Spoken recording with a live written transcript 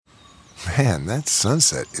Man, that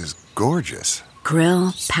sunset is gorgeous.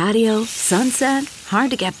 Grill, patio, sunset.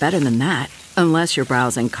 Hard to get better than that. Unless you're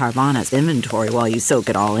browsing Carvana's inventory while you soak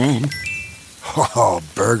it all in. Oh,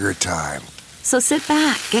 burger time. So sit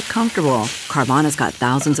back, get comfortable. Carvana's got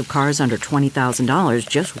thousands of cars under $20,000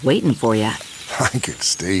 just waiting for you. I could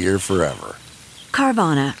stay here forever.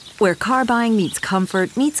 Carvana, where car buying meets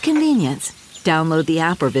comfort, meets convenience. Download the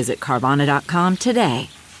app or visit Carvana.com today.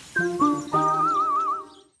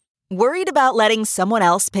 Worried about letting someone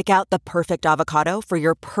else pick out the perfect avocado for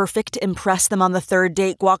your perfect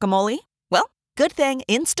impress-them-on-the-third-date guacamole? Well, good thing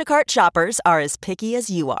Instacart shoppers are as picky as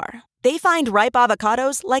you are. They find ripe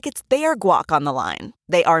avocados like it's their guac on the line.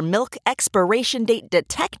 They are milk expiration date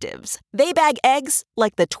detectives. They bag eggs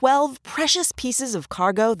like the 12 precious pieces of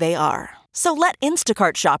cargo they are. So let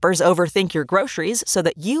Instacart shoppers overthink your groceries so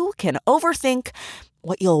that you can overthink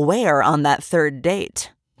what you'll wear on that third date.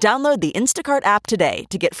 Download the Instacart app today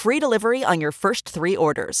to get free delivery on your first 3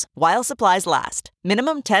 orders, while supplies last.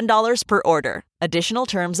 Minimum $10 per order. Additional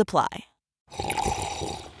terms apply.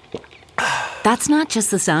 That's not just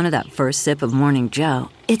the sound of that first sip of Morning Joe.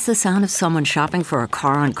 It's the sound of someone shopping for a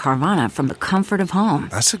car on Carvana from the comfort of home.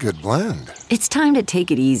 That's a good blend. It's time to take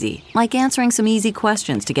it easy, like answering some easy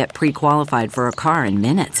questions to get pre-qualified for a car in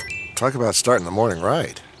minutes. Talk about starting the morning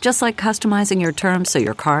right. Just like customizing your terms so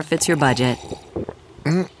your car fits your budget.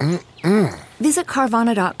 Visit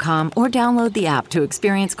Carvana.com or download the app to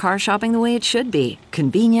experience car shopping the way it should be.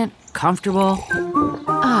 Convenient, comfortable.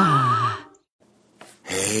 Ah.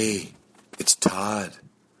 Hey, it's Todd.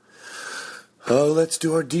 Oh, let's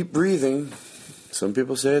do our deep breathing. Some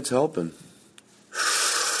people say it's helping.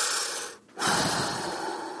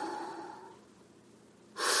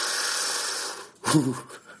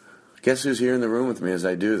 Guess who's here in the room with me as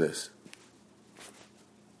I do this?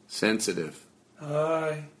 Sensitive.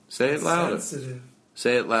 Hi. Say it louder. Sensitive.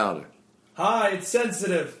 Say it louder. Hi, it's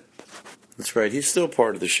Sensitive. That's right. He's still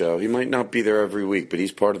part of the show. He might not be there every week, but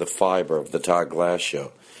he's part of the fiber of the Todd Glass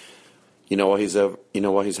show. You know why he's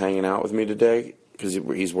hanging out with me today? Because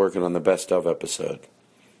he's working on the best of episode.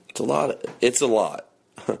 It's a lot.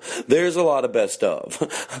 There's a lot of best of.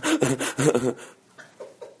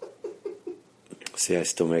 See, I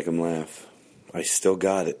still make him laugh. I still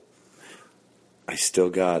got it.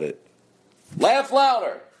 Laugh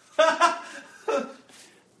louder.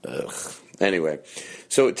 Ugh. Anyway,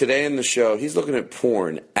 so today in the show, he's looking at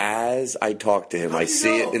porn as I talk to him. I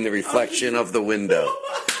see it in the reflection of the window.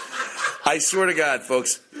 I swear to God,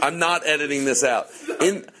 folks, I'm not editing this out.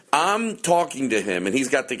 I'm talking to him, and he's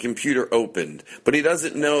got the computer opened, but he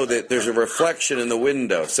doesn't know that there's a reflection in the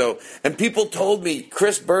window. So, and people told me,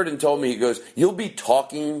 Chris Burden told me, he goes, you'll be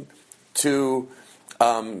talking to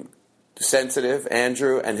Sensitive,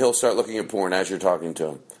 Andrew, and he'll start looking at porn as you're talking to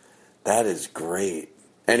him. That is great.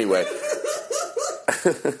 Anyway.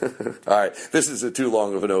 All right, this is too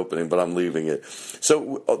long of an opening, but I'm leaving it.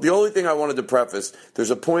 So the only thing I wanted to preface, there's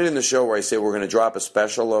a point in the show where I say we're going to drop a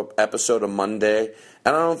special episode on Monday,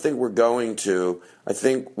 and I don't think we're going to. I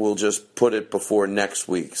think we'll just put it before next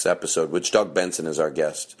week's episode, which Doug Benson is our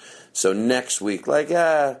guest. So next week,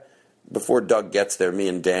 before Doug gets there, me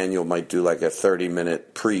and Daniel might do like a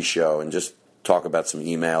 30-minute pre-show and just talk about some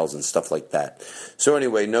emails and stuff like that. So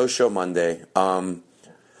anyway, no show Monday.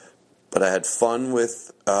 But I had fun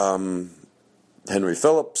with Henry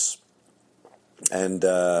Phillips and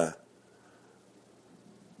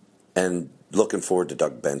looking forward to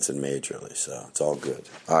Doug Benson majorly. So it's all good.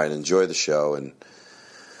 All right, enjoy the show. And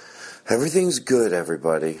everything's good,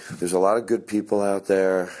 everybody. There's a lot of good people out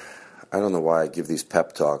there. I don't know why I give these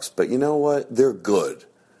pep talks, but you know what? They're good.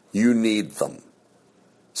 You need them.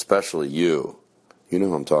 Especially you. You know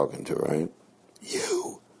who I'm talking to, right?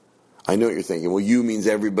 You. I know what you're thinking. Well, you means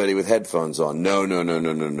everybody with headphones on. No.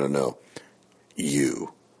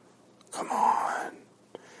 You. Come on.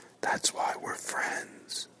 That's why we're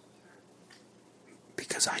friends.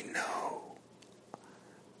 Because I know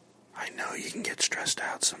you can get stressed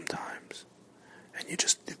out sometimes. And you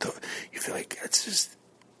feel like this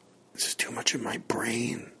is too much in my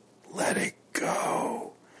brain. Let it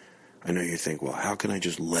go. I know you think, well, how can I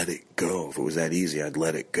just let it go? If it was that easy, I'd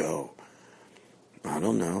let it go. I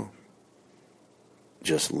don't know.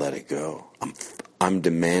 Just let it go. I'm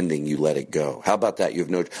demanding you let it go. How about that? You have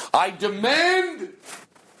no... I demand,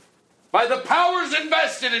 by the powers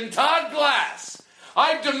invested in Todd Glass,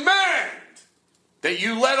 I demand that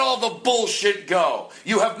you let all the bullshit go.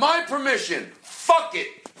 You have my permission. Fuck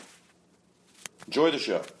it. Enjoy the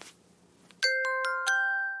show.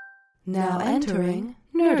 Now entering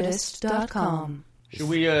Nerdist.com. Should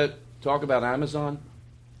we talk about Amazon?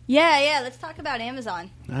 Yeah. Let's talk about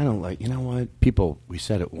Amazon. I don't like. You know what? People, we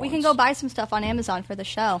said it once. We can go buy some stuff on Amazon for the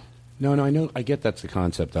show. No, I know. I get that's the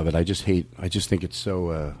concept of it. I just think it's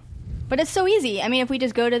so. But it's so easy. I mean, if we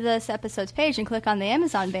just go to this episode's page and click on the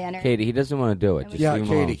Amazon banner. Katie, he doesn't want to do it. Just Yeah, leave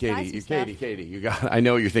him alone. Katie. You got. I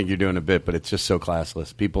know you think you're doing a bit, but it's just so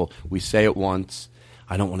classless. People, we say it once.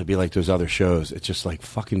 I don't want to be like those other shows. It's just like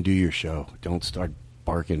fucking do your show. Don't start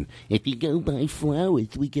barking. If you go buy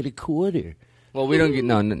flowers, we get a quarter. Well, we don't get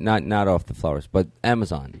not off the flowers, but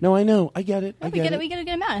Amazon. No, I know. I get it. We get a good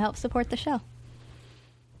amount. It helps support the show.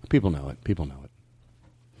 People know it.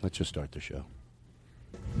 Let's just start the show.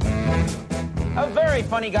 A very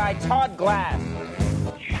funny guy, Todd Glass.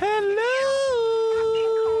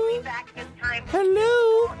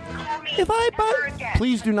 Hello. If I buy,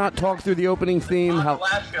 please do not talk through the opening theme.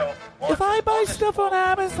 If I buy stuff on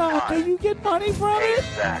Amazon, do you get money from it?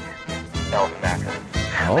 Zach.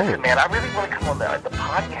 Listen, man, I really want to come on the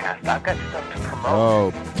podcast. I've got stuff to promote.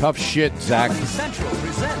 Oh, tough shit, Zach. Comedy Central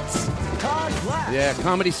presents Todd Glass. Yeah,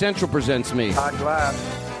 Comedy Central presents me. Todd Glass.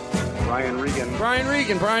 Brian Regan.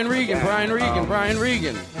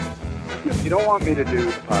 If you don't want me to do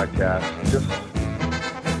the podcast, just,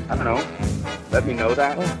 I don't know, let me know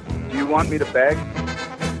that. Do you want me to beg?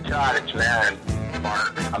 Todd, it's Aaron.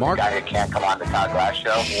 I'm the guy who can't come on the Todd Glass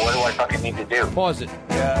show. What do I fucking need to do? Pause it.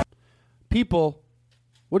 Yeah. People,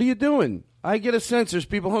 what are you doing? I get a sense there's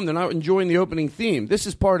people home. They're not enjoying the opening theme. This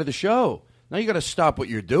is part of the show. Now you got to stop what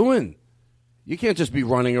you're doing. You can't just be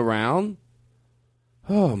running around.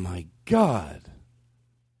 Oh, my God.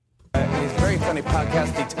 His very funny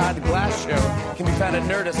podcast, The Todd Glass Show, can be found at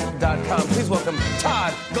Nerdist.com. Please welcome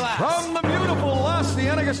Todd Glass. From the beautiful Los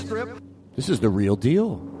Cienega Strip. This is the real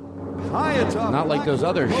deal. Hi, atop Not like those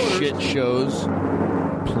other shit shows.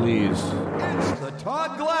 Please. It's the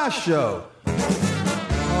Todd Glass Show.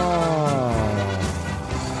 Oh.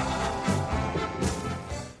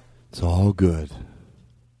 It's all good.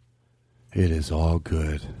 It is all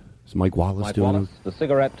good. Is Mike Wallace doing it? The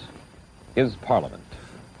cigarette is Parliament.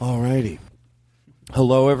 All righty.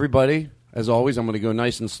 Hello, everybody. As always, I'm going to go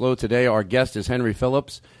nice and slow today. Our guest is Henry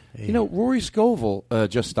Phillips. Hey. You know, Rory Scovel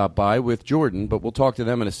just stopped by with Jordan, but we'll talk to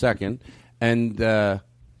them in a second. And,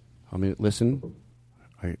 listen.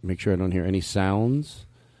 Make sure I don't hear any sounds.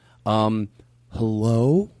 Hello.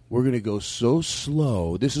 We're going to go so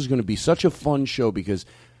slow. This is going to be such a fun show because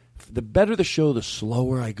the better the show, the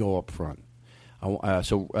slower I go up front.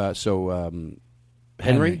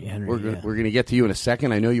 Henry, we're going to get to you in a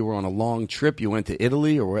second. I know you were on a long trip. You went to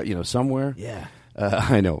Italy or somewhere. Yeah.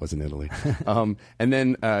 I know it wasn't Italy. And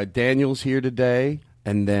then Daniel's here today,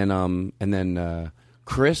 and then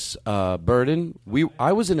Chris Burden.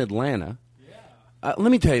 I was in Atlanta. Let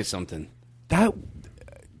me tell you something. That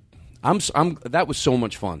was so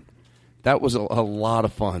much fun. That was a lot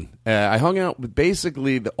of fun. I hung out with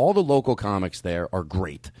basically all the local comics there are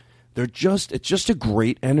great. It's just a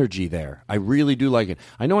great energy there. I really do like it.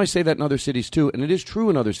 I know I say that in other cities too, and it is true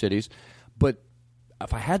in other cities, but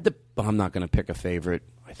if I had to, I'm not going to pick a favorite.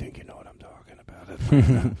 I think you know what I'm talking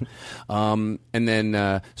about. And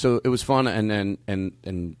then, so it was fun,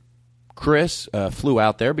 and Chris flew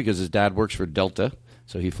out there because his dad works for Delta,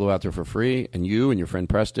 so he flew out there for free, and you and your friend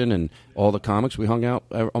Preston and all the comics, we hung out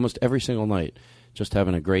almost every single night. Just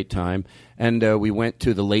having a great time. And we went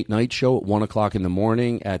to the late night show at 1 o'clock in the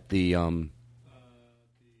morning at the,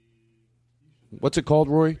 what's it called,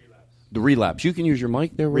 Rory? The Relapse. You can use your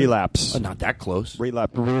mic there, Rory? Relapse. Not that close.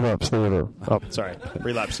 Relapse Theater. Oh, sorry.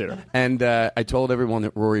 Relapse Theater. And I told everyone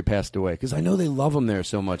that Rory passed away because I know they love him there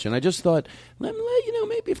so much. And I just thought,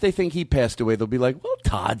 maybe if they think he passed away, they'll be like, well,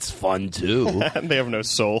 Todd's fun too. They have no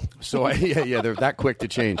soul. So they're that quick to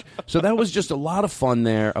change. So that was just a lot of fun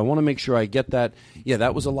there. I want to make sure I get that. Yeah,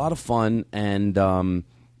 that was a lot of fun. And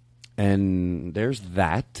there's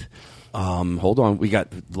that. Hold on. We got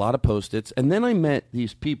a lot of Post-its. And then I met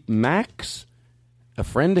these people. Max, a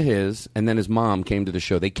friend of his, and then his mom came to the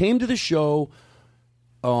show. They came to the show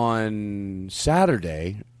on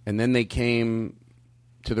Saturday, and then they came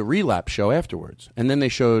to the Relapse show afterwards. And then they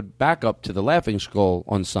showed back up to the Laughing Skull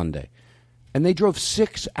on Sunday. And they drove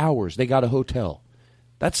 6 hours. They got a hotel.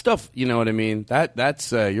 That stuff, you know what I mean?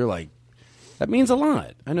 That's you're like, that means a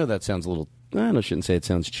lot. I know that sounds a little, I shouldn't say it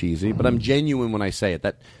sounds cheesy, but I'm genuine when I say it.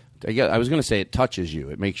 I was going to say it touches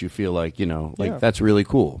you. It makes you feel like, that's really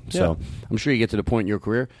cool. Yeah. So I'm sure you get to the point in your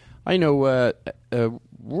career. I know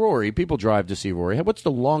Rory, people drive to see Rory. What's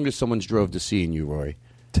the longest someone's drove to seeing you, Rory?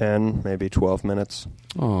 10, maybe 12 minutes.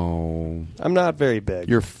 Oh. I'm not very big.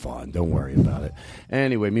 You're fun. Don't worry about it.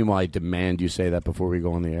 Anyway, meanwhile, I demand you say that before we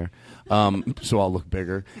go on the air. So I'll look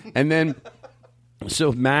bigger. And then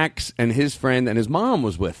So Max and his friend and his mom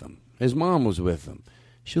was with him.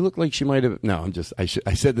 She looked like she might have. No, I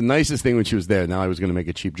said the nicest thing when she was there. Now I was going to make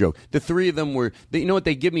a cheap joke. The three of them were. You know what?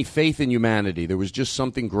 They give me faith in humanity. There was just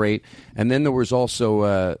something great. And then there was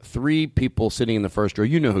also three people sitting in the first row.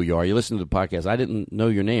 You know who you are. You listen to the podcast. I didn't know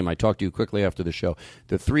your name. I talked to you quickly after the show.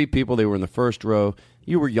 The three people. They were in the first row.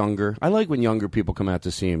 You were younger. I like when younger people come out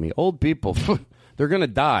to see me. Old people. They're going to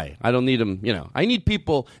die. I don't need them. I need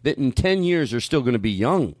people that in 10 years are still going to be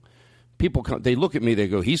young. People come, they look at me, they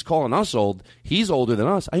go, he's calling us old. He's older than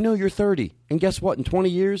us. I know you're 30. And guess what? In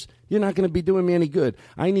 20 years, you're not going to be doing me any good.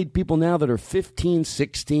 I need people now that are 15,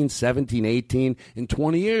 16, 17, 18. In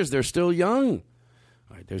 20 years, they're still young.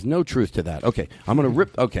 All right, there's no truth to that. Okay, I'm going to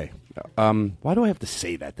rip. Okay. Why do I have to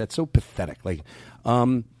say that? That's so pathetic. By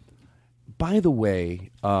the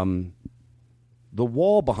way, the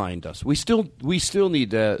wall behind us, we still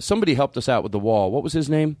need, somebody helped us out with the wall. What was his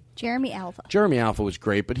name? Jeremy Alpha. Jeremy Alpha was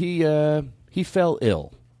great, but he fell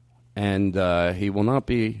ill, and he will not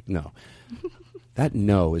be. No, that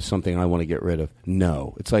no is something I want to get rid of.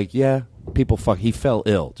 No, it's like people fuck. He fell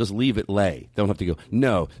ill. Just leave it lay. Don't have to go.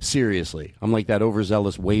 No, seriously, I'm like that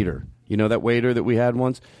overzealous waiter. You know that waiter that we had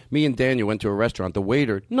once. Me and Daniel went to a restaurant. The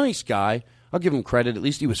waiter, nice guy. I'll give him credit. At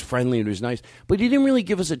least he was friendly and he was nice, but he didn't really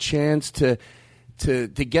give us a chance to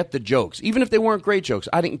get the jokes, even if they weren't great jokes.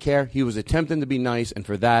 I didn't care. He was attempting to be nice, and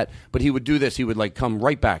for that, but he would do this. He would come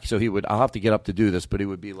right back. So I'll have to get up to do this, but he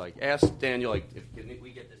would be like, ask Daniel, can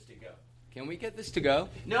we get this to go? Can we get this to go?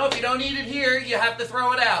 No, if you don't need it here, you have to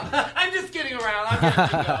throw it out. I'm just kidding around. I'm getting it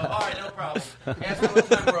to go. All right, no problem. Ask me what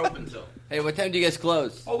time we're open till. Hey, what time do you guys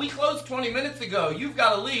close? Oh, we closed 20 minutes ago. You've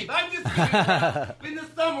got to leave. I'm just kidding. In the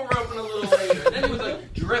summer, we're open a little later. And then he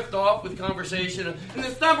would drift off with conversation. In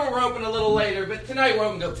the summer, we're open a little later, but tonight we're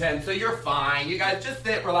open till 10, so you're fine. You guys just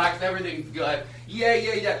sit, relax, everything's good.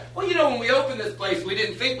 Yeah. Well, when we opened this place, we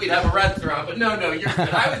didn't think we'd have a restaurant, but no, you're good.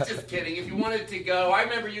 I was just kidding. If you wanted to go, I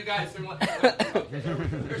remember you guys from... Okay,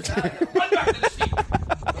 run back to the seat.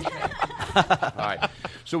 Okay. All right.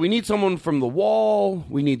 So we need someone from the wall.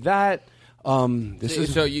 We need that. So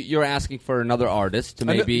you're asking for another artist to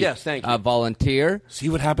maybe yes, thank you. Volunteer. See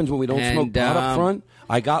what happens when we don't smoke pot up front?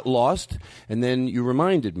 I got lost, and then you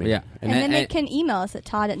reminded me. Yeah. And then they can email us at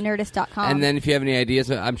todd@nerdist.com. And then if you have any ideas,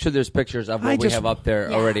 I'm sure there's pictures of what we have up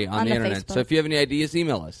there already on the internet. Facebook. So if you have any ideas,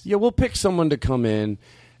 email us. Yeah, we'll pick someone to come in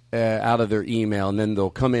out of their email, and then they'll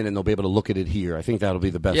come in and they'll be able to look at it here. I think that'll be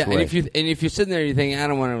the best way. And if you're sitting there and you think, I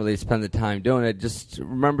don't want to really spend the time doing it, just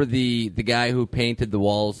remember the guy who painted the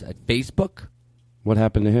walls at Facebook. What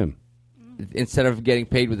happened to him? Instead of getting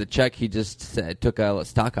paid with a check, he just took a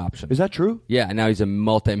stock option. Is that true? Yeah, and now he's a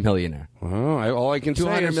multi-millionaire. All I can say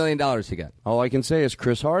 $200 million he got. All I can say is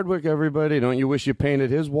Chris Hardwick, everybody. Don't you wish you painted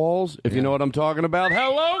his walls? If you know what I'm talking about.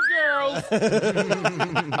 Hello, girls!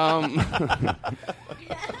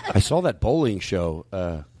 I saw that bowling show.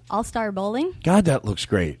 All-Star Bowling? God, that looks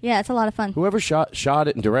great. Yeah, it's a lot of fun. Whoever shot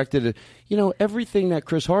it and directed it, everything that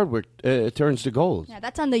Chris Hardwick turns to gold. Yeah,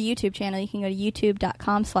 that's on the YouTube channel. You can go to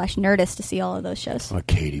youtube.com/Nerdist to see all of those shows. Oh,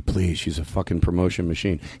 Katie, please. She's a fucking promotion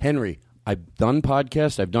machine. Henry, I've done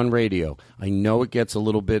podcasts. I've done radio. I know it gets a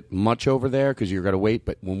little bit much over there because you've got to wait,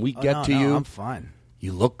 but when we get to you... I'm fine.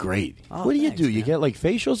 You look great. Oh, what do you thanks, do? You get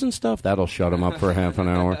facials and stuff? That'll shut him up for half an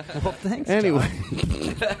hour. Well, thanks. Anyway,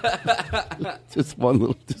 just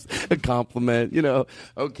a compliment,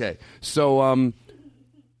 Okay, so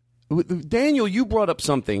Daniel, you brought up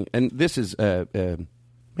something, and this is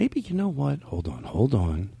maybe you know what? Hold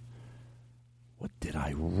on. What did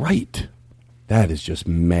I write? That is just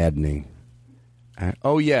maddening.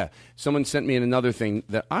 Oh, yeah. Someone sent me another thing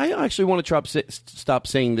that I actually want to stop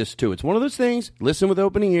saying this, too. It's one of those things, listen with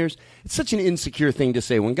opening ears. It's such an insecure thing to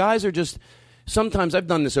say. When guys are just, sometimes I've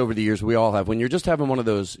done this over the years, we all have, when you're just having one of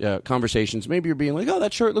those conversations, maybe you're being like, oh,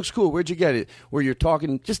 that shirt looks cool. Where'd you get it? Where you're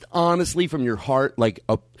talking just honestly from your heart, like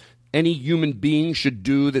any human being should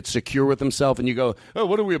do that's secure with himself, and you go, oh,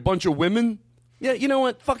 what are we, a bunch of women? Yeah, you know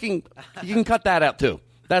what? Fucking, you can cut that out, too.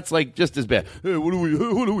 That's like just as bad. Hey, what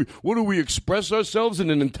do we express ourselves in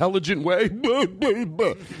an intelligent way?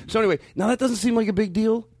 So anyway, now that doesn't seem like a big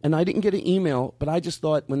deal, and I didn't get an email, but I just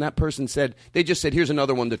thought when that person said, they just said, here's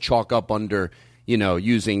another one to chalk up under,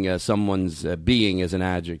 using someone's being as an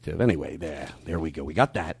adjective. Anyway, there we go. We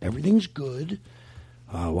got that. Everything's good.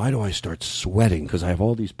 Why do I start sweating? Because I have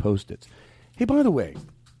all these Post-its. Hey, by the way,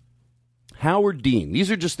 Howard Dean. These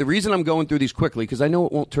are just the reason I'm going through these quickly, because I know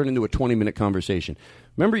it won't turn into a 20-minute conversation.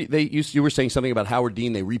 Remember, you were saying something about Howard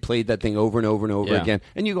Dean. They replayed that thing over and over and over again.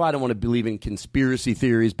 And you go, I don't want to believe in conspiracy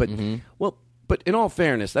theories. But, but in all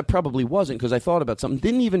fairness, that probably wasn't, because I thought about something.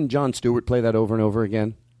 Didn't even Jon Stewart play that over and over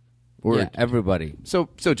again? Yeah, everybody. So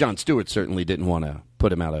Jon Stewart certainly didn't want to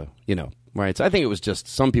put him out of, right? So I think it was just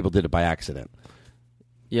some people did it by accident.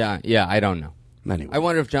 Yeah, I don't know. Anyway. I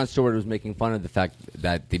wonder if Jon Stewart was making fun of the fact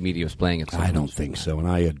that the media was playing it. I don't think so, and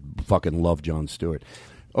I fucking love Jon Stewart.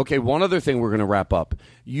 Okay, one other thing we're going to wrap up.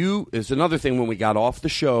 Is another thing when we got off the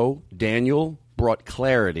show, Daniel brought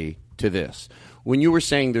clarity to this. When you were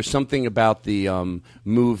saying there's something about the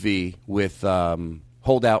movie with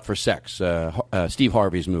Hold Out for Sex, Steve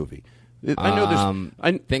Harvey's movie. I know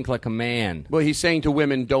there's... Think Like a Man. Well, he's saying to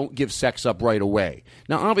women, don't give sex up right away.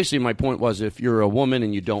 Now, obviously, my point was if you're a woman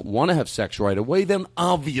and you don't want to have sex right away, then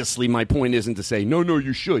obviously my point isn't to say, no,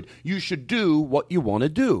 you should. You should do what you want to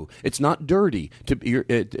do. It's not dirty. To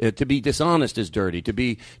be dishonest is dirty. To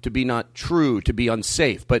be not true, to be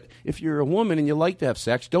unsafe. But if you're a woman and you like to have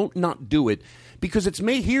sex, don't not do it. Because it's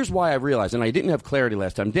made. Here's why I realized, and I didn't have clarity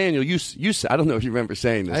last time. Daniel, you I don't know if you remember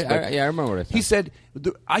saying this. I remember what I said. He said,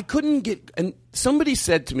 I couldn't get, and somebody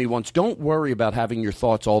said to me once, don't worry about having your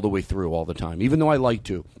thoughts all the way through all the time, even though I like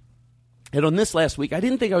to. And on this last week, I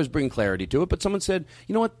didn't think I was bringing clarity to it, but someone said,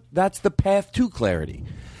 you know what, that's the path to clarity.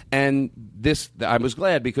 And this, I was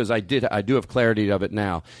glad because I do have clarity of it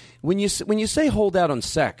now. When you say hold out on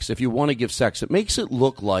sex, if you want to give sex, it makes it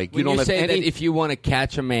look like you don't have any... that if you want to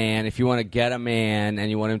catch a man, if you want to get a man,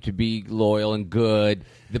 and you want him to be loyal and good,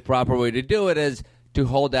 the proper way to do it is to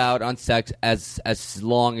hold out on sex as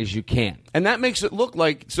long as you can. And that makes it look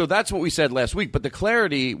like, so that's what we said last week, but the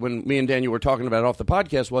clarity, when me and Daniel were talking about it off the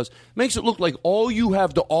podcast, makes it look like all you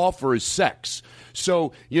have to offer is sex.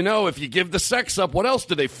 So, if you give the sex up, what else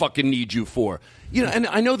do they fucking need you for? And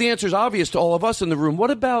I know the answer is obvious to all of us in the room.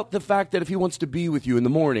 What about the fact that if he wants to be with you in the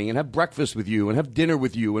morning and have breakfast with you and have dinner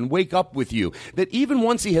with you and wake up with you, that even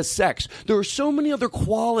once he has sex, there are so many other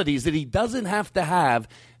qualities that he doesn't have to have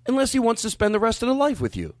unless he wants to spend the rest of the life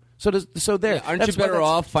with you. So there. Yeah, aren't you better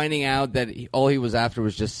off finding out that all he was after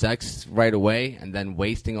was just sex right away and then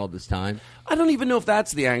wasting all this time? I don't even know if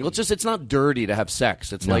that's the angle. It's just it's not dirty to have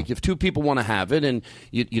sex. It's like if two people want to have it and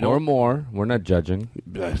you know. Or more. We're not judging.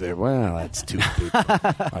 Well, that's two people.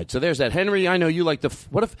 All right, so there's that. Henry, I know you like to...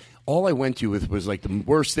 What if all I went to with was like the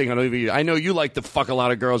worst thing? I know you like to fuck a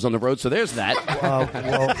lot of girls on the road, so there's that. Well,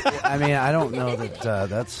 I mean, I don't know that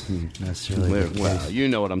that's necessarily the well, case. you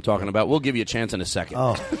know what I'm talking about. We'll give you a chance in a second.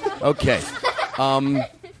 Oh. Okay.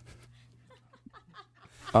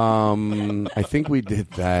 I think we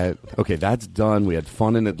did that. Okay, that's done. We had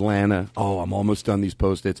fun in Atlanta. Oh, I'm almost done these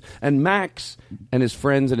Post-its. And Max and his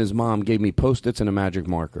friends and his mom gave me Post-its and a magic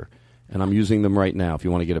marker. And I'm using them right now if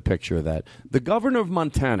you want to get a picture of that. The governor of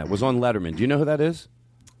Montana was on Letterman. Do you know who that is?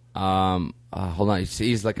 Hold on.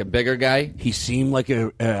 He's like a bigger guy? He seemed like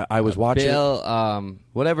I was watching. Bill,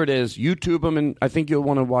 whatever it is, YouTube him, and I think you'll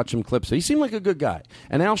want to watch some clips. He seemed like a good guy.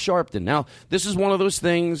 And Al Sharpton. Now, this is one of those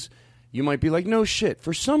things you might be like, no shit.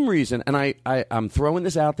 For some reason, and I'm throwing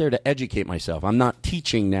this out there to educate myself. I'm not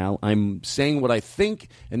teaching now. I'm saying what I think,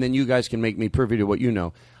 and then you guys can make me privy to what you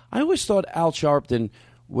know. I always thought Al Sharpton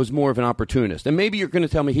was more of an opportunist. And maybe you're going to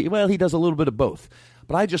tell me, he does a little bit of both.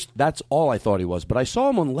 But that's all I thought he was. But I saw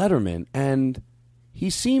him on Letterman, and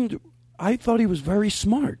I thought he was very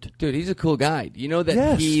smart. Dude, he's a cool guy. You know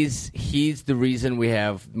that he's the reason we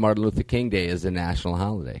have Martin Luther King Day as a national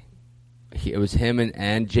holiday. It was him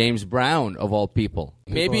and James Brown, of all people.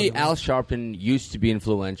 Maybe Al Sharpton used to be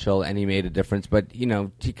influential, and he made a difference. But, he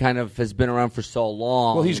kind of has been around for so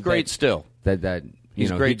long. Well, he's great still. He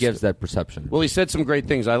gives that perception. Well, he said some great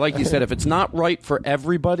things. He said, if it's not right for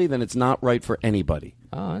everybody, then it's not right for anybody.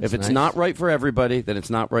 Oh, if it's not right for everybody, then it's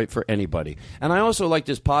not right for anybody. And I also like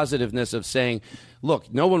this positiveness of saying,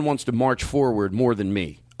 look, no one wants to march forward more than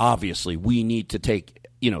me. Obviously, we need to take,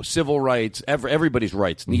 civil rights, everybody's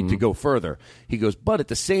rights need to go further. He goes, but at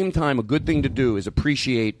the same time, a good thing to do is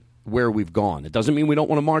appreciate where we've gone. It doesn't mean we don't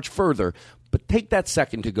want to march further, but take that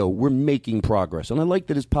second to go, we're making progress. And I like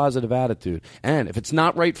that his positive attitude. And if it's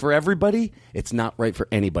not right for everybody, it's not right for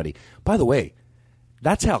anybody. By the way,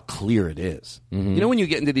 that's how clear it is. Mm-hmm. You know, when you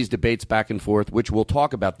get into these debates back and forth, which we'll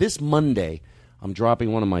talk about this Monday, I'm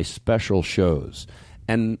dropping one of my special shows.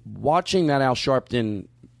 And watching that Al Sharpton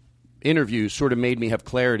interview sort of made me have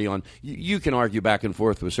clarity on you can argue back and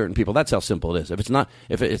forth with certain people. That's how simple it is. If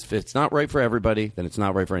it's not right for everybody, then it's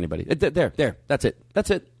not right for anybody. There. That's it.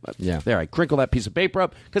 Yeah. There. I crinkle that piece of paper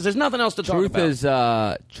up because there's nothing else to talk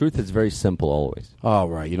about. Truth is very simple always. Oh,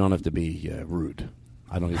 right. You don't have to be rude.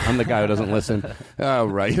 I'm the guy who doesn't listen. Oh,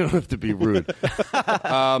 right. You don't have to be rude.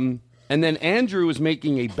 And then Andrew is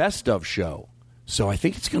making a best of show. So I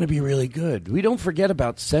think it's going to be really good. We don't forget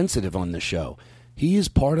about Sensitive on the show. He is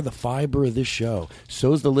part of the fiber of this show.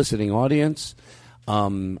 So is the listening audience.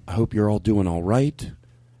 I hope you're all doing all right.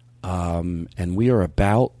 and we are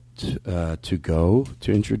about to go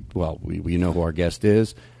to well, we know who our guest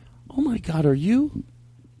is. Oh my God, are you?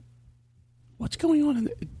 What's going on?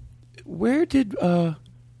 Where did I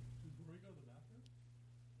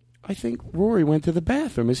think Rory went to the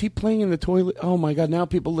bathroom. Is he playing in the toilet? Oh my God! Now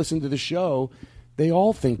people listen to the show. They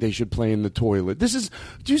all think they should play in the toilet. Do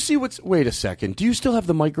you see what's? Wait a second. Do you still have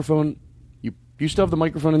the microphone? You still have the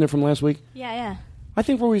microphone in there from last week? Yeah. I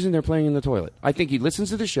think Rory's in there playing in the toilet. I think he listens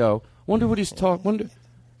to the show. Wonder what he's talking.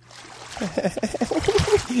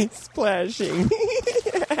 Splashing.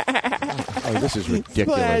 Oh, this is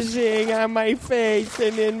ridiculous. Splashing on my face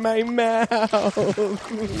and in my mouth.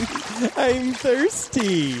 I'm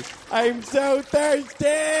thirsty. I'm so thirsty.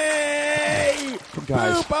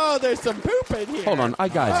 Guys. Poop. Oh, there's some poop in here. Hold on. Oh,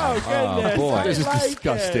 goodness. Boy. This is I like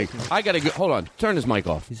disgusting. it. I got to go. Hold on. Turn his mic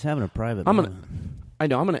off. He's having a private I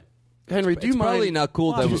know. I'm going to. Henry, do you It's mind? probably not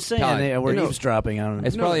cool that we're eavesdropping on.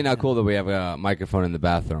 It's probably not cool that we have a microphone in the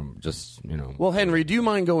bathroom. Just Well, Henry, do you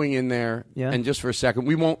mind going in there? Yeah. And just for a second,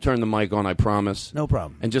 we won't turn the mic on. I promise. No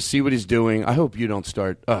problem. And just see what he's doing. I hope you don't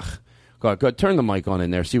start. Ugh. Go ahead. Turn the mic on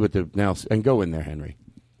in there. See what and go in there, Henry.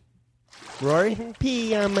 Rory?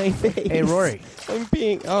 Pee on my face. Hey, Rory. I'm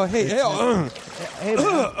peeing. Oh, hey.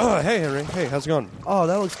 Hey, Henry. Hey, how's it going? Oh,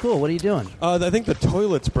 that looks cool. What are you doing? I think the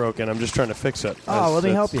toilet's broken. I'm just trying to fix it. Oh, let me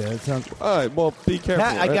help you. It sounds... All right, well, be careful.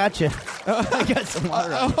 I got you. I got some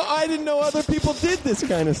water. I didn't know other people did this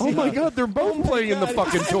kind of stuff. Oh, my God. They're both playing in the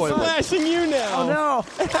fucking toilet. I'm splashing you now. Oh, no.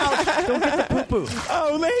 Ouch. Don't get the poo-poo.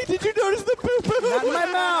 Oh, Lane, did you notice the poo-poo? Not in my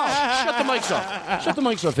mouth. Shut the mics off. Shut the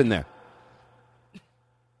mics off in there.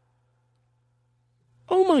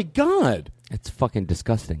 Oh, my God. It's fucking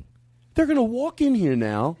disgusting. They're going to walk in here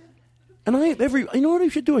now, and you know what I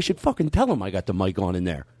should do? I should fucking tell them I got the mic on in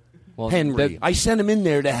there. Well, Henry, I sent him in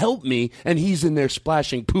there to help me, and he's in there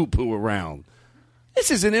splashing poo-poo around.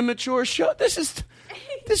 This is an immature show. This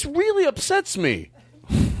really upsets me.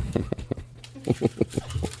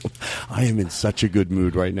 I am in such a good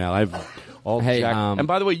mood right now. And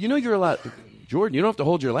by the way, you're allowed, Jordan, you don't have to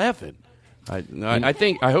hold your laugh in.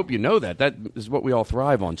 I hope you know that. That is what we all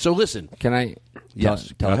thrive on. So listen. Can I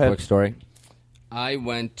tell a quick story? I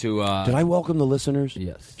went to... Did I welcome the listeners?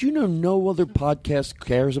 Yes. Do you know no other podcast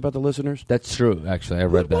cares about the listeners? That's true, actually. I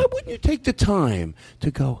read that. Why wouldn't you take the time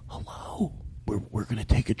to go, hello, we're going to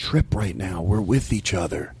take a trip right now. We're with each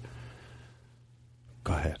other.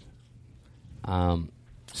 Go ahead.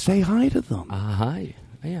 Say hi to them. Hi.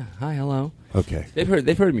 Yeah. Hi. Hello. Okay. They've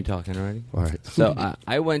heard me talking already. All right. So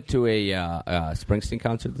I went to a Springsteen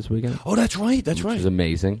concert this weekend. Oh, that's right. Which was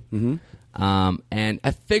amazing. Mm-hmm. And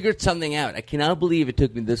I figured something out. I cannot believe it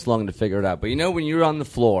took me this long to figure it out. But when you're on the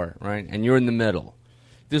floor, right, and you're in the middle,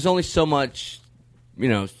 there's only so much,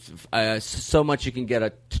 so much you can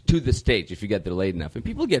get to the stage if you get there late enough. And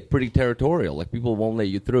people get pretty territorial. Like, people won't let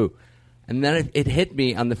you through. And then it hit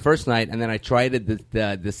me on the first night, and then I tried it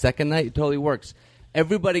the second night. It totally works.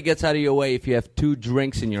 Everybody gets out of your way if you have 2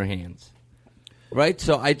 drinks in your hands. Right?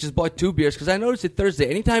 So I just bought 2 beers because I noticed it Thursday.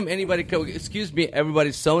 Anytime anybody comes, excuse me,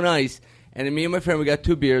 everybody's so nice. And me and my friend, we got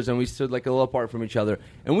 2 beers, and we stood like a little apart from each other.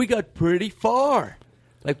 And we got pretty far.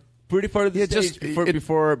 Like, pretty far to the stage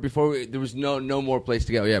before there was no more place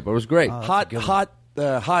to go. Yeah, but it was great.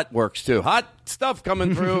 Hot works, too. Hot stuff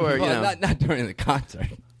coming through. Or, not during the concert.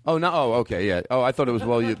 Oh, no. Oh, okay, yeah. Oh, I thought it was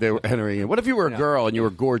they were entering in. What if you were a girl and you were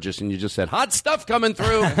gorgeous and you just said, hot stuff coming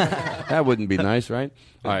through? That wouldn't be nice, right?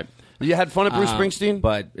 All right. You had fun at Bruce Springsteen?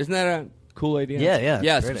 But isn't that a cool idea? Yeah.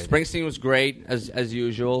 Yes, Springsteen was great, as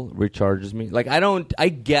usual. Recharges me. Like, I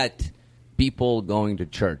get people going to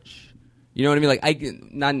church. You know what I mean? Like,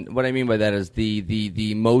 what I mean by that is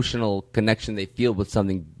the emotional connection they feel with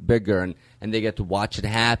something bigger, and they get to watch it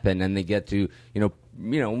happen, and they get to,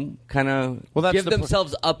 kind of give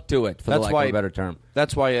themselves up to it, for the lack of a better term.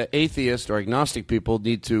 That's why atheist or agnostic people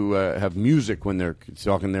need to have music when they're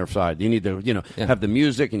talking their side. You need to, have the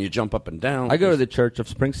music, and you jump up and down. I go to the Church of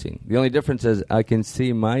Springsteen. The only difference is I can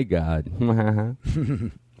see my God.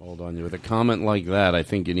 Hold on. With a comment like that, I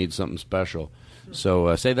think you need something special.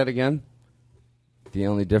 So say that again. The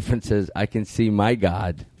only difference is I can see my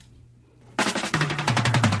God.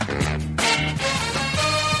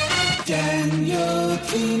 Daniel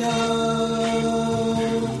Kinno.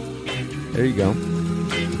 There you go.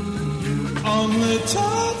 On the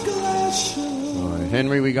Todd Glass Show. All right,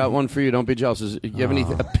 Henry, we got one for you. Don't be jealous. Do you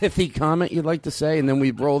have a pithy comment you'd like to say? And then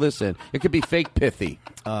we roll this in. It could be fake pithy.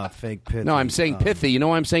 Fake pithy. No, I'm saying pithy. You know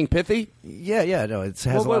why I'm saying pithy? Yeah. No, it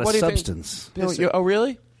has a lot of substance. Oh,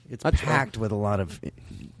 really? It's packed with a lot of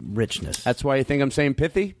richness. That's why you think I'm saying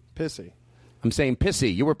pithy? Pissy. I'm saying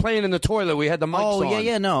pissy. You were playing in the toilet. We had the mics on. Oh,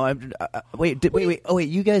 yeah, no. Wait. Oh, wait,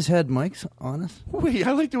 you guys had mics on us? Wait,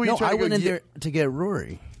 I like the way you try to I went in there to get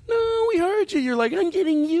Rory. No, we heard you. You're like, I'm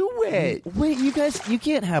getting you wet. Wait, you guys, you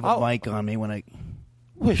can't have a mic on me when I...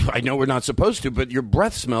 Well, I know we're not supposed to, but your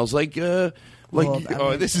breath smells like... this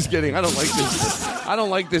is getting... I don't like this. I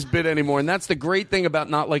don't like this bit anymore, and that's the great thing about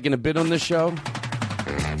not liking a bit on this show.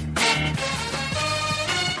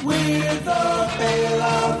 With the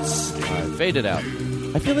bailouts. All right, fade it out.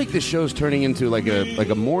 I feel like this show's turning into like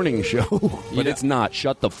a morning show, but it's not.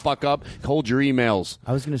 Shut the fuck up. Hold your emails.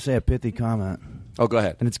 I was going to say a pithy comment. Oh, go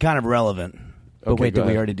ahead. And it's kind of relevant. But Okay, wait, go did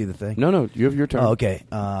we ahead. already do the thing? No, you have your turn. Oh, okay.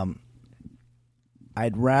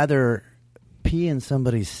 I'd rather pee in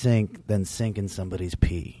somebody's sink than sink in somebody's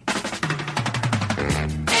pee.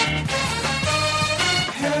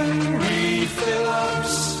 Henry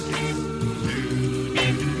Phillips.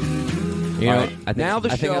 You know, Right. I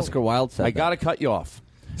think Oscar Wilde said I got to cut you off.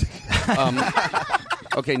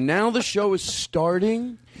 Okay, now the show is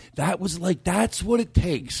starting. That's what it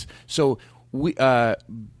takes. So we, by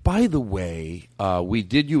the way, we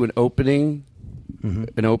did you an opening,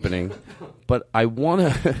 but I want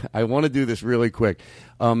to do this really quick.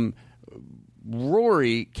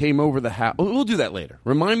 Rory came over the house. We'll do that later.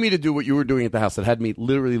 Remind me to do what you were doing at the house that had me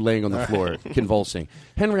literally laying on the floor, convulsing.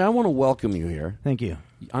 Henry, I want to welcome you here. Thank you.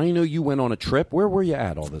 I know you went on a trip. Where were you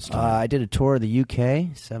at all this time? I did a tour of the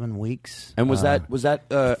UK, 7 weeks. And was that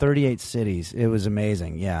 38 cities? It was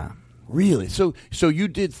amazing. Yeah. Really? So you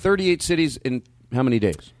did 38 cities in how many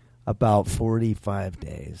days? About 45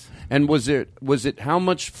 days. And was it how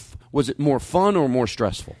much? Was it more fun or more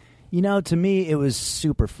stressful? You know, to me, it was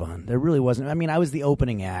super fun. There really wasn't. I mean, I was the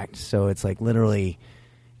opening act, so it's like literally,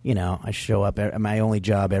 you know, I show up. My only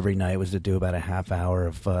job every night was to do about a half hour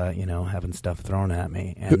of, having stuff thrown at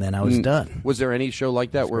me, and then I was done. Was there any show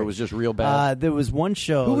like that where it was just real bad? There was one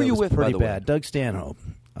show. Who were you was with, by pretty the way? bad. Doug Stanhope.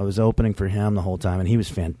 I was opening for him the whole time, and he was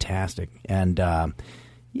fantastic. And I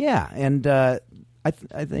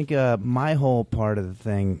think my whole part of the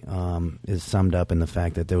thing is summed up in the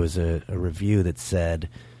fact that there was a review that said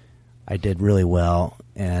I did really well,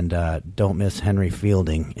 and don't miss Henry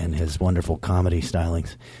Fielding and his wonderful comedy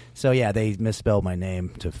stylings. So, yeah, they misspelled my name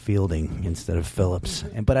to Fielding instead of Phillips.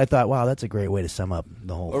 But I thought, wow, that's a great way to sum up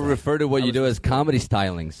the whole Or thing. refer to what you do as comedy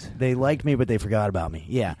stylings. They liked me, but they forgot about me.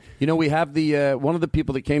 Yeah. You know, we have the one of the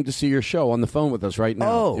people that came to see your show on the phone with us right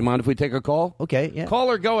now. Oh. You mind if we take a call? Okay, yeah.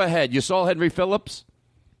 Caller, go ahead. You saw Henry Phillips?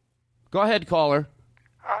 Go ahead, caller.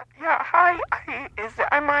 Yeah, hi.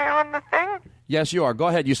 Am I on the thing? Yes, you are. Go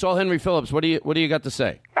ahead. You saw Henry Phillips. What do you got to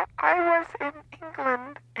say? I was in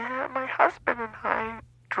England, and my husband and I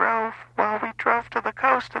we drove to the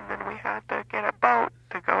coast, and then we had to get a boat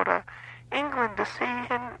to go to England to see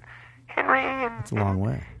Henry and, It's a long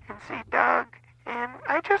way. and see Doug. And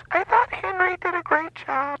I thought Henry did a great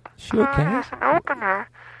job okay? as an opener.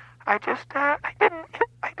 I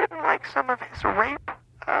didn't like some of his rape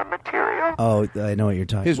material. Oh, I know what you're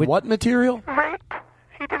talking about. His what material? Rape.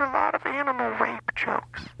 He did a lot of animal rape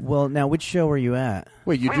jokes. Well, now, which show were you at?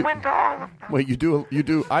 Wait, We went to all of them. Wait, you do.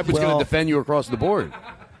 I was going to defend you across the board.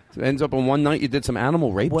 So it ends up on one night you did some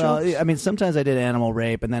animal rape Well, jokes? I mean, sometimes I did animal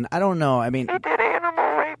rape, and then I don't know. I mean, He did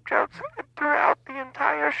animal rape jokes throughout the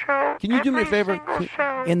entire show. Can you do me a Every favor? single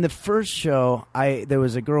show. in the first show, there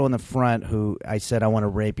was a girl in the front who I said I want to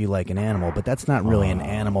rape you like an animal, but that's not really an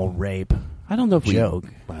animal rape. I don't know if joke.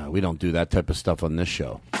 We don't do that type of stuff on this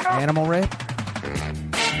show. Animal rape?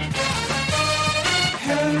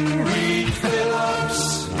 Henry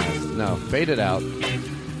Phillips. No, fade it out.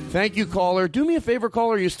 Thank you, caller. Do me a favor,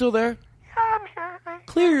 caller. Are you still there? Yeah, I'm here.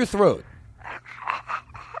 Clear your throat.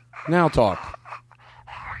 Now talk.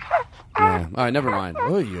 Yeah. All right, never mind.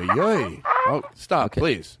 Oy, oy, oy. Oh, stop,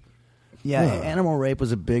 please. Yeah, animal rape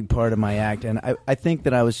was a big part of my act, and I think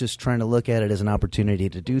that I was just trying to look at it as an opportunity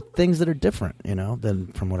to do things that are different, than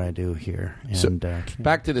from what I do here. And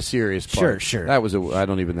Back to the serious part. Sure. That was I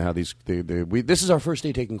don't even know how these. This is our first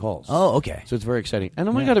day taking calls. Oh, okay. So it's very exciting. And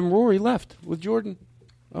oh my God, and Rory left with Jordan.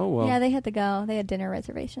 Oh well. Yeah, they had to go. They had dinner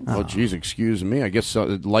reservations. Oh, geez, excuse me. I guess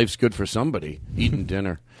life's good for somebody, eating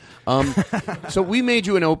dinner. So we made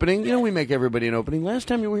you an opening. We make everybody an opening. Last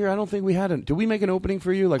time you were here, I don't think we had it. Did we make an opening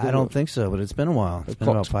for you? I don't think so, but it's been a while. It's been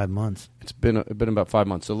about 5 months. It's been about 5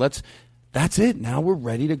 months. So that's it. Now we're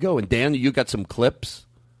ready to go. And Dan, you got some clips?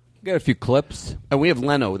 Got a few clips. And we have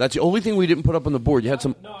Leno. That's the only thing we didn't put up on the board. You had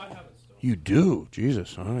some. No, I haven't. You do?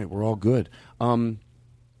 Jesus. All right, we're all good.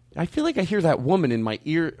 I feel like I hear that woman in my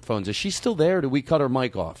earphones. Is she still there, or did we cut her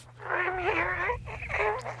mic off? I'm here.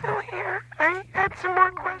 I'm still here. I had some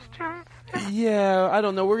more questions. Yeah, I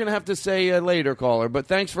don't know. We're going to have to say later, caller, but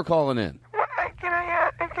thanks for calling in. Well,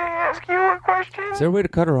 question? Is there a way to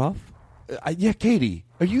cut her off? Yeah, Katie.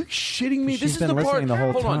 Are you shitting me? She's been listening the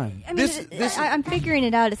whole time. I mean, I'm figuring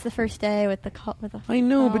it out. It's the first day with the I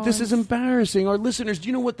know, but this phones. is embarrassing. Our listeners. Do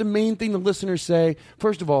you know what the main thing the listeners say?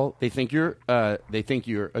 First of all, they think you're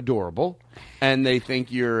adorable, and they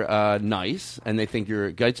think you're nice, and they think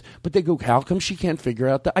you're guys. But they go, "How come she can't figure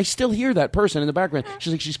out that?" I still hear that person in the background.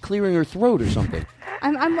 She's like she's clearing her throat or something.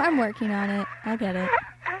 I'm working on it. I'll get it.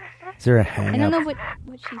 Is there a hang I don't up? know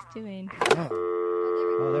what she's doing.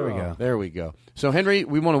 Oh, there we go. There we go. So, Henry,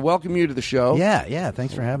 we want to welcome you to the show. Yeah.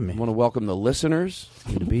 Thanks for having me. We want to welcome the listeners.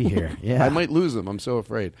 Good to be here. Yeah. I might lose them. I'm so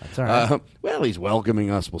afraid. That's all right. Well, he's welcoming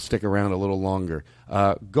us. We'll stick around a little longer.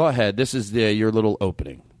 Go ahead. This is your little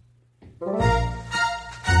opening.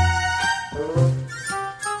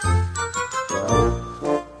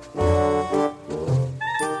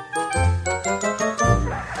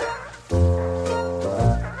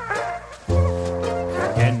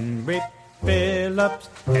 Henry Phillips,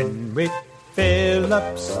 Henry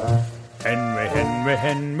Phillips, Henry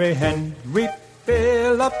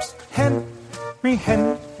Phillips, Henry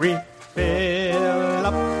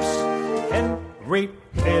Phillips, Henry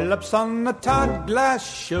Phillips on the Todd Glass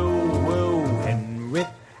Show. Whoa, Henry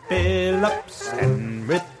Phillips,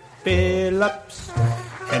 Henry Phillips,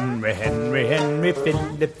 Henry Phillips,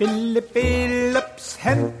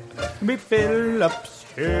 Henry Phillips,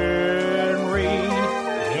 Henry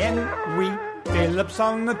Phillips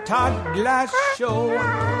on the Todd Glass Show.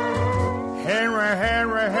 Henry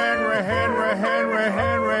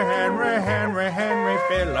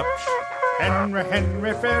Phillips. Henry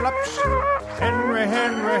Phillips.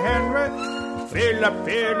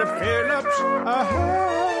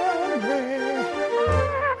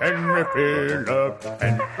 Henry Phillips.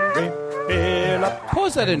 Henry Phillips.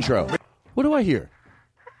 Pause that intro. What do I hear?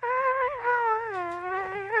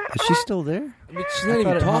 Is she still there? I mean, she's not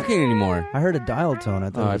even talking anymore. I heard a dial tone. I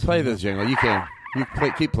thought. All right, play this jingle. You can.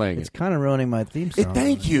 Keep playing It's kind of ruining my theme song.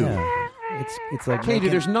 Thank you. Yeah. It's like Katie,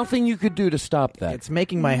 there's nothing you could do to stop that. It's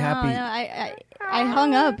making my happy. No, I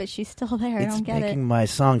hung up, but she's still there. I It's don't get making it. my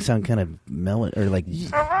song sound kind of mellow or like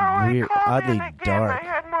weird, oddly dark. I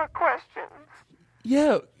had more questions.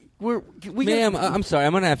 Yeah, Ma'am, I'm sorry.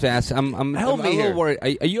 I'm gonna have to ask. I'm Help a me little here. worried.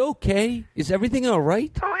 Are you okay? Is everything all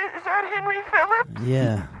right? So is that Henry Phillips?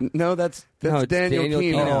 Yeah. No, that's No, it's Daniel Daniel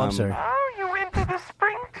Kinno. Kinno. Oh, I'm sorry. Oh, you went to the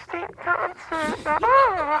Springsteen concert. What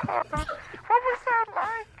was that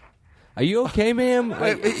like? Are you okay, ma'am?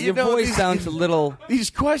 Your voice sounds a little. These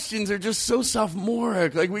questions are just so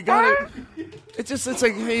sophomoric. Like we got to. It's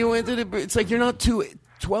like hey, you went to the. It's like you're not two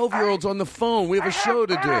 12-year-olds on the phone. We have a show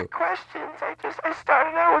to I do. had questions. I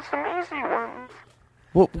started out with some easy ones.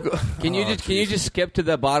 Well, Can you just skip to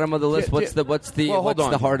the bottom of the list? What's the Well, hold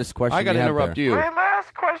on. the hardest question? I got to you have interrupt there? you. My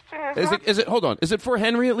last question Is it? Hold on. Is it for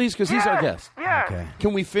Henry at least? Because he's our guest. Yeah. Okay.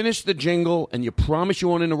 Can we finish the jingle and you promise you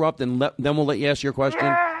won't interrupt, and then we'll let you ask your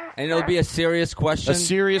question? And it'll be a serious question. A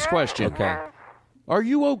serious question. Okay. Are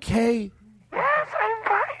you okay? Yes, I'm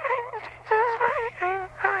fine. I'm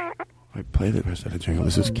fine. I play the rest of the jingle.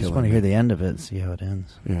 This is I just killing want to me. hear the end of it and see how it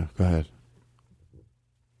ends. Yeah, go ahead.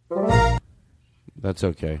 That's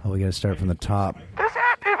okay. Oh, we got to start from the top.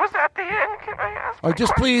 It was at the end. Can I ask? Oh,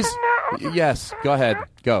 just please. Yes, go ahead.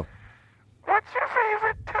 Go. What's your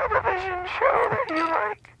favorite television show that you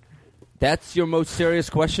like? That's your most serious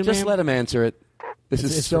question, Just ma'am? let him answer it. This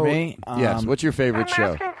is It's so. for me. Yes. What's your favorite I'm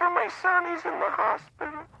show? asking for my son. He's in the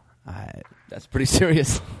hospital. That's pretty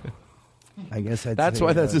serious. I guess I'd That's say,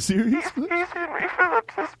 why that's a serious. He's Henry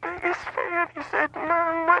Phillips' biggest fan. He said,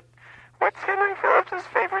 Mom, what's Henry Phillips'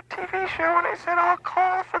 favorite TV show? And I said, I'll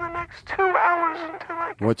call for the next 2 hours until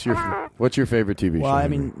I get What's your favorite TV show? Well, I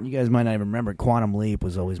mean, you guys might not even remember. Quantum Leap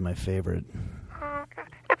was always my favorite. Okay.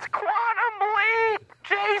 It's Quantum Leap,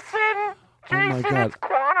 Jason. Oh my God. It's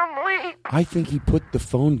Quantum Leap. I think he put the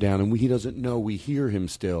phone down and he doesn't know we hear him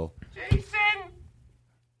still. Jason!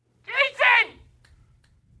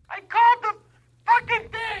 I called the fucking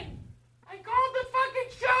thing! I called the fucking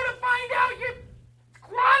show to find out your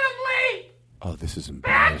Quantum Leap! Oh, this is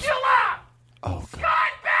embarrassing. Bacula! Oh, God.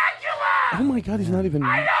 Scott Bacula! Oh, my God, he's not even...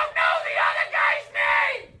 I don't know the other guy's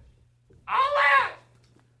name! I'll ask!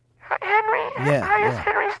 Henry? Yeah, Hi, is yeah.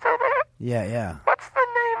 Henry still there? Yeah. What's the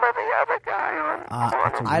name of the other guy on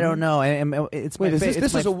Quantum I don't know. It's Wait, my is fa- this it's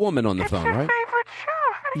is my a woman on the phone, right? favorite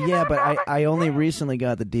show? How do you Yeah, not but know I only recently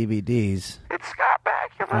got the DVDs. It's Scott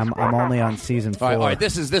Bakula's I'm only on season 4. All right,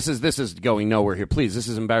 this is going nowhere here. Please, this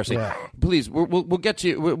is embarrassing. Yeah. Please, we'll get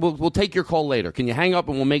you. We'll take your call later. Can you hang up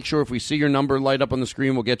and we'll make sure if we see your number light up on the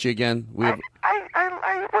screen, we'll get you again.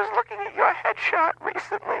 I was looking at your headshot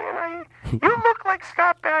recently, and you look like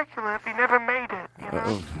Scott Bakula if he never made it. You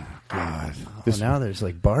know? God. Now there's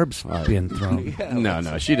like barbs being thrown.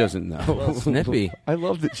 No, she doesn't know. A little snippy. I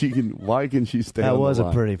love that she can. Why can she stay? That on was the a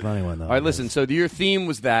line? pretty funny one, though. All right, listen. So your theme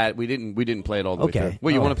was that we didn't play it all the way Okay. through.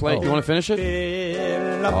 Well, you want to play? You want to finish it?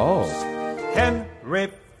 Oh. Henry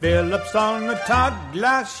Phillips on the Todd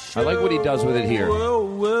Glass Show. I like what he does with it here. Whoa,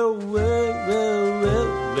 whoa, whoa, whoa, whoa,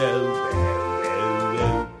 whoa,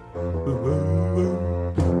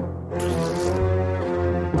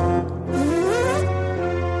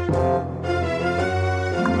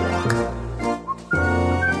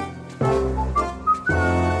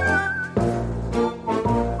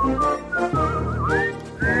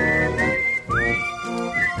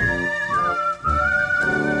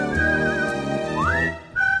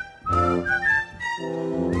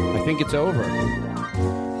 I think it's over.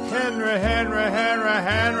 Henry, Henry, Henry,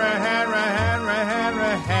 Henry, Henry, Henry,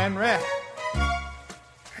 Henry, Henry,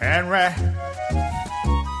 Henry.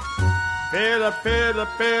 Philip, Philip,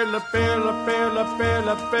 Philip, Philip, Philip,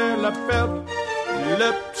 Philip, Philip,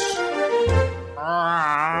 Phillips.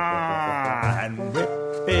 Henry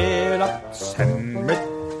Phillips, Henry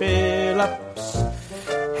Phillips.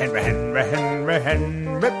 Henry, Henry, Henry,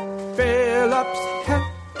 Henry Phillips.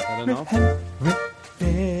 I don't know. Henry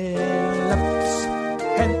Phillips.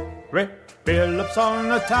 Henry Phillips on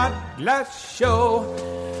the Todd Glass Show.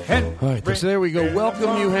 Henry All right, so there we go.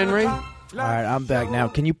 Welcome you, Henry. All right, I'm back now.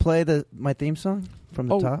 Can you play my theme song from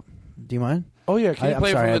the top? Do you mind? Oh, yeah. Can you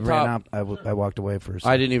play it sorry, from the top? I walked away for a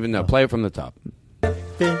second. I didn't even know. Play it from the top.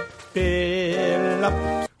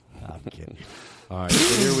 Phillips. I'm kidding. All right,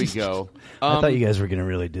 so here we go. I thought you guys were going to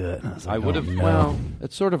really do it. I would have. No. Well,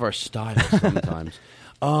 it's sort of our style sometimes.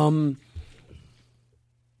 Hold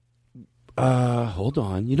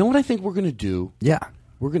on. You know what I think we're going to do? Yeah.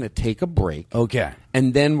 We're going to take a break. Okay.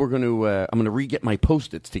 And then we're going to. I'm going to re-get my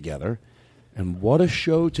Post-its together. And what a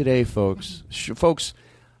show today, folks! Folks,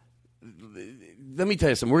 let me tell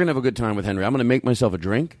you something. We're going to have a good time with Henry. I'm going to make myself a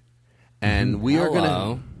drink, and we are going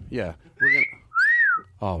to. Yeah, we're going to.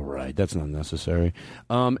 All right, that's not necessary.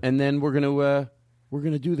 And then we're going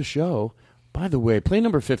to do the show. By the way, play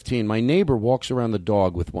number 15. My neighbor walks around the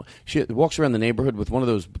dog with one. She walks around the neighborhood with one of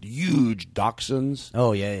those huge dachshunds.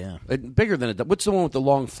 Oh yeah. Bigger than a. What's the one with the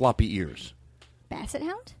long floppy ears? Basset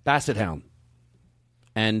Hound? Basset Hound.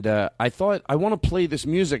 And I thought I want to play this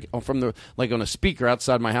music from on a speaker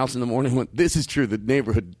outside my house in the morning. When this is true, the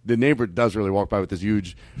neighbor does really walk by with this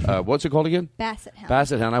huge. What's it called again? Basset Hound.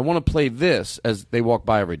 Basset Hound. I want to play this as they walk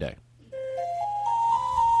by every day,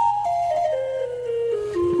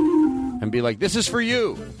 and be like, "This is for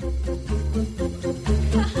you."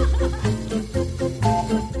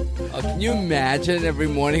 Can you imagine every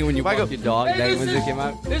morning when you walk your dog, Hey, that music came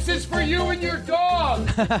out? This is for you and your dog.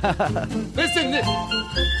 Listen,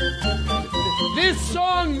 this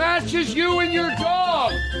song matches you and your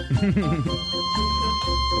dog.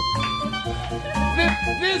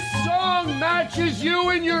 This song matches you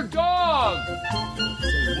and your dog.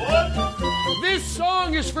 What? This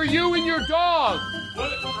song is for you and your dog.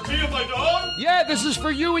 What? For me and my dog? Yeah, this is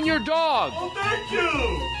for you and your dog. Oh, thank you.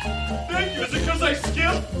 Thank you. Is it because I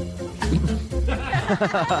skipped?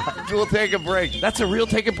 We'll take a break. That's a real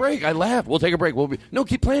take a break. I laugh. We'll take a break. No,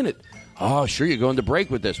 keep playing it. Oh, sure, you're going to break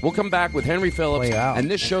with this. We'll come back with Henry Phillips, and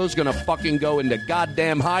this show's going to fucking go into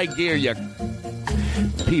goddamn high gear, you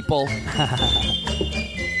people.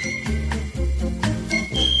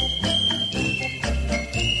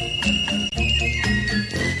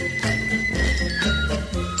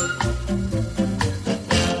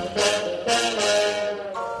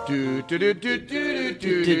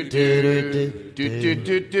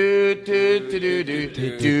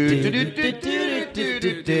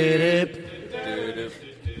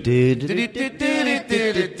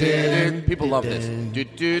 People love this.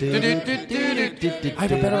 I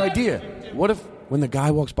have a better idea. What if when the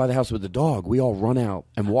guy walks by the house with the dog, we all run out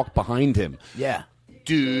and walk behind him? Yeah.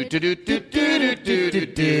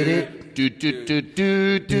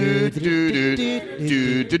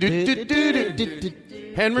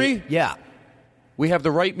 Henry? Yeah. We have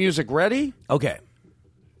the right music ready? Okay.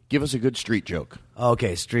 Give us a good street joke.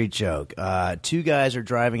 Okay, street joke. Two guys are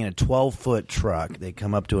driving in a 12-foot truck. They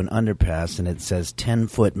come up to an underpass, and it says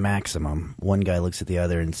 10-foot maximum. One guy looks at the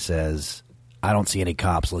other and says, I don't see any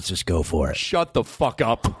cops. Let's just go for it. Shut the fuck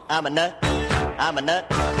up. I'm a nut.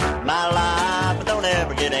 My life don't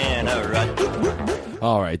ever get in a rut.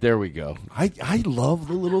 All right, there we go. I love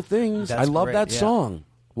the little things. That's I love great, that yeah. song.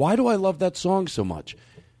 Why do I love that song so much?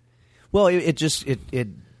 Well,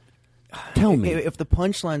 Tell me. If the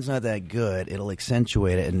punchline's not that good, it'll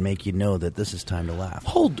accentuate it and make you know that this is time to laugh.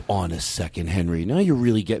 Hold on a second, Henry. Now you're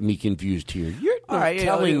really getting me confused here. All right,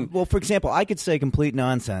 telling. well, for example, I could say complete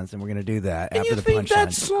nonsense, and we're going to do that And after you the think that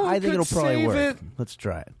punchline. song I think could it'll probably save work. it? Let's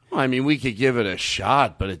try it. I mean, we could give it a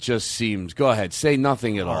shot, but it just seems. Go ahead, say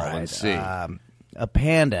nothing at all and see. A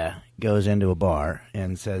panda goes into a bar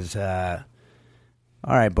and says, "All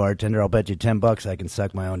right, bartender, I'll bet you $10 I can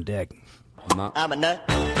suck my own dick." I'm a nut.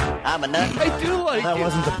 I'm a nut. I do like that.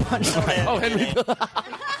 Wasn't the punchline. Oh, Henry.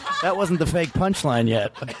 That wasn't the fake punchline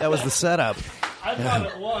yet. That was the setup. I thought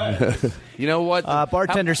it was. You know what?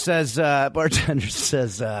 Bartender says,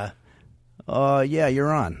 "Yeah,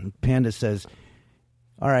 you're on." Panda says,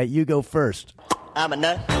 "All right, you go first." I'm a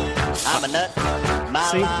nut. I'm a nut.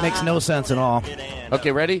 See, makes no sense at all.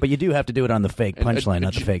 Okay, ready? But you do have to do it on the fake punchline,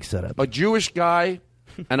 not the fake setup. A Jewish guy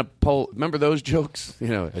and a Pole. Remember those jokes? You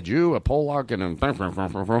know, a Jew, a Polak, and a.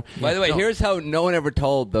 By the way, here's how no one ever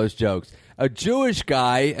told those jokes. A Jewish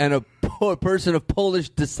guy and a person of Polish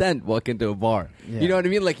descent walk into a bar. Yeah. You know what I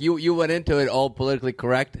mean? Like, you went into it all politically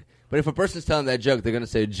correct. But if a person's telling that joke, they're going to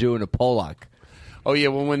say a Jew and a Polak. Oh, yeah,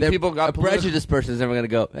 well, when people got a prejudiced person is never going to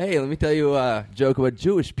go, "Hey, let me tell you a joke about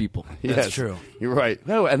Jewish people." Yes, That's true. You're right.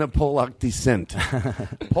 Oh, and a Polak descent.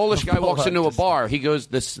 Polish guy walks into a bar. He goes,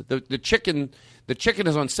 the chicken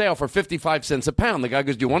is on sale for 55 cents a pound. The guy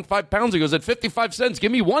goes, "Do you want 5 pounds?" He goes, "At 55 cents,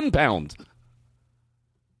 give me 1 pound."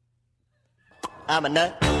 I'm a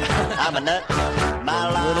nut. I'm a nut.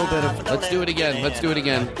 A little bit of. Let's do it again. Let's do it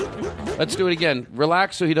again. Let's do it again.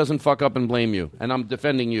 Relax so he doesn't fuck up and blame you. And I'm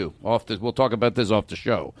defending you. We'll talk about this off the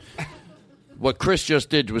show. What Chris just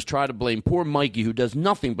did was try to blame poor Mikey, who does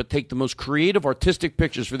nothing but take the most creative, artistic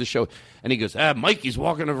pictures for the show. And he goes, Mikey's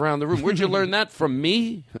walking around the room. Where'd you learn that from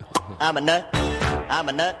me? I'm a nut. I'm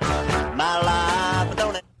a nut. My life,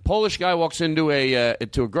 don't it? Polish guy walks into a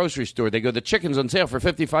grocery store. They go, "The chicken's on sale for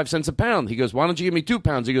 55 cents a pound." He goes, "Why don't you give me 2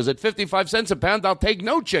 pounds?" He goes, "At 55 cents a pound, I'll take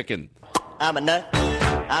no chicken." I'm a nut.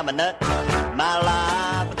 I'm a nut. My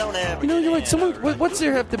life, don't ever. You know, you're like, someone. What's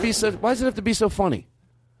there have to be so? Why does it have to be so funny?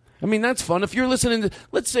 I mean, that's fun. If you're listening to,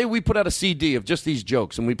 let's say we put out a CD of just these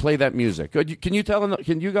jokes and we play that music. Can you tell?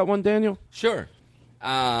 Can you got one, Daniel? Sure.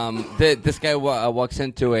 This guy walks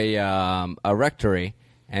into a rectory.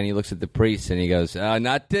 And he looks at the priest and he goes,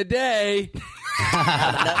 "Not today."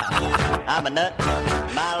 I'm a nut.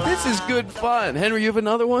 This is good fun. Henry, you have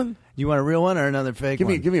another one? You want a real one or another fake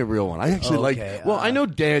one? Give me a real one. I actually like. Well, I know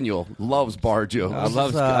Daniel loves bar jokes. I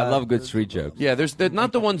love good street jokes. Yeah, they're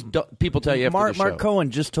not the ones people tell you after the show. Mark Cohen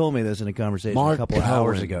just told me this in a conversation a couple of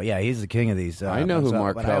hours ago. Yeah, he's the king of these. I know who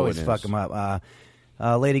Mark but Cohen I always is. fuck him up.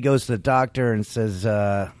 A lady goes to the doctor and says,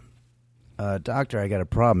 "Doctor, I got a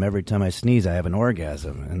problem. Every time I sneeze, I have an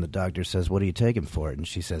orgasm." And the doctor says, "What are you taking for it?" And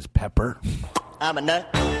she says, "Pepper." I'm a nut.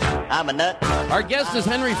 I'm a nut. Our guest is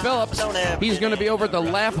Henry Phillips. He's going to be over at the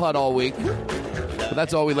Laugh Hut all week. But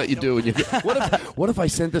that's all we let you do. What if I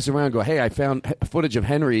sent this around and go, "Hey, I found footage of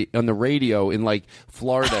Henry on the radio in, like,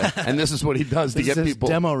 Florida, and this is what he does to get people."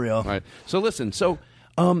 Demo reel. All right. So listen. So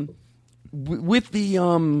with the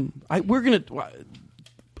we're going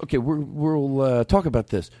to we'll talk about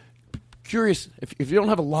this. Curious, if you don't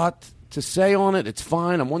have a lot to say on it, it's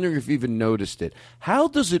fine. I'm wondering if you even noticed it. How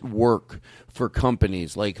does it work for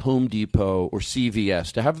companies like Home Depot or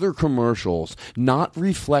CVS to have their commercials not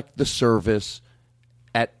reflect the service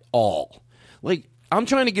at all? Like, I'm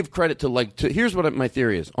trying to give credit to here's what my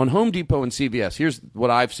theory is. On Home Depot and CVS, here's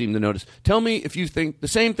what I've seemed to notice. Tell me if you think the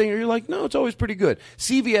same thing or you're like, no, it's always pretty good.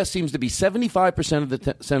 CVS seems to be 75% of the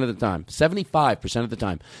time. 75% of the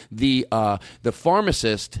time. The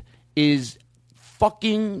pharmacist is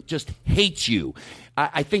fucking just hates you.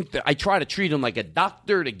 I think that I try to treat them like a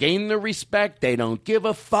doctor to gain their respect. They don't give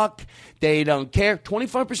a fuck. They don't care.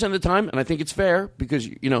 25% of the time, and I think it's fair because,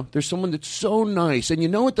 there's someone that's so nice. And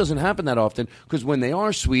it doesn't happen that often because when they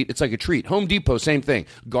are sweet, it's like a treat. Home Depot, same thing.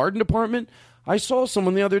 Garden department, I saw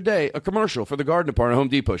someone the other day, a commercial for the garden department at Home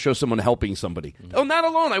Depot, show someone helping somebody. Oh, not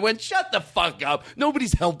alone. I went, shut the fuck up.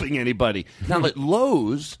 Nobody's helping anybody. Now, at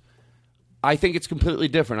Lowe's, I think it's completely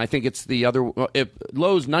different. I think it's the other.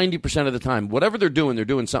 Lowe's, 90% of the time, whatever they're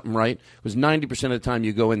doing something right. It was 90% of the time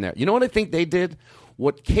you go in there. You know what I think they did?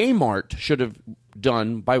 What Kmart should have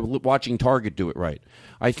done by watching Target do it right.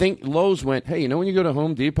 I think Lowe's went, hey, when you go to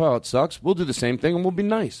Home Depot, it sucks. We'll do the same thing and we'll be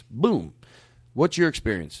nice. Boom. What's your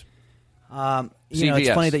experience? It's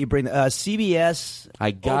funny that you bring CVS.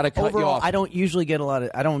 I gotta cut you off. I don't usually get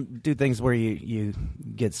I don't do things where you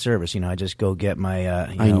get service. I just go get my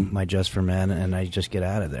my Just for Men and I just get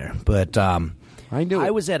out of there. But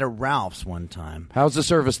I was at a Ralph's one time. How's the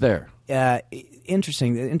service there?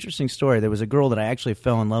 Interesting story. There was a girl that I actually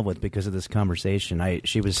fell in love with because of this conversation.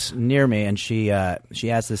 She was near me and she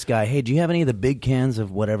asked this guy, "Hey, do you have any of the big cans of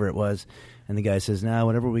whatever it was?" And the guy says, no,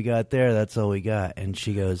 whatever we got there, that's all we got. And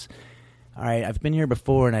she goes, all right, I've been here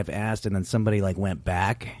before and I've asked, and then somebody like went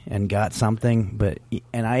back and got something.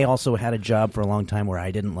 And I also had a job for a long time where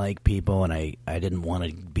I didn't like people, and I didn't want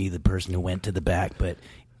to be the person who went to the back. But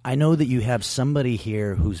I know that you have somebody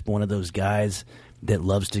here who's one of those guys that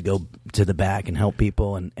loves to go to the back and help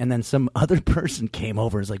people. And then some other person came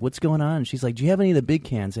over and was like, what's going on? And she's like, do you have any of the big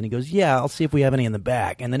cans? And he goes, yeah, I'll see if we have any in the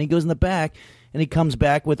back. And then he goes in the back, and he comes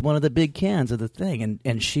back with one of the big cans of the thing.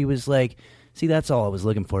 And she was like, see, that's all I was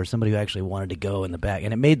looking for, somebody who actually wanted to go in the back.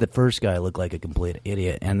 And it made the first guy look like a complete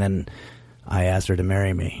idiot. And then I asked her to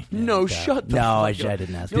marry me. No, shut the No, fuck I up.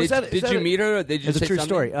 didn't ask her. Did you meet her? Or did you It's a say true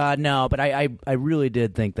something? story. No, but I really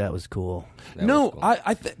did think that was cool.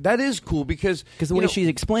 That is cool because the way she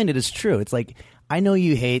explained it is true. It's like, I know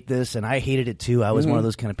you hate this, and I hated it too. I was one of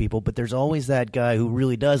those kind of people, but there's always that guy who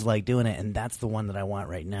really does like doing it, and that's the one that I want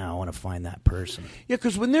right now. I want to find that person. Yeah,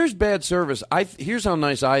 because when there's bad service, here's how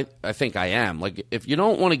nice I think I am. Like, if you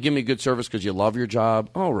don't want to give me good service because you love your job,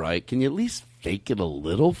 all right, can you at least fake it a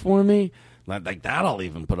little for me? Like that I'll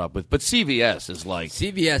even put up with. But CVS is like...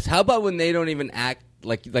 CVS, how about when they don't even act...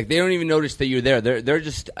 Like they don't even notice that you're there. They're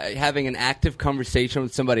just having an active conversation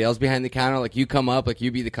with somebody else behind the counter. Like you come up, like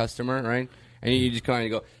you be the customer, right? And you just come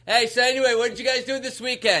and go, hey, so anyway, what did you guys do this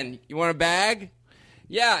weekend? You want a bag?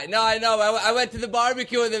 Yeah, no, I know. I went to the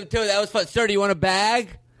barbecue with them, too. That was fun. Sir, do you want a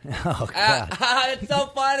bag? Oh, God. That's so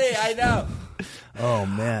funny. I know. Oh,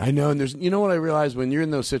 man. I know, and there's... You know what I realized? When you're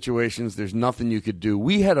in those situations, there's nothing you could do.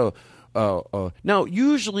 We had a... now,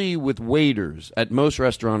 usually with waiters at most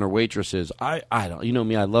restaurant or waitresses, I don't, you know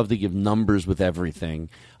me, I love to give numbers with everything.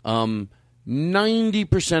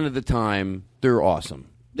 90% of the time, they're awesome.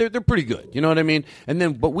 They're pretty good. You know what I mean?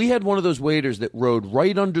 But we had one of those waiters that rode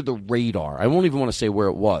right under the radar. I won't even want to say where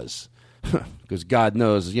it was, because God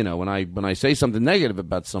knows, you know, when I say something negative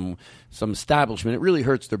about some establishment, it really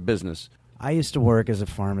hurts their business. I used to work as a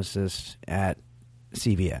pharmacist at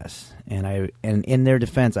CVS, and in their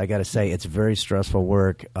defense, I got to say it's very stressful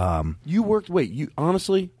work. You worked? Wait, you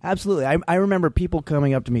honestly? Absolutely. I remember people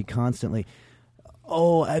coming up to me constantly.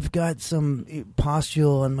 Oh, I've got some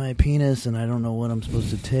pustule on my penis, and I don't know what I'm supposed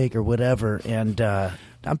to take or whatever. And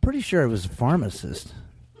I'm pretty sure it was a pharmacist.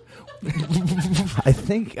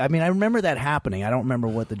 I remember that happening. I don't remember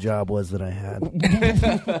what the job was that I had.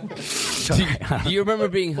 Do you remember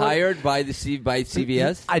being hired by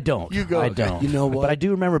CVS? I don't. I don't. You know what? But I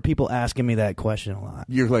do remember people asking me that question a lot.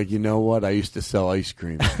 You're like, you know what? I used to sell ice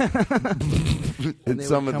cream. And they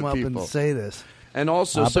some would of come the up people and say this. And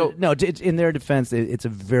also, in their defense, it's a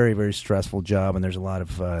very, very stressful job, and there's a lot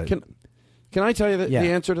of. Can I tell you the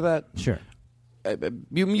answer to that? Sure.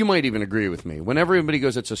 You might even agree with me. When everybody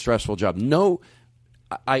goes, it's a stressful job. No,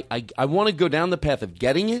 I want to go down the path of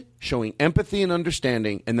getting it, showing empathy and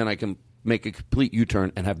understanding, and then I can make a complete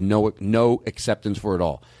U-turn and have no acceptance for it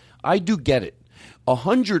all. I do get it.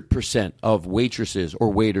 100% of waitresses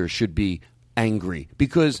or waiters should be angry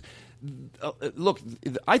because. Look,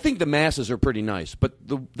 I think the masses are pretty nice, but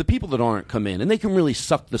the people that aren't come in, and they can really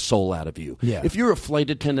suck the soul out of you. Yeah. If you're a flight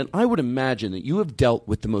attendant, I would imagine that you have dealt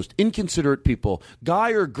with the most inconsiderate people.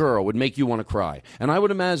 Guy or girl would make you want to cry. And I would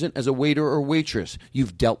imagine as a waiter or waitress,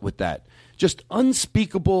 you've dealt with that. Just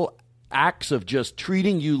unspeakable acts of just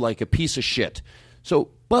treating you like a piece of shit.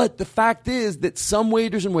 But the fact is that some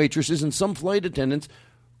waiters and waitresses and some flight attendants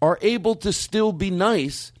are able to still be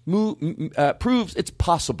nice, proves it's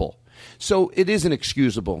possible. So it isn't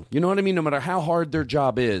excusable. You know what I mean? No matter how hard their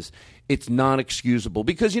job is, it's not excusable.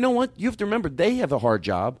 Because you know what? You have to remember, they have a hard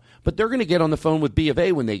job, but they're going to get on the phone with B of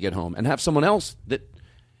A when they get home and have someone else that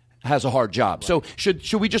has a hard job. Right. So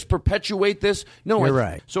should we just perpetuate this? No. You're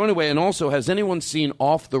right. So anyway, and also, has anyone seen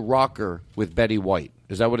Off the Rocker with Betty White?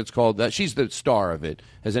 Is that what it's called? She's the star of it.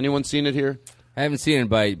 Has anyone seen it here? I haven't seen it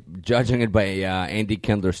by judging it by Andy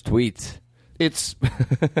Kindler's tweets. It's,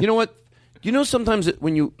 you know what? You know, sometimes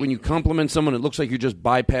when you compliment someone, it looks like you're just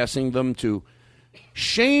bypassing them to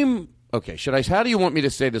shame. Okay, how do you want me to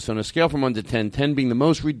say this on a scale from 1 to 10, 10 being the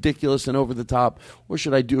most ridiculous and over the top, or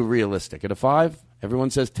should I do a realistic? At a 5? Everyone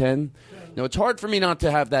says 10? No, it's hard for me not to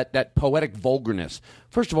have that poetic vulgarness.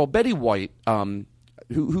 First of all, Betty White, I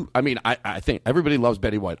think everybody loves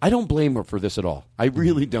Betty White. I don't blame her for this at all. I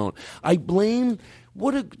really don't. I blame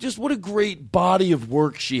what a great body of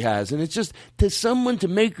work she has, and it's just to someone to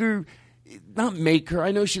make her. Not make her.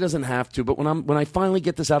 I know she doesn't have to, but when I finally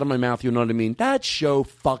get this out of my mouth, you know what I mean? That show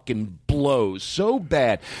fucking blows so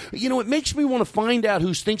bad. You know, it makes me want to find out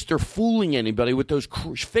who thinks they're fooling anybody with those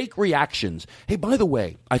fake reactions. Hey, by the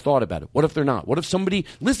way, I thought about it. What if they're not? What if somebody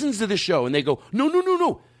listens to this show and they go,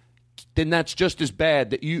 no. then that's just as bad.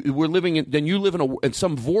 That you live in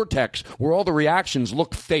some vortex where all the reactions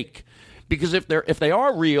look fake. Because if they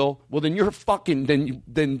are real, well, then you're fucking.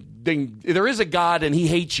 Then there is a God and he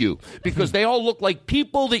hates you because they all look like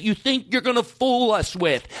people that you think you're going to fool us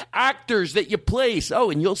with, actors that you place.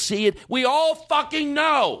 Oh, and you'll see it. We all fucking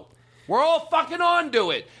know. We're all fucking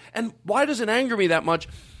onto it. And why does it anger me that much?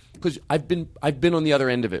 Because I've been on the other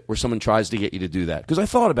end of it where someone tries to get you to do that. Because I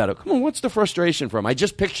thought about it. Come on, what's the frustration from? I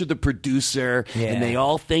just pictured the producer, and they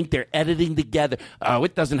all think they're editing together. Oh,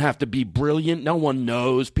 it doesn't have to be brilliant. No one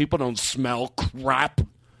knows. People don't smell crap.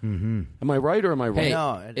 Mm-hmm. Am I right or am I wrong? Hey,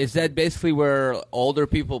 No, is that basically where older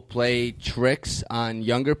people play tricks on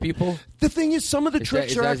younger people? The thing is, some of the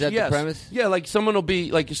tricks are actually, is that the premise? Yeah, like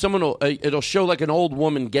it'll show like an old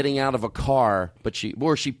woman getting out of a car, but she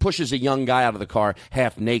pushes a young guy out of the car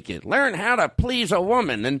half naked. Learn how to please a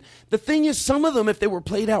woman. And the thing is, some of them, if they were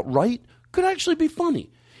played out right, could actually be funny.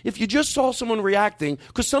 If you just saw someone reacting,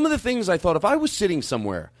 because some of the things I thought, if I was sitting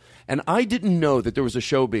somewhere and I didn't know that there was a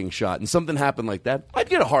show being shot and something happened like that, I'd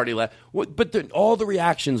get a hearty laugh. But all the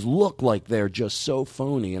reactions look like they're just so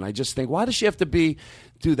phony. And I just think, why does she have to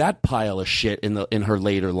do that pile of shit in her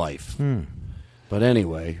later life? But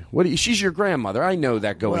anyway, she's your grandmother. I know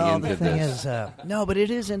that going into the thing this. No, but it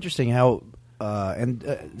is interesting how,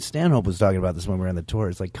 and Stanhope was talking about this when we were on the tour.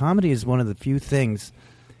 It's like comedy is one of the few things,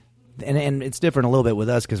 and it's different a little bit with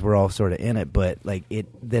us because we're all sort of in it, but like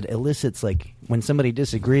that elicits, like when somebody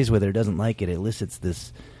disagrees with it or doesn't like it, it elicits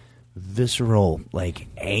this visceral like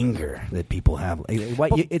anger that people have.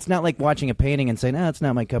 It's not like watching a painting and saying, it's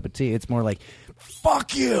not my cup of tea. It's more like,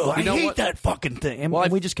 fuck you, I hate that fucking thing. And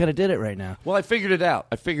we just kind of did it right now. Well, I figured it out.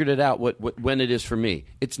 When it is for me.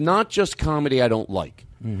 It's not just comedy I don't like.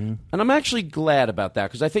 Mm-hmm. And I'm actually glad about that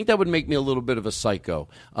because I think that would make me a little bit of a psycho.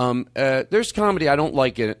 There's comedy I don't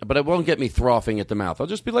like it, but it won't get me frothing at the mouth. I'll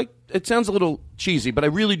just be like, it sounds a little cheesy, but I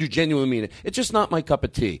really do genuinely mean it. It's just not my cup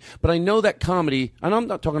of tea. But I know that comedy, and I'm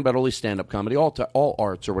not talking about only stand-up comedy, all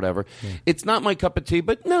arts or whatever. Yeah. It's not my cup of tea.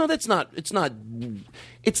 But no, that's not. It's not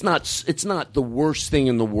the worst thing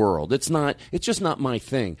in the world. It's just not my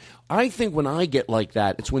thing. I think when I get like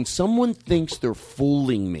that, it's when someone thinks they're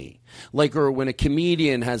fooling me. Like, or when a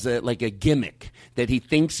comedian has a gimmick that he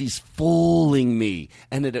thinks he's fooling me,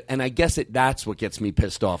 and I guess that's what gets me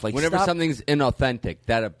pissed off. Like, whenever something's inauthentic,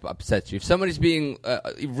 that upsets you. If somebody's being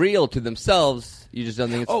real to themselves, you just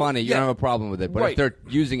don't think it's funny. You don't have a problem with it. But if they're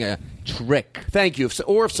using a trick, thank you.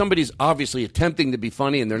 Or if somebody's obviously attempting to be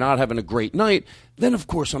funny and they're not having a great night, then of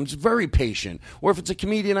course I'm very patient. Or if it's a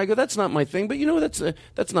comedian, I go, that's not my thing. But you know,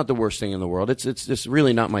 that's not the worst thing in the world. It's just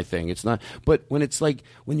really not my thing. It's not. But when it's like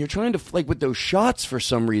when you're trying to like with those shots for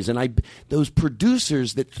some reason, those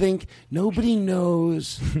producers that think nobody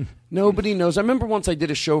knows, nobody knows. I remember once I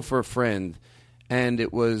did a show for a friend, and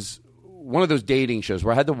it was one of those dating shows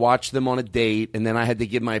where I had to watch them on a date, and then I had to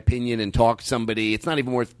give my opinion and talk to somebody. It's not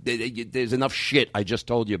even worth. There's enough shit. I just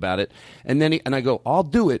told you about it, and then I go, I'll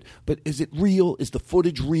do it, but is it real? Is the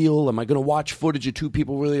footage real? Am I going to watch footage of two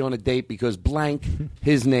people really on a date because blank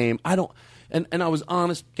his name? I don't. And I was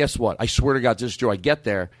honest. Guess what? I swear to God, this is true. I get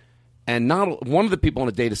there, and not one of the people on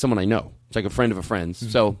a date is someone I know. It's like a friend of a friend's.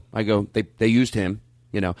 Mm-hmm. So I go. They used him,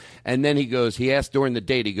 you know, and then he asked during the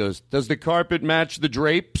date. He goes, "Does the carpet match the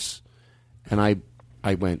drapes?" And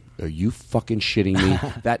I went, are you fucking shitting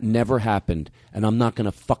me? That never happened, and I'm not going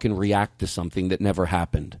to fucking react to something that never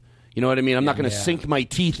happened. You know what I mean? I'm not going to sink my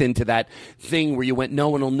teeth into that thing where you went, no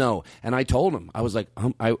one will know. And I told him, I was like,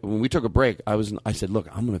 when we took a break, I said, look,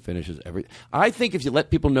 I'm going to finish this. I think if you let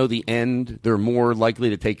people know the end, they're more likely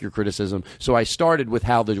to take your criticism. So I started with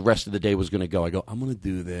how the rest of the day was going to go. I go, I'm going to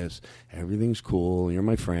do this. Everything's cool. You're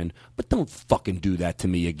my friend. But don't fucking do that to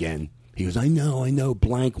me again. He goes, I know,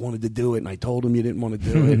 blank wanted to do it, and I told him you didn't want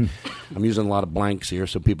to do it. I'm using a lot of blanks here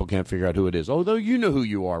so people can't figure out who it is. Although you know who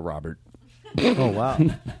you are, Robert. Oh, wow.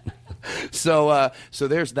 So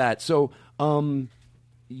there's that. So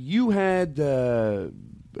you had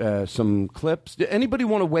some clips. Did anybody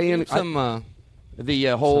want to weigh in?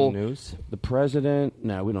 The whole news? The president?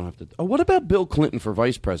 No, we don't have to. Oh, what about Bill Clinton for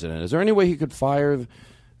vice president? Is there any way he could fire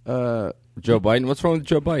Joe Biden? What's wrong with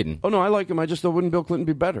Joe Biden? Oh, no, I like him. I just thought, wouldn't Bill Clinton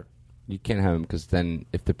be better? You can't have him because then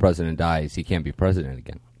if the president dies, he can't be president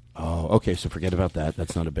again. Oh, okay, so forget about that.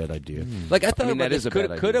 That's not a bad idea. Like, I thought that is a bad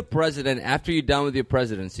idea. Could a president, after you're done with your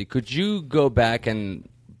presidency, could you go back and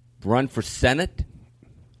run for Senate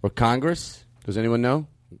or Congress? Does anyone know?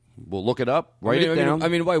 We'll look it up. Write it down. I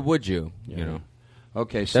mean, why would you? Yeah. You know.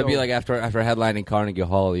 Okay, so that'd be like after headlining Carnegie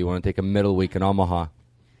Hall, you want to take a middle week in Omaha.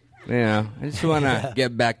 Yeah, I just want to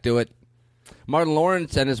get back to it. Martin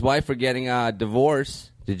Lawrence and his wife are getting a divorce.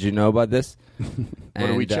 Did you know about this? What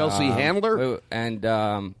are we, Chelsea Handler? And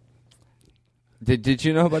did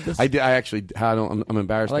you know about this? I did. I actually. I'm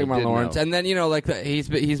embarrassed. I like Martin Lawrence. Know. And then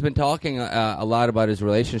he's been talking a lot about his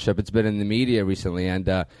relationship. It's been in the media recently, and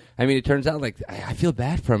I mean, it turns out I feel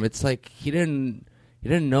bad for him. It's like he didn't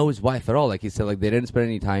know his wife at all. Like he said, they didn't spend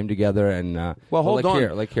any time together. And hold on.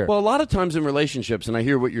 Here. Well, a lot of times in relationships, and I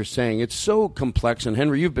hear what you're saying, it's so complex. And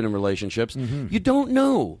Henry, you've been in relationships. Mm-hmm. You don't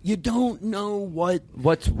know. You don't know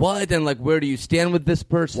what's what, and where do you stand with this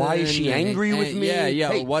person? Why is she angry with me? Yeah.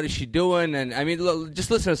 Hey. What is she doing? And I mean, just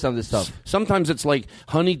listen to some of this stuff. Sometimes it's like,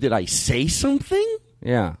 honey, did I say something?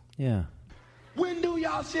 Yeah. When do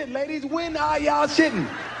y'all shit, ladies? When are y'all shitting?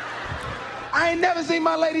 I ain't never seen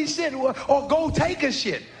my lady shit or go take a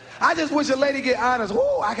shit. I just wish a lady get honest.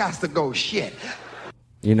 Oh, I got to go shit.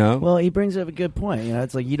 You know? Well, he brings up a good point.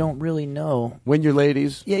 It's like you don't really know when your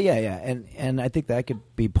ladies. Yeah. And I think that could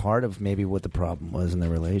be part of maybe what the problem was in the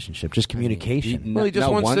relationship, just communication. Well, he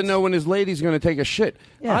just wants to know when his lady's going to take a shit.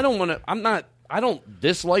 Yeah. I don't want to. I don't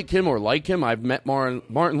dislike him or like him. I've met Martin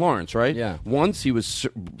Lawrence, right? Yeah. Once he was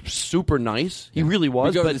super nice. He really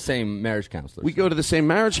was. We go to the same marriage counselor. We go to the same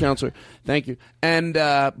marriage counselor. Thank you. And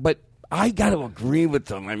but I got to agree with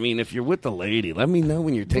them. I mean, if you're with the lady, let me know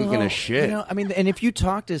when you're taking a shit. And if you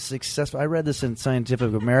talk to successful, I read this in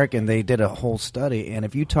Scientific American. They did a whole study, and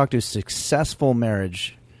if you talk to successful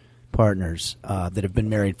marriage partners that have been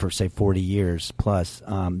married for, say, 40 years plus,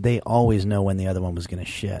 they always know when the other one was going to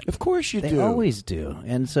shit. Of course you do. They always do.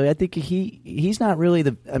 And so I think he's not really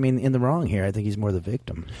in the wrong here. I think he's more the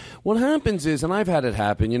victim. What happens is, and I've had it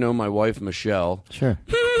happen, my wife, Michelle. Sure.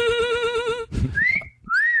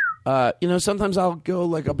 Sometimes I'll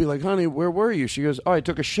be like, honey, where were you? She goes, oh, I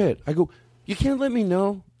took a shit. I go, you can't let me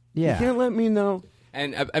know. Yeah. You can't let me know.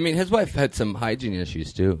 And, I mean, his wife had some hygiene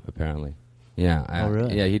issues, too, apparently. Yeah. Oh,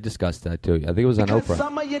 really? Yeah, he discussed that, too. I think it was on Oprah.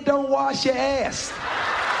 Some of you don't wash your ass.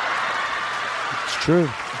 It's true.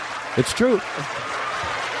 It's true.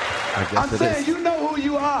 I guess I'm saying, you know who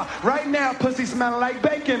you are. Right now, pussy smelling like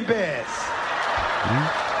bacon bits.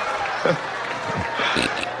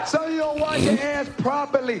 So you don't wash your ass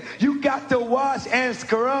properly. You got to wash and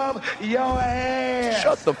scrub your ass.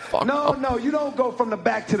 Shut the fuck up. No, you don't go from the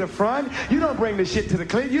back to the front. You don't bring the shit to the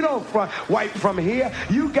clean. You don't wipe from here.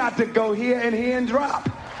 You got to go here and drop.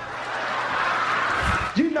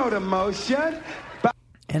 You know the motion.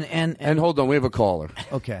 And hold on, we have a caller.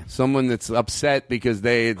 Okay. Someone that's upset because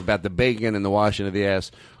about the bacon and the washing of the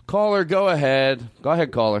ass. Caller, go ahead. Go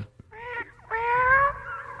ahead, caller.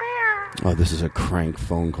 Oh, this is a crank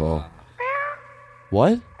phone call.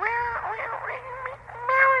 What?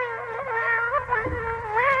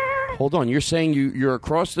 Hold on, you're saying you're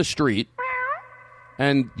across the street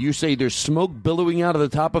and you say there's smoke billowing out of the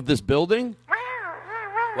top of this building?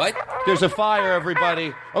 What? There's a fire,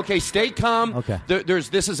 everybody. Okay, stay calm. Okay.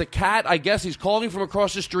 This is a cat. I guess he's calling from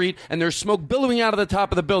across the street, and there's smoke billowing out of the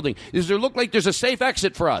top of the building. Does there look like there's a safe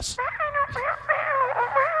exit for us?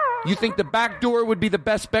 You think the back door would be the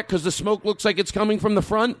best bet because the smoke looks like it's coming from the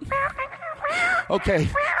front? Okay.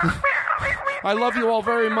 I love you all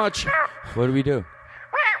very much. What do we do?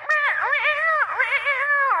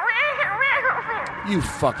 You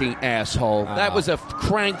fucking asshole. That was a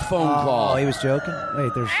crank phone call. Oh, he was joking?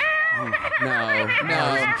 Wait, there's...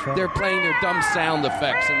 No. They're playing their dumb sound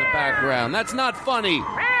effects in the background. That's not funny.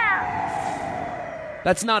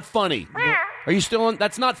 That's not funny. Are you still on?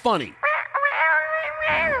 That's not funny.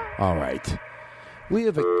 All right. We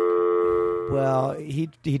have a... Well, he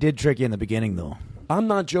did trick you in the beginning, though. I'm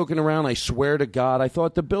not joking around. I swear to God, I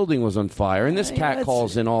thought the building was on fire. And this cat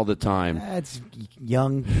calls in all the time. It's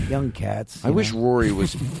young cats. I wish Rory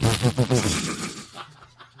was...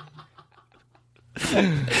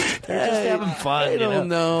 They're just having fun. I don't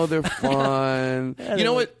know. They're fun. You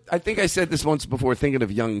know what? I think I said this once before, thinking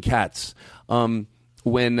of young cats.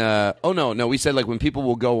 When we said when people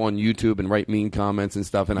will go on YouTube and write mean comments and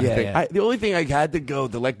stuff, and the only thing I had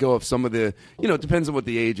to let go of some of the, it depends on what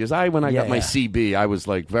the age is. When I got my CB, I was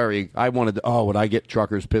I wanted to, would I get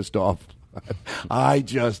truckers pissed off?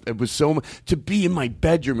 It was so to be in my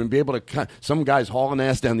bedroom and be able to, some guy's hauling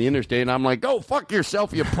ass down the interstate, and I'm like, go fuck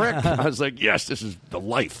yourself, you prick. I was like, yes, this is the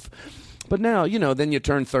life. But now, then you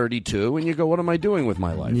turn 32 and you go, what am I doing with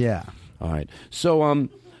my life? Yeah. All right. So,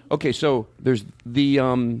 okay, so there's the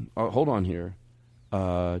hold on here.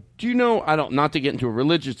 Do you know? Not to get into a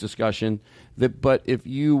religious discussion. But if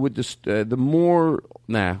you would just the more,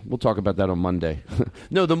 we'll talk about that on Monday.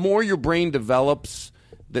 No, the more your brain develops,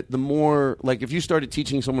 the more if you started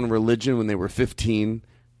teaching someone religion when they were 15,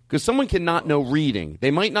 because someone cannot know reading.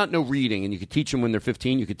 They might not know reading, and you could teach them when they're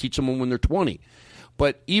 15. You could teach them when they're 20.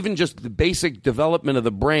 But even just the basic development of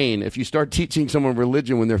the brain, if you start teaching someone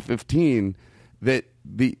religion when they're 15, that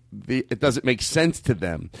it doesn't make sense to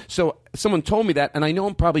them. So someone told me that, and I know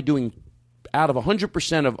I'm probably doing, out of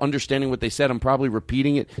 100% of understanding what they said, I'm probably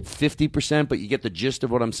repeating it 50%, but you get the gist of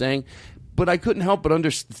what I'm saying. But I couldn't help but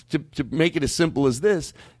to make it as simple as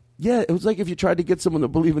this. Yeah, it was like if you tried to get someone to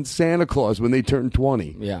believe in Santa Claus when they turned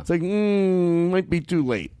 20. Yeah. It's like, might be too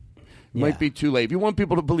late. Might be too late. If you want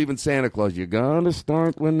people to believe in Santa Claus, you got to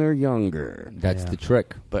start when they're younger. That's the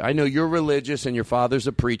trick. But I know you're religious and your father's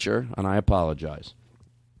a preacher, and I apologize.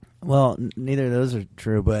 Well, neither of those are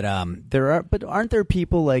true, but aren't there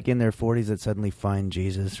people like in their 40s that suddenly find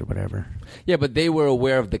Jesus or whatever? Yeah, but they were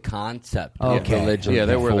aware of the concept of religion. Yeah,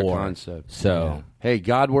 they were the before. concept. So, hey,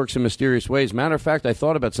 God works in mysterious ways. Matter of fact, I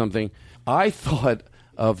thought about something. I thought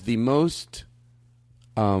of the most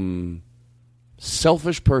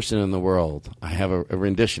selfish person in the world. I have a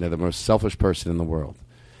rendition of the most selfish person in the world.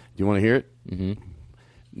 Do you want to hear it?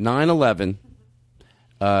 Mm-hmm. 9/11.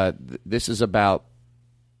 This is about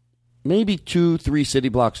maybe 2-3 city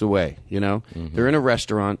blocks away. You know, they're in a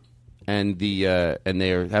restaurant, and they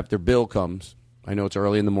have their bill comes. I know it's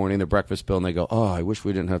early in the morning, their breakfast bill, and they go, "Oh, I wish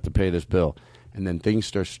we didn't have to pay this bill." And then things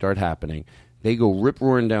start happening. They go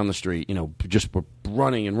rip-roaring down the street, just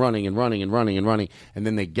running and running and running and running and running, and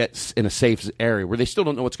then they get in a safe area where they still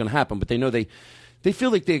don't know what's going to happen, but they know they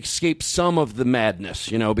feel like they escaped some of the madness,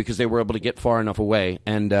 because they were able to get far enough away,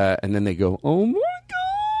 and then they go, "Oh my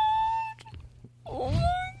God! Oh my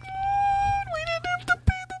God! We didn't have to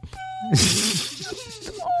pay the bill!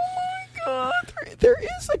 Oh my God! There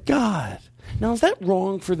is a God." Now, is that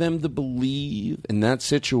wrong for them to believe in that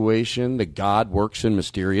situation that God works in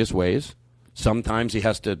mysterious ways? Sometimes he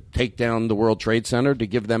has to take down the World Trade Center to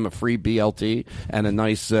give them a free BLT and a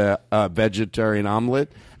nice vegetarian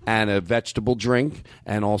omelet and a vegetable drink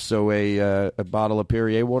and also a bottle of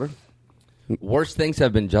Perrier water. Worse things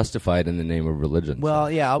have been justified in the name of religion.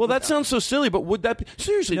 Well, yeah. Well, that sounds so silly, but would that be...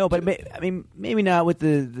 Seriously. No, but maybe not with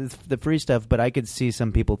the free stuff, but I could see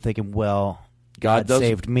some people thinking, well, God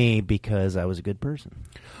saved me because I was a good person.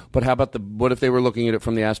 But how about what if they were looking at it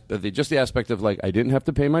from the aspect of, like, I didn't have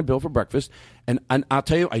to pay my bill for breakfast, and I'll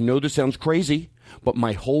tell you, I know this sounds crazy, but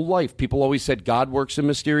my whole life, people always said God works in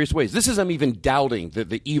mysterious ways. This is I'm even doubting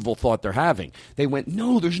the evil thought they're having. They went,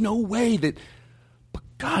 no, there's no way that, but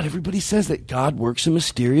God, everybody says that God works in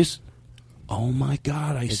mysterious. Oh my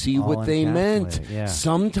God, I see what they meant. Yeah.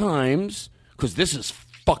 Sometimes, because this is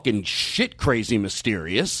fucking shit crazy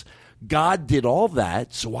mysterious, God did all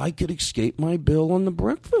that so I could escape my bill on the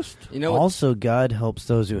breakfast. Also, God helps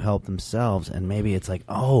those who help themselves, and maybe it's like,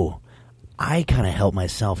 oh, I kind of helped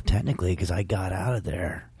myself technically because I got out of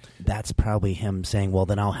there. That's probably him saying, well,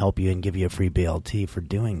 then I'll help you and give you a free BLT for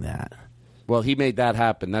doing that. Well, he made that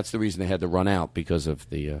happen. That's the reason they had to run out because of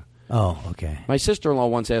the... Oh, okay. My sister-in-law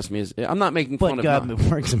once asked me, I'm not making fun of... But God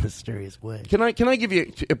works in mysterious ways. Can I give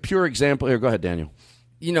you a pure example? Here, go ahead, Daniel.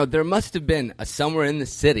 There must have been somewhere in the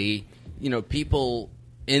city, people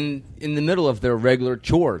in the middle of their regular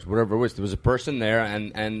chores, whatever it was. There was a person there,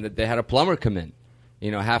 and they had a plumber come in,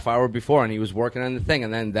 half hour before, and he was working on the thing,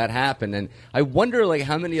 and then that happened. And I wonder, like,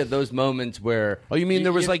 how many of those moments where... Oh, you mean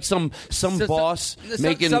there was, like, some boss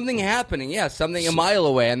making... Something happening, yeah, something a mile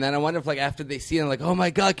away. And then I wonder if, like, after they see it, like, oh,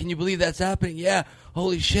 my God, can you believe that's happening? Yeah,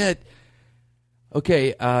 holy shit.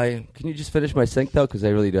 Okay, can you just finish my sink, though? Because I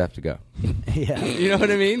really do have to go. Yeah. You know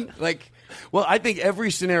what I mean? Like... Well, I think every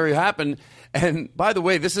scenario happened. And by the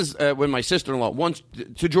way, this is when my sister-in-law, once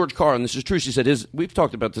to George Carr, and this is true, she said, we've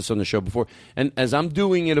talked about this on the show before, and as I'm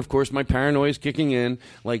doing it, of course, my paranoia is kicking in,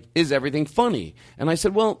 like, is everything funny? And I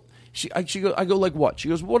said, well, I go, like, what? She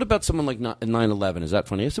goes, what about someone like 9/11? Is that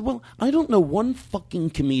funny? I said, well, I don't know one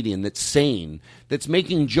fucking comedian that's sane, that's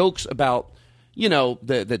making jokes about...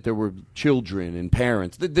 that there were children and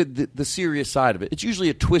parents, the serious side of it. It's usually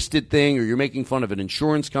a twisted thing, or you're making fun of an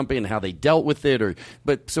insurance company and how they dealt with it.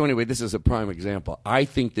 So anyway, this is a prime example. I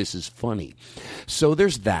think this is funny. So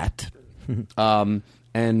there's that.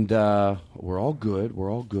 And we're all good. We're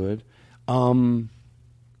all good. I don't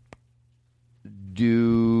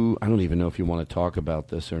even know if you want to talk about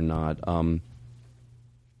this or not.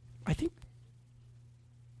 I think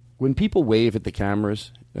when people wave at the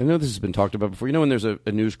cameras... I know this has been talked about before. When there's a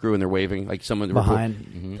news crew and they're waving, like someone behind.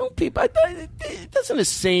 Mm-hmm. Don't people? Doesn't a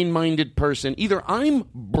sane-minded person? Either I'm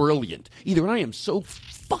brilliant, either I am so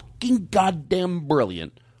fucking goddamn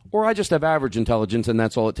brilliant, or I just have average intelligence, and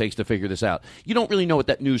that's all it takes to figure this out. You don't really know what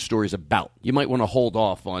that news story is about. You might want to hold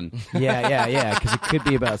off on. Yeah, because it could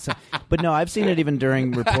be about. But no, I've seen it even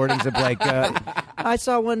during reportings of like. I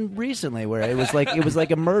saw one recently where it was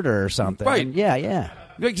like a murder or something. Right? And yeah.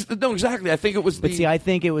 No, exactly. I think it was. But see, I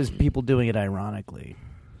think it was people doing it ironically.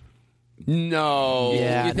 No.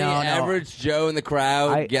 Yeah, You think average Joe in the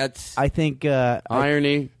crowd gets? I think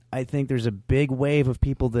irony. I think there's a big wave of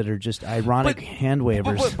people that are just ironic hand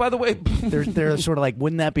wavers. But by the way, they're sort of like,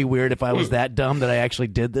 wouldn't that be weird if I was that dumb that I actually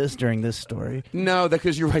did this during this story? No,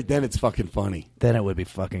 because you're right. Then it's fucking funny. Then it would be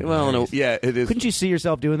fucking. Well, hilarious. no, yeah, it is. Couldn't you see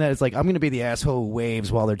yourself doing that? It's like, I'm going to be the asshole who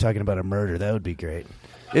waves while they're talking about a murder. That would be great.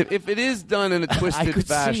 If it is done in a twisted I could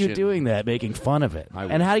fashion, see you doing that, making fun of it. I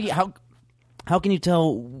would. And how can you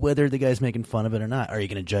tell whether the guy's making fun of it or not? Are you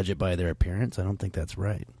going to judge it by their appearance? I don't think that's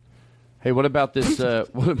right. Hey, what about this?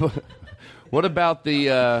 What about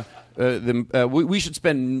the? We should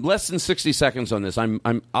spend less than 60 seconds on this.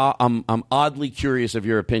 I'm oddly curious of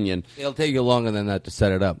your opinion. It'll take you longer than that to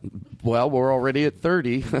set it up. Well, we're already at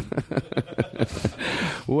 30.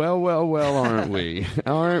 well, aren't we?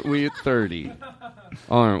 Aren't we at 30?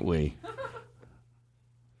 Aren't we?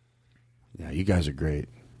 Yeah, you guys are great.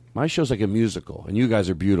 My show's like a musical, and you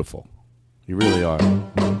guys are beautiful. You really are.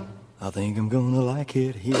 I think I'm gonna like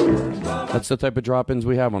it here. That's the type of drop-ins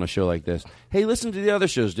we have on a show like this. Hey, listen to the other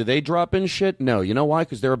shows. Do they drop in shit? No. You know why?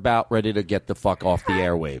 Because they're about ready to get the fuck off the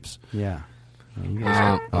airwaves. Yeah.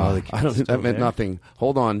 That meant nothing.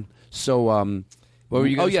 Hold on. So, what were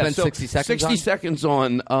you going to spend 60 seconds 60 on? seconds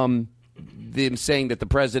on them saying that the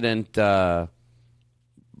president,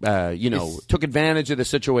 took advantage of the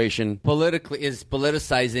situation. Is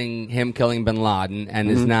politicizing him killing bin Laden and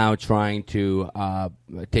is now trying to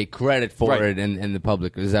take credit for it in the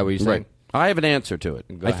public. Is that what you're saying? Right. I have an answer to it.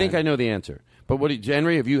 I think I know the answer. But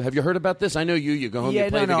Henry, have you heard about this? I know you go home, you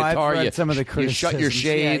play the guitar, I've read some of the you shut your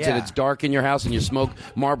shades, and it's dark in your house, and you smoke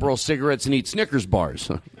Marlboro cigarettes and eat Snickers bars.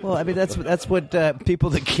 Well, I mean that's what people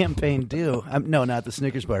that campaign do. No, not the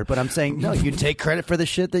Snickers bar, but I'm saying no. You take credit for the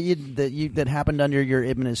shit that happened under your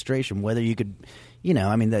administration. Whether you could,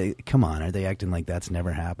 come on, are they acting like that's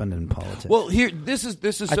never happened in politics? Well, here this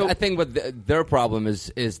is so. I think what their problem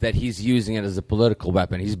is that he's using it as a political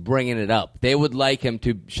weapon. He's bringing it up. They would like him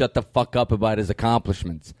to shut the fuck up about his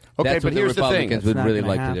accomplishments. Okay, that's but what here's the Republicans would really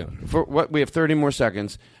like to do. For what we have 30 more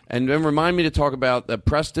seconds, and then remind me to talk about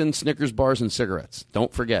Preston, Snickers bars, and cigarettes.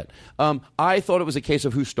 Don't forget. I thought it was a case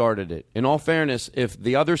of who started it. In all fairness, if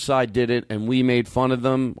the other side did it and we made fun of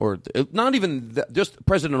them, or not even just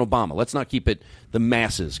President Obama. Let's not keep it the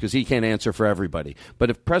masses because he can't answer for everybody.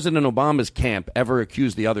 But if President Obama's camp ever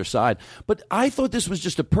accused the other side, but I thought this was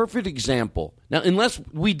just a perfect example. Now, unless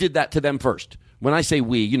we did that to them first. When I say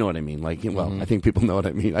we, you know what I mean. Like, well, I think people know what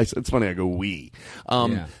I mean. It's funny. I go we.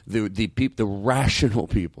 The rational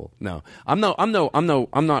people. No, I'm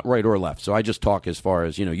not right or left. So I just talk as far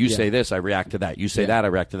as you say this, I react to that. You say that, I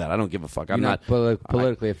react to that. I don't give a fuck. I'm not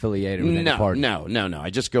politically affiliated with any party. No. I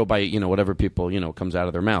just go by whatever people comes out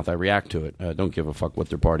of their mouth. I react to it. Don't give a fuck what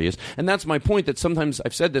their party is. And that's my point. That sometimes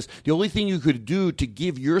I've said this. The only thing you could do to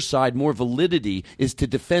give your side more validity is to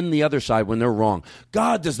defend the other side when they're wrong.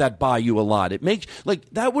 God, does that buy you a lot? It makes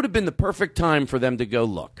that would have been the perfect time for them to go,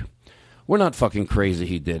 look, we're not fucking crazy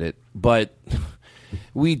he did it, but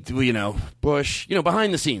we Bush,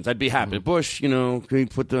 behind the scenes, I'd be happy. Bush, he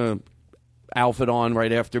put the outfit on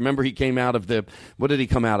right after. Remember, he came out of what did he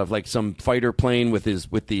come out of? Like some fighter plane with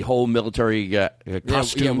the whole military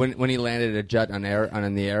costume. Yeah, when he landed a jet on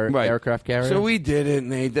the aircraft carrier. So we did it,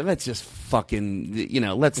 and let's just fucking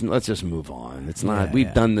let's just move on. It's not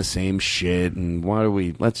we've done the same shit, and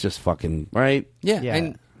let's just fucking right. Yeah.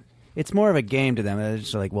 And it's more of a game to them. They're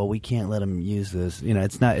just like, well, we can't let them use this.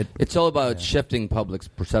 It's not. It's all about shifting public's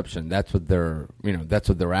perception. That's what they're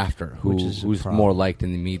after. Who's more liked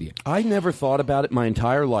in the media? I never thought about it my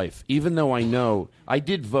entire life, even though I know I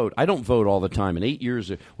did vote. I don't vote all the time. In 8 years,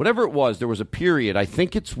 whatever it was, there was a period. I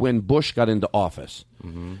think it's when Bush got into office.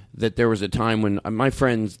 That there was a time when my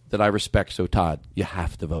friends that I respect. So Todd, you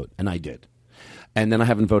have to vote, and I did. And then I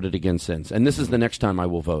haven't voted again since. And this is the next time I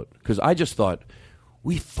will vote because I just thought.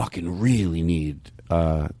 We fucking really need,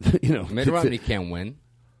 Mitt Romney can't win.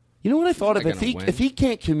 You know what I thought of? If he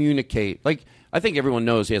can't communicate, like I think everyone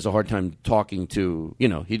knows he has a hard time talking to,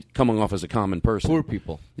 he's coming off as a common person. Poor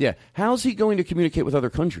people. Yeah. How's he going to communicate with other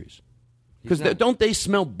countries? Because don't they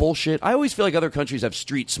smell bullshit? I always feel like other countries have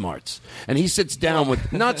street smarts. And he sits down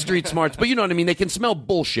with, not street smarts, but you know what I mean? They can smell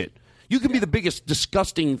bullshit. You can be the biggest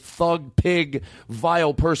disgusting thug, pig,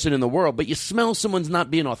 vile person in the world, but you smell someone's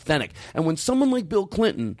not being authentic. And when someone like Bill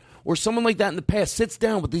Clinton or someone like that in the past sits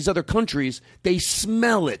down with these other countries, they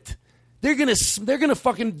smell it. They're gonna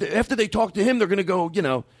fucking, after they talk to him, they're gonna go,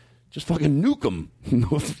 Just fucking nuke them.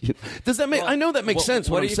 Does that make? I know that makes sense.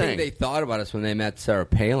 What I'm do you saying. think they thought about us when they met Sarah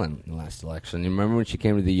Palin in the last election? You remember when she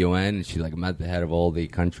came to the UN and she like met the head of all the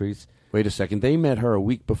countries? Wait a second. They met her a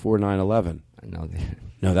week before 9/11. I know.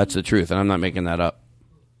 No, that's the truth, and I'm not making that up.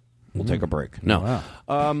 We'll take a break. No.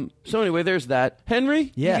 Wow. So anyway, there's that.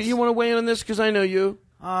 Henry, Yes. you want to weigh in on this because I know you.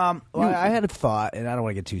 Well, I had a thought, and I don't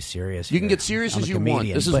want to get too serious. You can here. get serious I'm as a you want.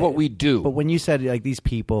 comedian, This is what we do. But when you said like these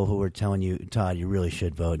people who were telling you, Todd, you really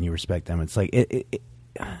should vote, and you respect them, it's like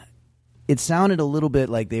it sounded a little bit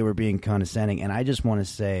like they were being condescending, and I just want to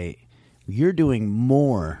say. You're doing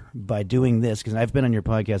more by doing this, because I've been on your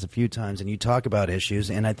podcast a few times, and you talk about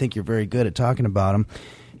issues, and I think you're very good at talking about them.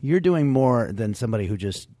 You're doing more than somebody who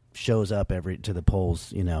just shows up to the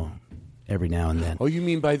polls, every now and then. Oh, you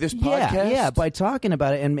mean by this podcast? Yeah, by talking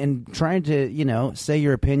about it and trying to, say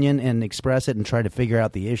your opinion and express it and try to figure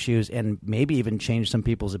out the issues and maybe even change some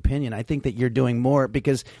people's opinion. I think that you're doing more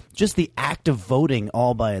because just the act of voting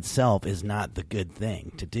all by itself is not the good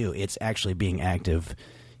thing to do. It's actually being active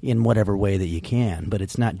in whatever way that you can, but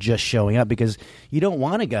it's not just showing up, because you don't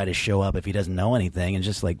want a guy to show up if he doesn't know anything, and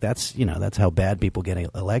just like that's how bad people get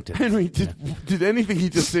elected. Henry, did anything he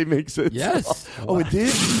just say make sense? Yes. Oh, it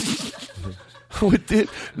did? Oh, it did?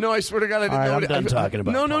 No, I swear to God, I didn't All right, know I'm it. done talking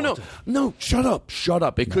about No, shut up.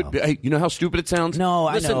 It could be. Hey, you know how stupid it sounds? No,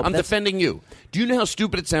 Listen, I know. I'm defending you. Do you know how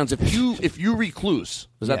stupid it sounds if you recluse?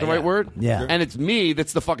 Is that the right word? Yeah. And it's me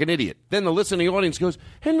that's the fucking idiot. Then the listening audience goes,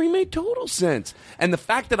 Henry made total sense. And the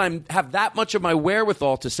fact that I have that much of my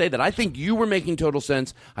wherewithal to say that I think you were making total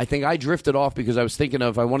sense, I think I drifted off because I was thinking I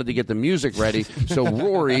wanted to get the music ready so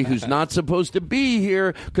Rory, who's not supposed to be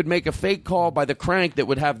here, could make a fake call by the crank that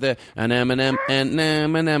would have the an M&M and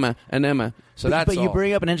Emma. So that's But you all.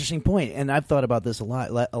 bring up an interesting point, and I've thought about this a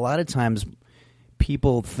lot. A lot of times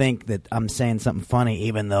people think that I'm saying something funny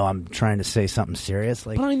even though I'm trying to say something serious.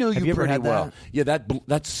 Like, But I know have you you ever pretty had well. that? Yeah,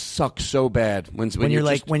 that sucks so bad when You're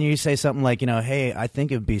like just, when you say something like, hey, I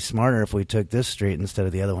think it'd be smarter if we took this street instead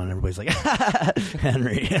of the other one. And everybody's like,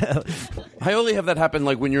 Henry. I only have that happen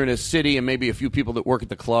like when you're in a city and maybe a few people that work at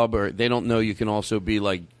the club or they don't know you can also be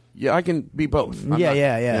like, yeah, I can be both.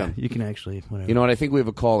 Yeah. You can actually. Whatever. You know what? I think we have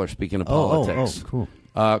a caller. Speaking of politics, cool.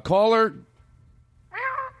 Caller,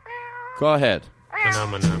 go ahead.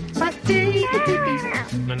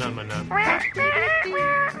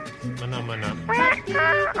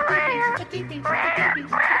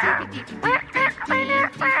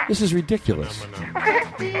 This is ridiculous.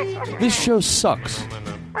 This show sucks.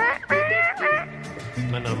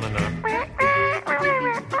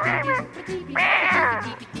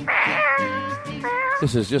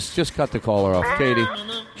 This is just cut the caller off, Katie.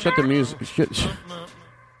 Shut the music.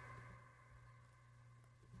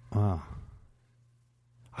 Wow.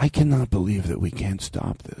 I cannot believe that we can't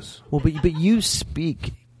stop this. Well, but you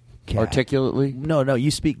speak cat. Articulately? No, you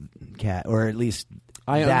speak cat, or at least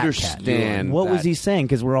I that understand. Cat. What was that. he saying?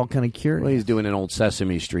 Because we're all kind of curious. Well, he's doing an old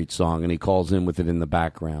Sesame Street song, and he calls in with it in the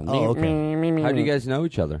background. Oh, okay. How do you guys know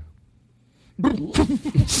each other?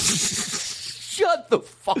 Shut the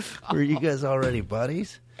fuck up. Were you guys already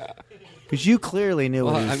buddies? Because you clearly knew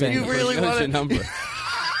what he was saying. You really want your number?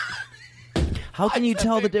 How can you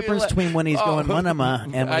tell the difference between when he's going manama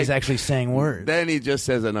and when he's actually saying words? Then he just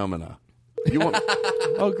says anomana.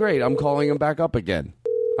 Oh, great. I'm calling him back up again.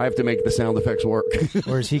 I have to make the sound effects work.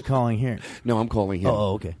 Or is he calling here? No, I'm calling him.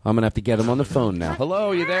 Oh, okay. I'm going to have to get him on the phone now.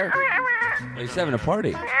 Hello, you there? He's having a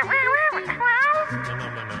party.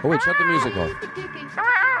 Oh, wait, shut the music off.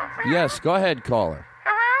 Yes, go ahead, caller.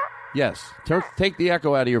 Yes. Take the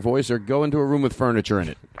echo out of your voice or go into a room with furniture in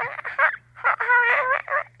it.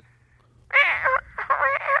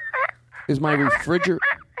 Is my refrigerator...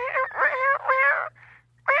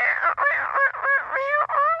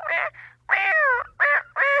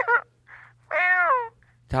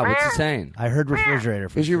 Todd, what's he saying? I heard refrigerator.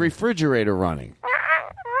 Is your refrigerator running?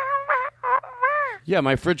 Yeah,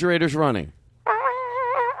 my refrigerator's running.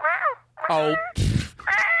 Oh.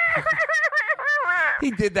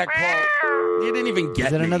 He did that call. He didn't even get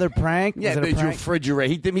Is it me. another prank? Yeah, Is it a the prank? refrigerator.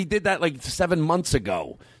 He did that like 7 months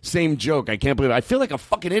ago. Same joke. I can't believe it. I feel like a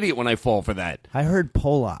fucking idiot when I fall for that. I heard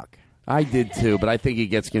Polak. I did too, but I think he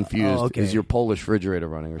gets confused. Oh, okay. Is your Polish refrigerator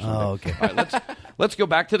running or something? Oh, okay. All right, let's go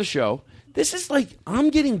back to the show. This is like, I'm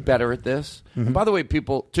getting better at this. Mm-hmm. And by the way,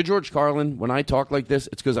 people, to George Carlin, when I talk like this,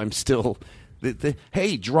 it's because I'm still,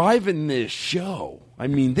 hey, driving this show. I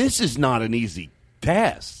mean, this is not an easy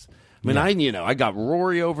task. I mean, I got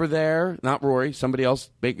Rory over there. Not Rory, somebody else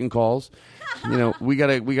making calls. We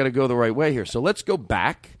gotta go the right way here. So let's go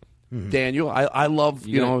back. Mm-hmm. Daniel, I love,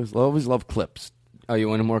 I always love clips. Oh, you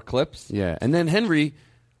want more clips? Yeah. And then Henry,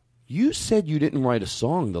 You said you didn't write a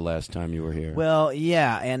song the last time you were here. Well,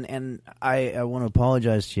 yeah, and I want to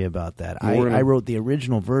apologize to you about that. I wrote the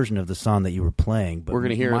original version of the song that you were playing, but we're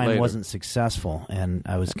gonna hear mine it later. wasn't successful, and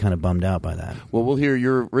I was kind of bummed out by that. Well, we'll hear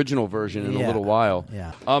your original version in a little while.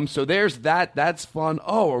 Yeah. So there's that. That's fun.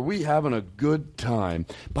 Oh, are we having a good time?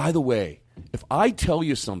 By the way, if I tell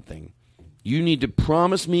you something, you need to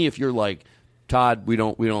promise me if you're like, Todd, we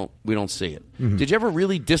don't see it. Mm-hmm. Did you ever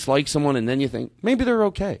really dislike someone and then you think maybe they're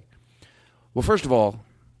okay? Well, first of all,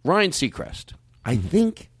 Ryan Seacrest, I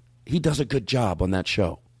think he does a good job on that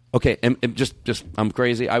show. Okay, and just I'm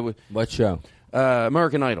crazy. What show?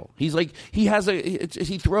 American Idol. He's like he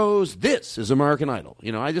throws this as American Idol.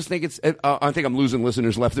 You know, I just think I think I'm losing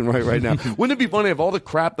listeners left and right now. Wouldn't it be funny if all the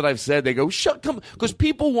crap that I've said they go because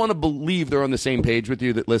people want to believe they're on the same page with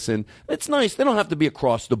you that listen. It's nice. They don't have to be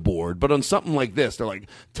across the board, but on something like this, they're like,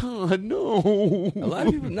 Todd, no. A lot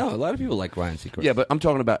of people like Ryan Seacrest. Yeah, but I'm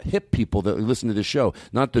talking about hip people that listen to the show,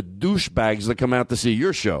 not the douchebags that come out to see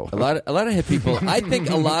your show. A lot of hip people. I think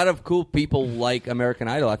a lot of cool people like American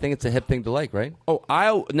Idol. I think it's a hip thing to like, right? Oh,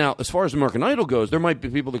 now as far as American Idol goes, there might be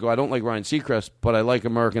people that go, I don't like Ryan Seacrest, but I like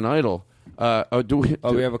American Idol. We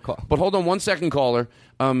have a call. But hold on one second, caller.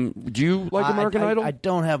 Do you like American Idol? I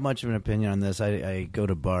don't have much of an opinion on this. I go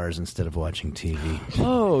to bars instead of watching TV.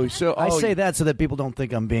 I say that so that people don't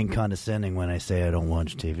think I'm being condescending when I say I don't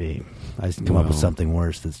watch TV. I come up with something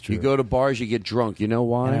worse that's true. You go to bars, you get drunk. You know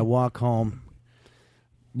why? And I walk home.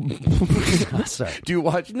 Sorry. Do you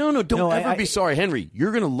watch? No, don't ever be sorry, Henry.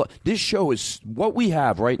 You're gonna. This show is what we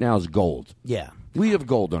have right now is gold. Yeah, we have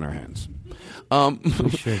gold on our hands. We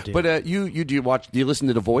sure do. But do you watch? Do you listen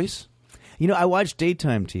to The Voice? You know, I watch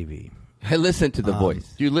daytime TV. I listen to The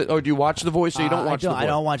Voice. Do you watch The Voice? So you don't watch The Voice? I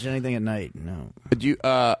don't watch anything at night. No. Do you?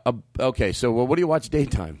 Okay. So what do you watch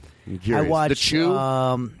daytime? I'm curious. I watch The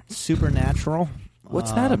Chew. Supernatural.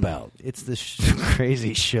 What's that about? It's this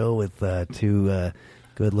crazy show with two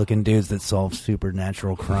good-looking dudes that solve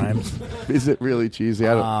supernatural crimes. Is it really cheesy?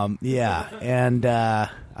 Yeah, and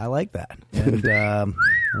I like that. And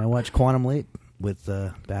I watch Quantum Leap with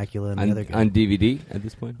Bakula and the other guy on DVD at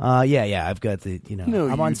this point. Yeah, I've got the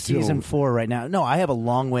I'm on season 4 right now. No, I have a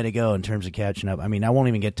long way to go in terms of catching up. I mean, I won't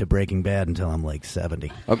even get to Breaking Bad until I'm like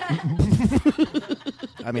 70.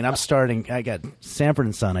 I mean, I'm starting. I got Sanford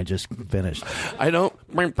and Son. I just finished.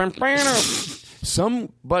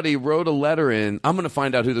 Somebody wrote a letter in. I'm going to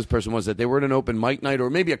find out who this person was. That they were at an open mic night or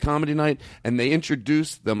maybe a comedy night, and they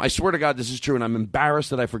introduced them. I swear to God, this is true, and I'm embarrassed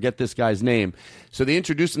that I forget this guy's name. So they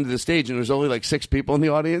introduced him to the stage, and there was only like 6 people in the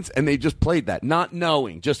audience, and they just played that, not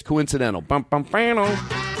knowing, just coincidental. 5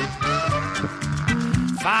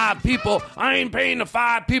 people. I ain't paying the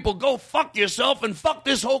 5 people. Go fuck yourself and fuck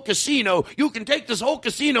this whole casino. You can take this whole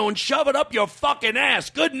casino and shove it up your fucking ass.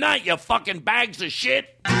 Good night, you fucking bags of shit.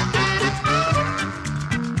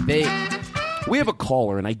 We have a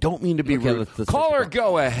caller, and I don't mean to be rude. Caller,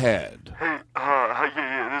 go ahead. Hey,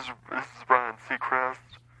 yeah, this is Ryan Seacrest.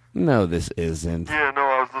 No, this isn't. Yeah, no,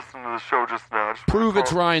 I was listening to the show just now. Prove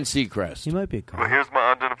it's Ryan Seacrest. He might be a caller. Well, here's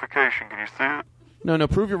my identification. Can you see it? No,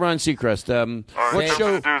 prove you're Ryan Seacrest.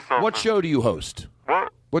 What show do you host?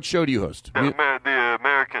 What? What show do you host? The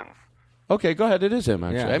Americans. Okay, go ahead. It is him,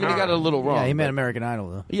 actually. Yeah. I mean, he got it a little wrong. Yeah, he meant American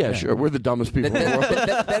Idol, though. Yeah, sure. We're the dumbest people in the world.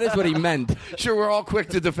 That is what he meant. Sure, we're all quick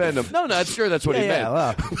to defend him. No, that's what he meant.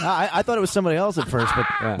 Well, I thought it was somebody else at first,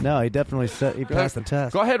 but no, he definitely passed the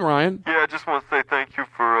test. Go ahead, Ryan. Yeah, I just want to say thank you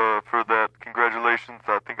for that. Congratulations.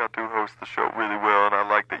 I think I do host the show really well, and I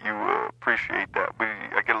like that you appreciate that.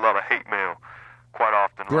 I get a lot of hate mail quite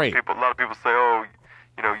often. Great. A lot of people say, oh,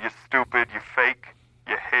 you're stupid, you're fake,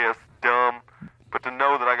 your hair's dumb. But to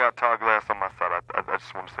know that I got Todd Glass on my side, I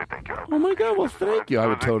just want to say thank you. Oh, my God. Well, thank you. I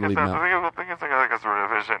would totally not. I think it's really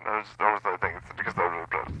efficient. I think it's because I'm really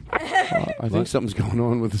close. I think something's going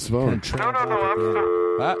on with his phone. No, I'm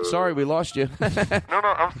still... Sorry, we lost you. No,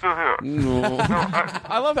 I'm still here. No.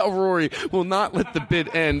 I love how Rory will not let the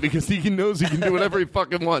bit end because he knows he can do whatever he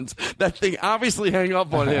fucking wants. That thing obviously hung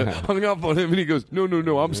up on him, and he goes,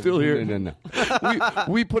 no, I'm still here. No.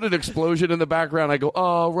 We put an explosion in the background. I go,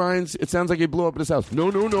 oh, Ryan's, it sounds like he blew up his house. No.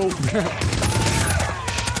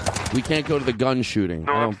 We can't go to the gun shooting.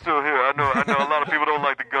 No, I'm still here. I know a lot of people don't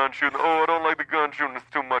like the gun shooting. Oh, I don't like the gun shooting. It's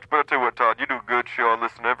too much. But I'll tell you what, Todd, you do a good show. I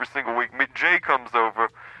listen every single week. Jay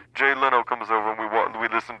Leno comes over, and we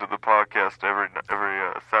listen to the podcast every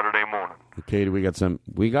Saturday morning. Okay, we got some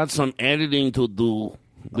editing to do.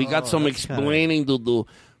 We got some explaining to do.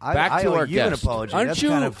 Back to our you an guest. apology.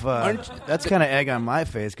 That's kind of egg on my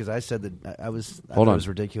face because I said that I thought it was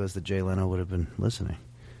ridiculous that Jay Leno would have been listening.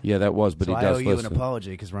 Yeah, that was, but so he does I owe you listen. an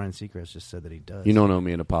apology because Ryan Seacrest just said that he does. You don't owe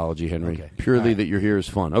me an apology, Henry. Okay. Purely Right. that you're here is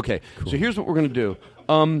fun. Okay, so here's what we're going to do.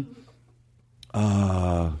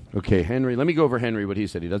 Okay, Henry. Let me go over Henry, what he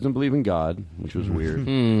said. He doesn't believe in God, which was weird.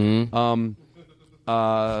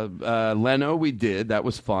 Leno, we did. That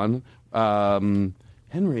was fun.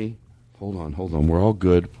 Henry, hold on. We're all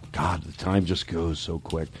good. God, the time just goes so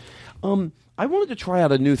quick. I wanted to try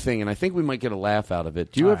out a new thing, and I think we might get a laugh out of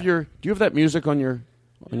it. Do you have that music on your?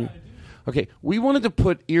 Okay, we wanted to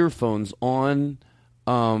put earphones on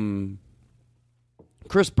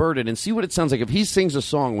Chris Burden and see what it sounds like if he sings a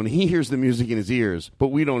song when he hears the music in his ears, but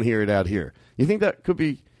we don't hear it out here. You think that could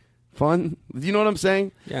be fun? Do you know what I'm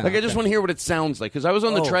saying? Yeah. Like, I just want to hear what it sounds like. Because I was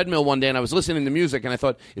on the treadmill one day and I was listening to music and I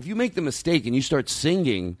thought, if you make the mistake and you start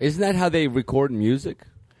singing... Isn't that how they record music?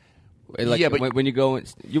 Like, yeah, but when you go...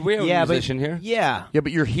 We're a musician here? Yeah. Yeah,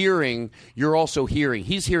 but you're also hearing.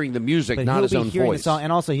 He's hearing the music, But not he'll his be own hearing voice. the song,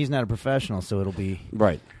 and also he's not a professional, so it'll be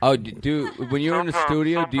right. Oh, when you're in the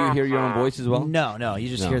studio, do you hear your own voice as well? No, you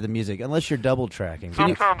just hear the music, unless you're double tracking.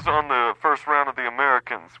 Sometimes on the first round of the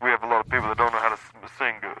Americans, we have a lot of people that don't know how to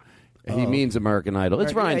sing good. He means American Idol.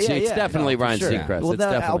 It's Ryan. Yeah, It's definitely for Ryan sure. Seacrest. Well, It's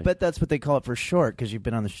I'll definitely. bet that's what they call it for short, because you've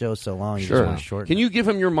been on the show so long. You just Sure. want to shorten Can you give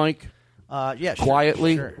him your mic? Yeah, sure,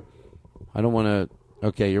 quietly. sure. I don't want to.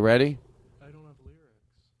 Okay, you ready? I don't have lyrics.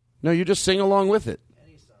 No, you just sing along with it.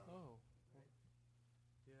 Any song. Oh.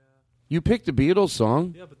 Yeah. You picked the Beatles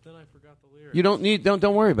song. Yeah, but then I forgot the lyrics. You don't need. Don't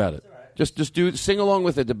worry about it. Right. Just sing along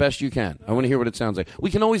with it the best you can. I want to hear what it sounds like.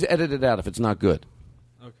 We can always edit it out if it's not good.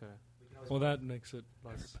 Okay. Well, that makes it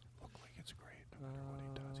less. Look like it's great. He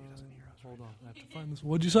doesn't hear us. Hold on, I have to find this.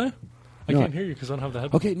 What'd you say? I can't hear you because I don't have the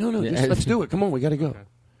headphones. Okay, no, let's do it. Come on, we got to go. Okay.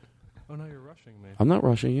 Oh, now you're rushing me. I'm not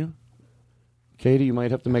rushing you. Katie, you might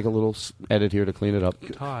have to make a little edit here to clean it up.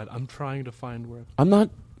 Todd, I'm trying to find where... I'm not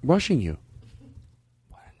rushing you.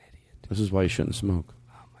 What an idiot. This is why you shouldn't smoke.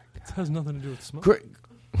 Oh, my God. This has nothing to do with smoke.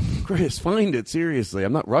 Chris, find it, seriously.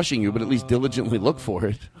 I'm not rushing you, but at least diligently look for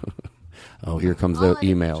it. Oh, here comes the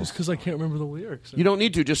email. Just because I can't remember the lyrics. You don't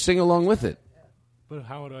need to. Just sing along with it. But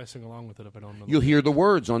how do I sing along with it if I don't know? You'll hear the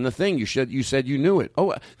words on the thing. You said you knew it.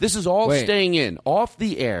 Oh, this is all staying in. Off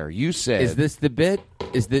the air, you said. Is this the bit?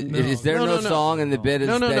 Is there no song and the bit is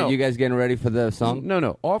that you guys getting ready for the song?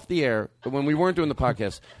 No. Off the air, when we weren't doing the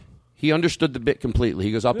podcast, he understood the bit completely.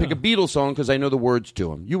 He goes, I'll pick a Beatles song because I know the words to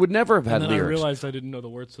them. You would never have had and then lyrics. I realized I didn't know the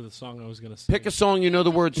words to the song I was going to sing. Pick a song you know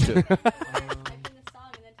the words to.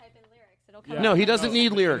 No, he doesn't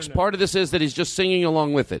need lyrics. Part of this is that he's just singing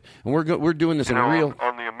along with it. And we're doing this in a real...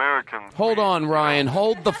 On the Americans... Hold on, Ryan.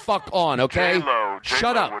 Hold the fuck on, okay? J-Lo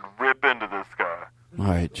Shut up. would rip into this guy. All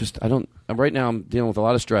right, right now I'm dealing with a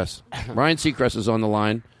lot of stress. Ryan Seacrest is on the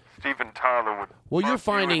line. Steven Tyler would... Well, you're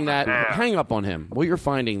finding that... Hang up on him. Well, you're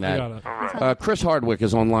finding that. Right. Chris Hardwick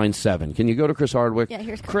is on line 7. Can you go to Chris Hardwick? Yeah,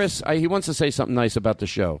 here's Chris. He wants to say something nice about the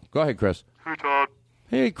show. Go ahead, Chris. Hey, Todd.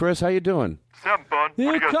 Hey, Chris. How you doing? Sam, bud.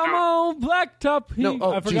 Here, come on, Blacktop. No,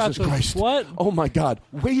 I forgot Jesus Christ. What? Oh, my God.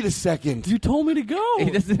 Wait a second. You told me to go.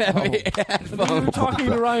 He doesn't have any headphones. You were talking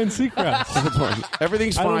to Ryan Seacrest.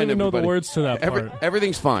 Everything's fine, I don't even know everybody. the words to that part.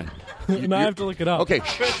 Everything's fine. Now I have to look it up. Okay.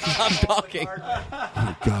 Stop talking.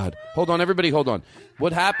 Oh, God. Hold on, everybody. Hold on.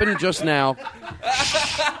 What happened just now...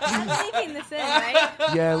 I'm leaving this in, right?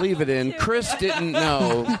 Yeah, leave it in. Chris didn't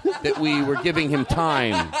know that we were giving him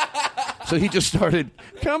time. So he just started,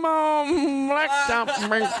 come on,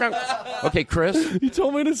 blacktop. Okay, Chris. You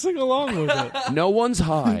told me to sing along with it. No one's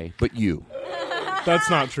high but you. That's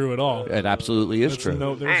not true at all. It absolutely is true.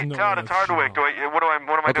 Hey, Todd, it's Hardwick. What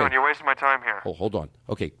am I doing? You're wasting my time here. Oh, hold on.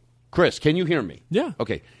 Okay, Chris, can you hear me? Yeah.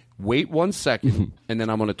 Okay, wait 1 second, and then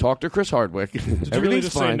I'm going to talk to Chris Hardwick. Did you really Everything's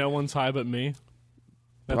just fine. say no one's high but me?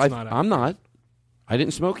 That's not I'm not. I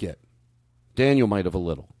didn't smoke yet. Daniel might have a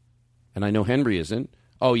little. And I know Henry isn't.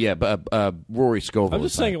 Oh, yeah, but Rory Scovel. I'm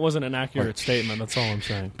just saying it wasn't an accurate statement. That's all I'm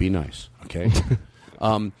saying. Be nice, okay?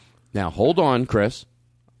 Now, hold on, Chris.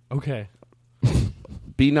 Okay.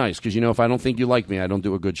 Be nice, because, if I don't think you like me, I don't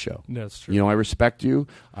do a good show. That's true. I respect you.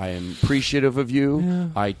 I am appreciative of you.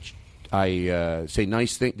 Yeah. I say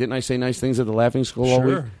nice things. Didn't I say nice things at the Laughing Skull all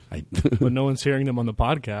week? But no one's hearing them on the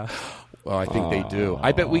podcast. Well, I think they do.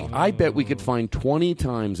 I bet we could find 20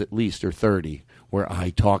 times at least, or 30, where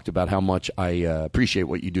I talked about how much I appreciate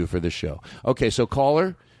what you do for this show. Okay, so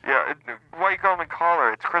caller? Yeah, why you call me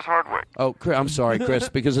caller? It's Chris Hardwick. Oh, I'm sorry, Chris,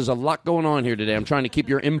 because there's a lot going on here today. I'm trying to keep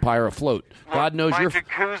your empire afloat. God knows my you're...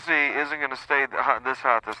 jacuzzi isn't going to stay this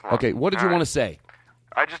hot this long. Okay, what did you want to say?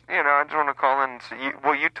 I just want to call in and say,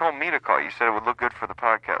 you told me to call. You said it would look good for the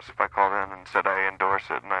podcast if I called in and said I endorse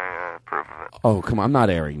it and I approve of it. Oh, come on, I'm not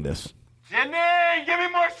airing this. Jimmy, give me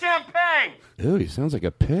more champagne. Ew, he sounds like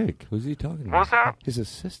a pig. Who's he talking What was that? His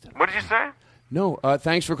assistant. What did you say? No,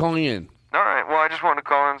 thanks for calling in. All right. Well, I just wanted to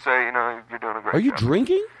call in and say, you're doing a great job. Are you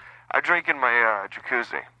drinking? I drink in my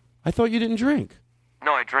jacuzzi. I thought you didn't drink.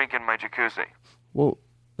 No, I drink in my jacuzzi. Well,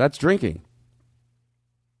 that's drinking.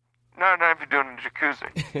 No, not if you're doing a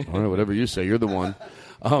jacuzzi. All right, whatever you say. You're the one.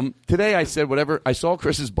 Today I said whatever. I saw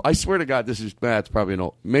Chris's. I swear to God, it's probably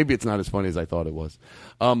maybe it's not as funny as I thought it was.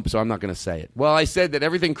 So I'm not going to say it. Well, I said that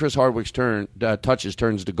everything Chris Hardwick's touches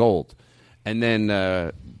turns to gold, and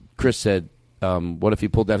then Chris said, "What if he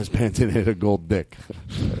pulled down his pants and had a gold dick?"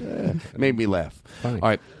 Made me laugh. Funny. All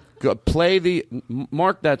right. Play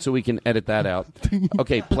mark that so we can edit that out.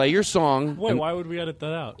 Okay, play your song. Wait, why would we edit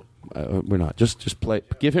that out? We're not. Just play.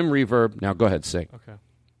 Give him reverb. Now go ahead, sing. Okay.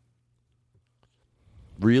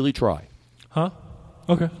 Really try. Huh?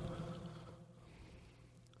 Okay.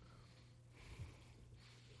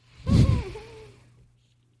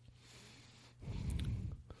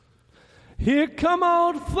 Here come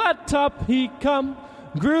old flat top, he come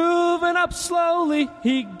grooving up slowly.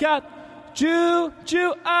 He got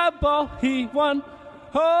juju eyeball, he won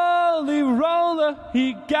holy roller.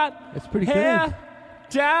 He got That's pretty hair good.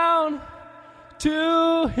 down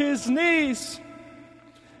to his knees.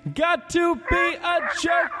 Got to be a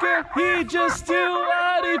joker, he just do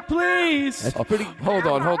what he please. That's pretty. Hold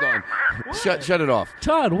on. Shut it off.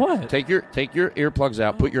 Todd, what? Take your earplugs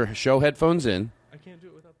out. Put your show headphones in. I can't do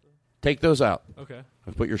it without the... Take those out. Okay.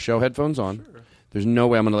 And put your show headphones on. Sure. There's no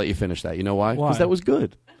way I'm going to let you finish that. You know why? Why? Because that was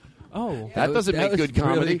good. Oh. That doesn't make good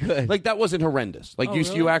comedy. Really good. Like, that wasn't horrendous. Like,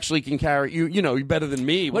 really? you actually can carry... you're better than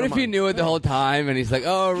me. What if you knew it the whole time and he's like,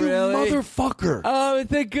 oh, You really? motherfucker. Oh, is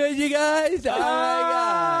it good, you guys?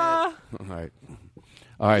 Oh, my God.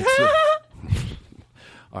 All right. So,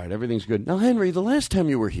 all right, everything's good. Now, Henry, the last time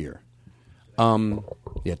you were here...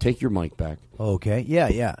 take your mic back. Okay.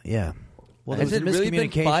 Yeah. Well, there Has was it a really been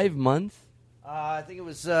miscommunication. 5 months? I think it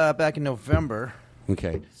was back in November.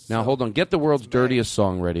 Okay. Now, hold on. Get the world's dirtiest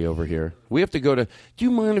song ready over here. We have to go to... Do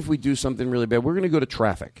you mind if we do something really bad? We're going to go to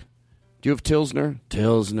traffic. Do you have Tilsner?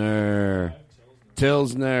 Tilsner.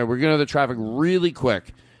 We're going to go to traffic really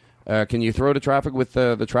quick. Can you throw to traffic with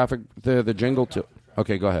the traffic, the jingle?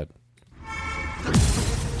 Okay, go ahead.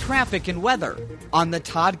 Traffic and weather on the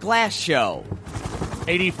Todd Glass Show.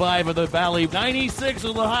 85 in the valley, 96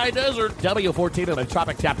 in the high desert. W14 in the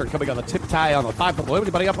traffic chapter coming on the tip tie on the 5 from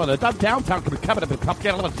everybody up on the downtown coming up and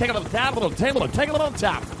get a little, take a little down, a little table, and take a little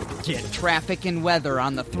top. Get traffic and weather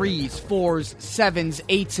on the 3s, 4s, 7s,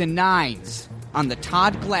 8s, and 9s on the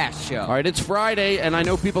Todd Glass Show. All right, it's Friday, and I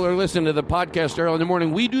know people are listening to the podcast early in the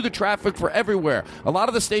morning. We do the traffic for everywhere. A lot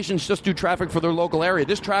of the stations just do traffic for their local area.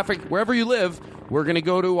 This traffic, wherever you live, we're going to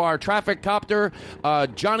go to our traffic copter,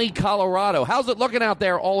 Johnny, Colorado. How's it looking out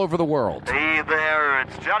there all over the world? Hey there,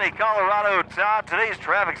 it's Johnny, Colorado. Todd, today's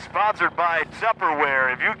traffic sponsored by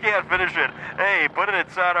Tupperware. If you can't finish it, hey, put it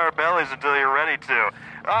inside our bellies until you're ready to.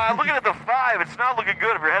 Looking at the 5, it's not looking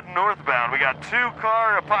good if you're heading northbound. We got 2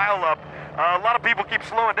 car and a pile up. A lot of people keep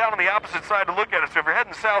slowing down on the opposite side to look at it. So if you're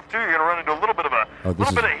heading south too, you're going to run into a little bit of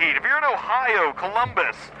heat. If you're in Ohio,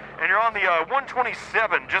 Columbus, and you're on the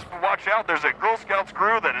 127, just watch out. There's a Girl Scouts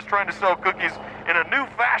crew that is trying to sell cookies in a new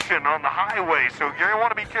fashion on the highway. So you're going to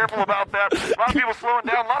want to be careful about that. A lot of people slowing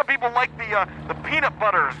down. A lot of people like the peanut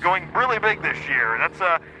butters going really big this year. That's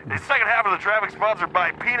the second half of the traffic sponsored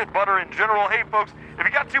by peanut butter in general. Hey, folks, if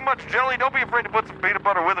you got too much jelly, don't be afraid to put some peanut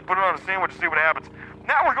butter with it. Put it on a sandwich and see what happens.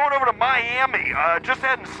 Now we're going over to Miami, just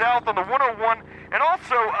heading south on the 101, and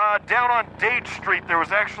also down on Dade Street. There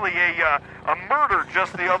was actually a murder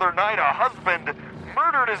just the other night. A husband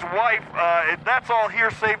murdered his wife. That's all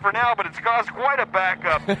hearsay for now, but it's caused quite a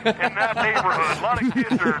backup in that neighborhood. A lot of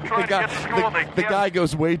kids are trying to get to school. The guy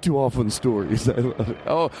goes way too off on stories.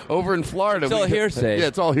 Oh, over in Florida. It's all hearsay. Yeah,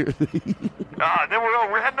 it's all hearsay. Then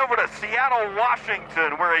we're heading over to Seattle,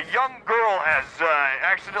 Washington, where a young girl has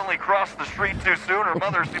accidentally crossed the street too soon. Her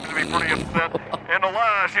mother seems to be pretty upset. And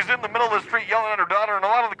she's in the middle of the street yelling at her daughter, and a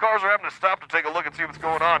lot of the cars are having to stop to take a look and see what's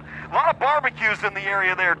going on. A lot of barbecues in the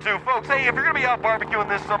area there, too. Folks, hey, if you're going to be out barbecuing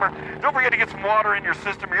this summer, don't forget to get some water in your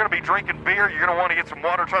system. You're going to be drinking beer. You're going to want to get some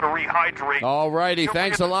water, try to rehydrate. All righty.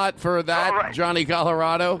 Thanks a lot for that, Johnny,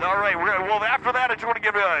 Colorado. All right. Well, after that, I just want to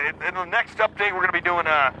give in the next update, we're going to be doing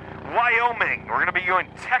Wyoming. We're going to be doing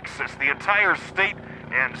Texas, the entire state.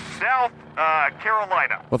 in South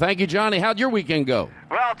Carolina. Well, thank you, Johnny. How'd your weekend go?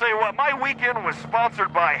 Well, I'll tell you what, my weekend was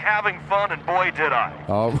sponsored by Having Fun, and boy, did I.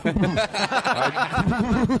 Oh.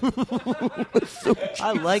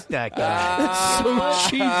 I like that guy. It's so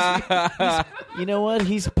cheesy. You know what?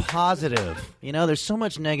 He's positive. You know, there's so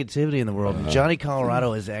much negativity in the world. Johnny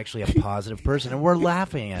Colorado is actually a positive person, and we're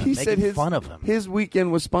laughing at him, making fun of him. His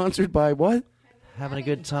weekend was sponsored by what? Having a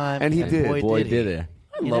good time. And he did. Boy, did he.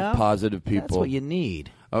 I love positive people. That's what you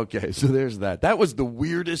need. Okay, so there's that. That was the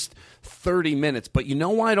weirdest 30 minutes. But you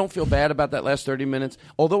know why I don't feel bad about that last 30 minutes?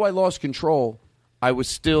 Although I lost control, I was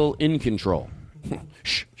still in control.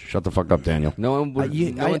 Shh, shut the fuck up, Daniel. No one thought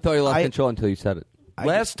you lost control until you said it.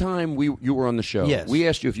 Last time you were on the show, yes, we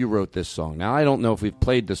asked you if you wrote this song. Now, I don't know if we've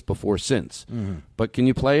played this before since, but can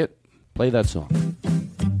you play it? Play that song.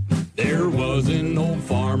 There was an old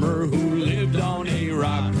farmer who lived on a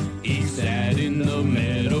rock. He sat in the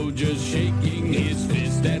meadow just shaking his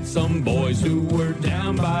fist at some boys who were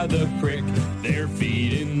down by the creek. Their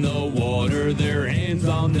feet in the water, their hands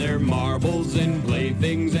on their marbles and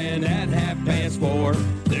playthings. And at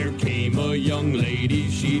 4:30, there came a young lady.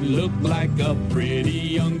 She looked like a pretty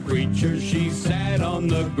young creature. She sat on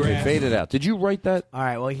the grass. Fade it out. Did you write that? All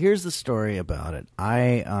right, well, here's the story about it.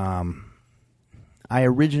 I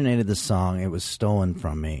originated the song. It was stolen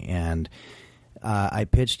from me, and I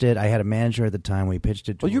pitched it. I had a manager at the time. We pitched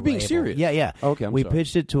it to you're being label. serious? Yeah. Okay, we sorry.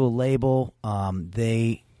 pitched it to a label.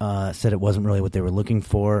 They said it wasn't really what they were looking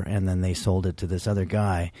for, and then they sold it to this other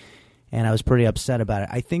guy, and I was pretty upset about it.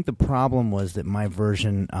 I think the problem was that my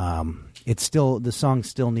version, the song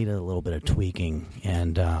still needed a little bit of tweaking.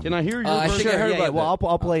 And can I hear your version? I think I heard about Well,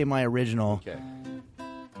 I'll play my original. Okay.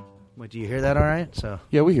 Wait, do you hear that all right?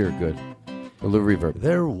 Yeah, we hear it good. A little reverb.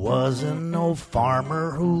 There was an old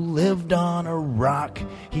farmer who lived on a rock.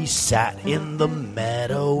 He sat in the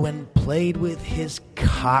meadow and played with his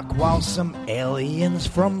cock while some aliens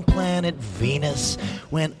from planet Venus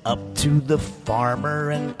went up to the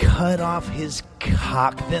farmer and cut off his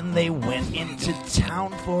cock. Then they went into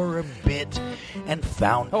town for a bit and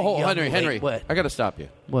found Henry, What? I got to stop you.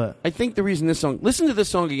 What? I think the reason this song... Listen to this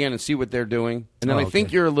song again and see what they're doing, and then I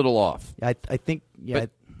think you're a little off. I think... Yeah.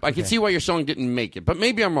 I can see why your song didn't make it, but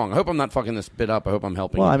maybe I'm wrong. I hope I'm not fucking this bit up. I hope I'm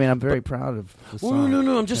helping you. Well, I mean, I'm very proud of the song.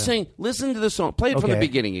 No. I'm just saying, listen to the song. Play it from the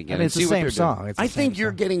beginning again. I mean, it's and see the same what they're song. doing. It's the I same think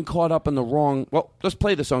you're getting caught up in the wrong... Well, let's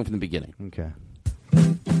play the song from the beginning. Okay.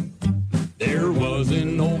 There was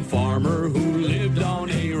an old farmer who lived on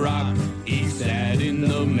a rock. He sat in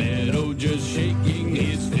the meadow just shaking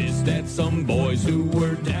his fist at some boys who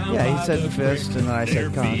were down Yeah, by he said the fist, creek. and then I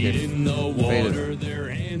said cock. In the water, their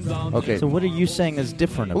hands on Okay. So what are you saying is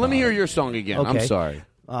different about Well, let me hear it? your song again. Okay. I'm sorry.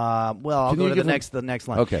 Well, I'll Can go you to give the next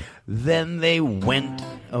line. Okay. Then they went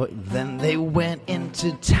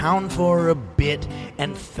into town for a bit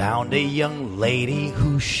and found a young lady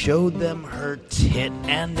who showed them her tit.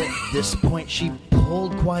 And at this point, she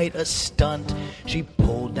pulled quite a stunt. She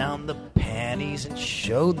pulled down the panties and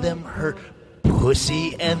showed them her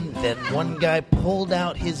pussy. And then one guy pulled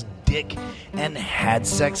out his dick and had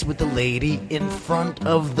sex with the lady in front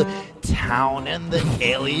of the town, and the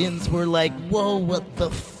aliens were like, whoa, what the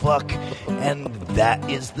fuck? And that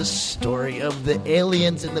is the story of the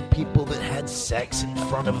aliens and the people that had sex in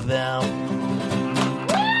front of them.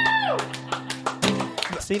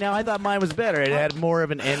 See, now I thought mine was better. It had more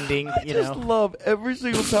of an ending. I just love every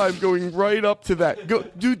single time going right up to that. Go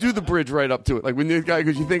do the bridge right up to it. Like when the guy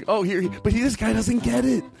goes, you think, oh, this guy doesn't get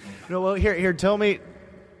it. No, well, here, tell me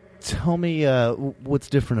what's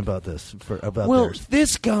different about this. Theirs.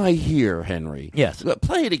 This guy here, Henry. Yes.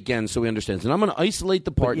 Play it again so he understands. And I'm going to isolate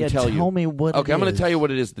the part and tell you. Tell me what. Okay, I'm going to tell you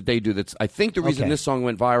what it is that they do. That's I think the reason this song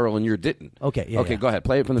went viral and yours didn't. Okay. Yeah, okay, yeah. Go ahead.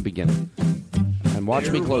 Play it from the beginning. And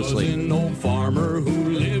watch me closely. There was an old farmer who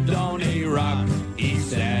lived on a rock. He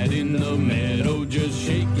sat in the meadow just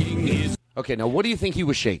shaking his... Okay, now what do you think he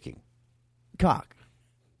was shaking? Cock.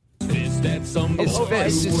 Fist at some His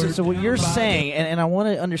fist. So what you're saying, and I want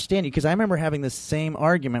to understand you, because I remember having the same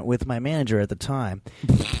argument with my manager at the time.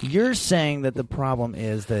 You're saying that the problem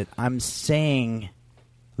is that I'm saying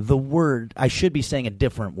the word, I should be saying a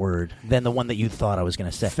different word than the one that you thought I was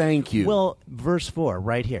going to say. Thank you. Well, verse 4,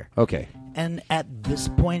 right here. Okay. And at this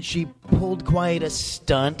point, she pulled quite a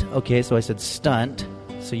stunt. Okay, so I said stunt.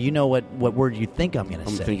 So you know what word you think I'm going to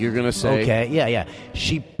say. I think you're going to say. Okay, yeah.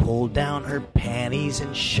 She pulled down her panties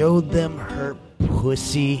and showed them her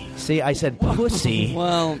pussy. See, I said pussy.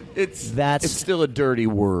 Well, it's still a dirty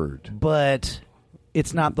word. But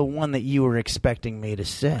it's not the one that you were expecting me to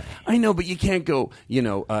say. I know, but you can't go.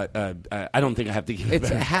 I don't think I have to give it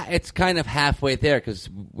back. It's kind of halfway there because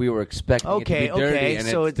we were expecting it to be dirty, and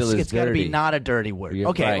so it still is it's got to dirty. be not a dirty word. You're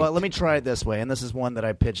Okay, right. well, let me try it this way, and this is one that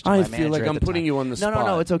I pitched to I my feel manager like at I'm the putting time. you on the spot.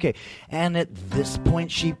 No, it's okay. And at this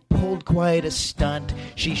point, she pulled quite a stunt.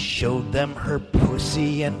 She showed them her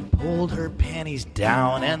pussy and pulled her panties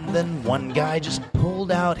down, and then one guy just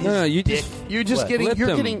pulled out his dick.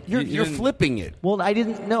 You're flipping it. Well, I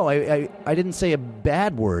didn't. No, I didn't say a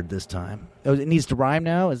bad word this time. Oh, it needs to rhyme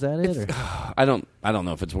now. Is that it? Or? I don't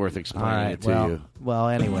know if it's worth explaining it to you. Well,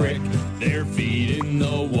 anyway, Their feet in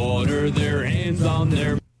the water, their hands on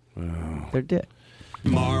their their dick.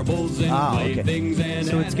 marbles and playthings, and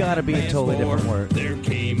so it's got to be a totally different word. There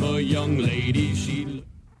came a young lady. She.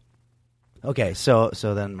 Okay, so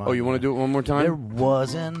then. You want to do it one more time? There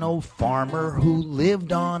was an old farmer who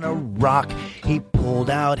lived on a rock. He pulled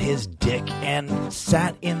out his dick and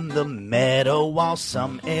sat in the meadow while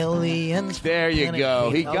some aliens. There you go.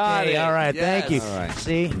 He got it. All right, Yes. thank you. All right.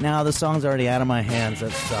 See, now the song's already out of my hands.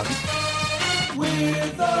 That sucks.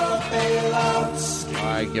 With the bailouts. All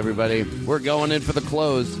right, everybody, we're going in for the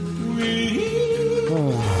close.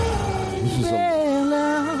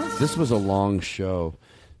 This was a long show.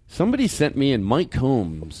 Somebody sent me in Mike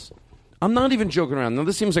Combs. I'm not even joking around. Now,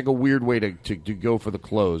 this seems like a weird way to go for the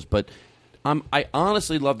close, but I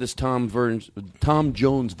honestly love this Tom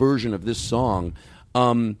Jones version of this song.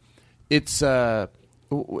 It's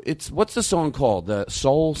what's the song called?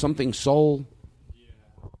 Soul, something Soul?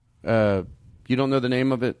 You don't know the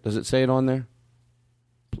name of it? Does it say it on there?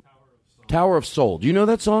 Tower of Soul. Do you know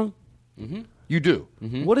that song? Mm-hmm. You do?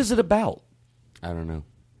 Mm-hmm. What is it about? I don't know.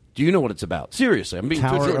 Do you know what it's about? Seriously, I'm being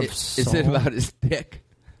Tower totally- of Soul. Is it about his dick?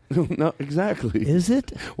 No, exactly. Is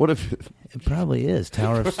it? What if it probably is?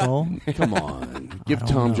 Tower of Soul. Come on, give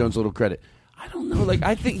Tom Jones a little credit. I don't know. Like,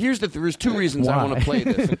 I think there's two reasons I want to play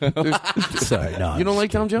this. Sorry, no. You don't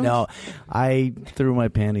like Tom Jones? No, I threw my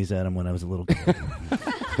panties at him when I was a little kid.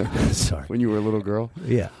 Sorry. When you were a little girl?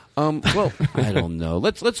 Yeah. Well, I don't know.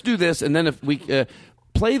 Let's do this, and then if we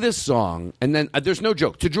play this song, and then there's no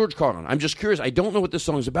joke to George Carlin. I'm just curious. I don't know what this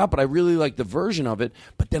song's about, but I really like the version of it.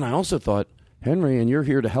 But then I also thought, Henry, and you're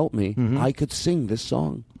here to help me. Mm-hmm. I could sing this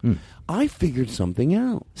song. I figured something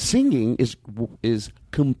out. Singing is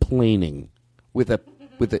complaining with a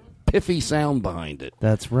piffy sound behind it.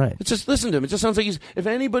 That's right. It's just listen to him. It just sounds like if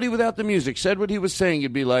anybody without the music said what he was saying,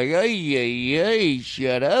 you'd be like, hey,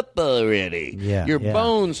 shut up already. Yeah, your yeah.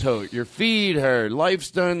 bones hurt, your feet hurt, life's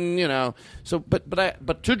done, So,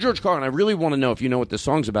 but to George Carlin, I really want to know if you know what this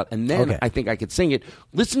song's about, and then Okay. I think I could sing it.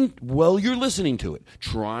 Listen while you're listening to it,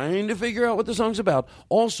 trying to figure out what the song's about.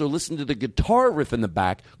 Also, listen to the guitar riff in the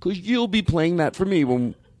back because you'll be playing that for me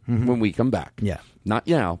when we come back. Yeah. Not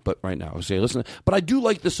now, but right now. I'll say, listen. But I do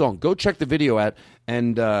like the song. Go check the video out,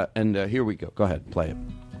 and here we go. Go ahead, play it.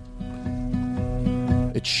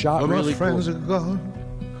 It's shot Well, really my friends cool. are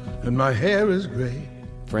gone, and my hair is gray.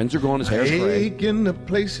 Friends are gone. His hair's I gray. ache in the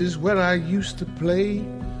places where I used to play,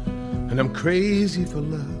 and I'm crazy for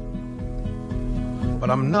love,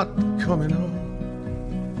 but I'm not coming home.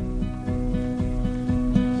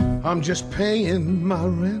 I'm just paying my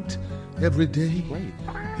rent every day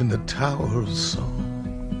in the Tower of Soul.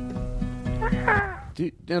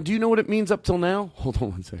 Do you know what it means up till now? Hold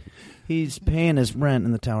on one second. He's paying his rent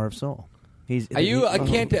in the Tower of Soul. Are you? I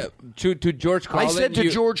can't. To George Carlin. I said to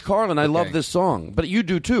George Carlin, I love this song, but you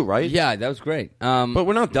do too, right? Yeah, that was great. But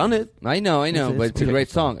we're not done it. I know, but it's a great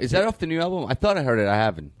song. Is that off the new album? I thought I heard it. I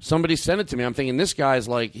haven't. Somebody sent it to me. I'm thinking this guy's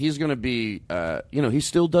like he's going to be. He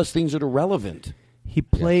still does things that are relevant.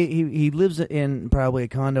 He lives in probably a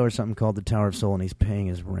condo or something called the Tower of Soul, and he's paying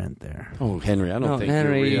his rent there. Oh, Henry, I don't think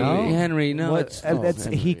Henry. you're really... Henry, no.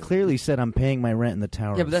 He clearly said, "I'm paying my rent in the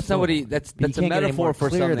Tower." Yeah, but that's of Soul. not what he. That's But a you can't get any metaphor more for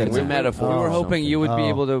clear something. than It's a that. metaphor. We were hoping you would be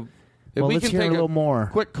able to. Well, we let's can hear take a little more.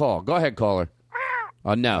 Quick call. Go ahead, caller.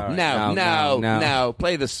 Oh no, right, no!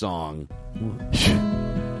 Play the song.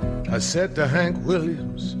 I said to Hank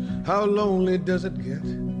Williams, how lonely does it get?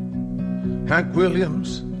 Hank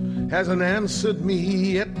Williams hasn't answered me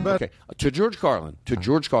yet, but... Okay, to George Carlin.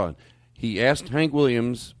 He asked Hank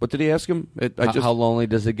Williams, what did he ask him? How lonely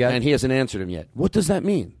does it get? And he hasn't answered him yet. What does that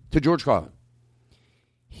mean to George Carlin?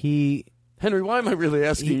 Henry, why am I really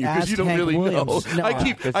asking you? Because you don't Hank really Williams. know. No.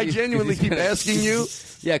 I genuinely keep asking you.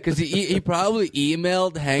 Yeah, because he probably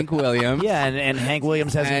emailed Hank Williams. Yeah, and Hank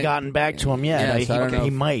Williams hasn't gotten back to him yet. Yeah, so I don't know. He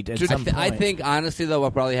might at some point. I think, honestly, though,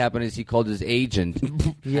 what probably happened is he called his agent.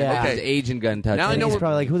 Yeah. His agent got in touch. Now I with know him. He's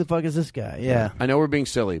probably like, who the fuck is this guy? Yeah. I know we're being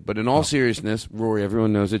silly, but in all seriousness, Rory,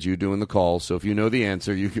 everyone knows that you doing the call. So if you know the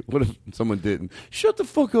answer, you can, what if someone didn't? Shut the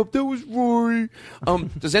fuck up. That was Rory.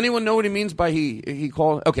 Does anyone know what he means by he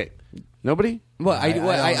called? Okay. Nobody? Well, I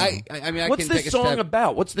mean, I what's can this take a song step.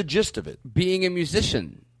 about? What's the gist of it? Being a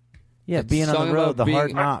musician. Yeah, being on Song the road, about the hard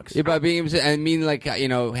being- knocks. Yeah, by being a musician. I mean, like,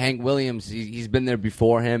 Hank Williams, he's been there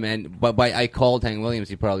before him, but by I called Hank Williams,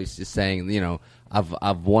 he probably is just saying,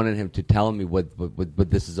 I've wanted him to tell me what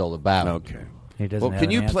this is all about. Okay. He doesn't Well, have can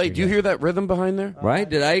an you answer play? Do you yet. hear that rhythm behind there?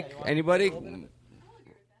 Right? Anybody?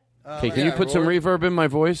 Okay, can you put some reverb in my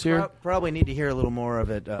voice here? Probably need to hear a little more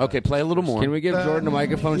of it. Okay, play a little more. Can we give Jordan a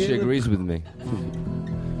microphone? She agrees with me.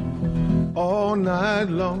 All night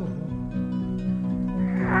long,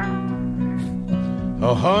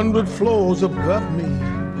 100 floors above me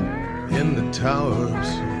in the towers.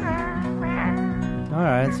 All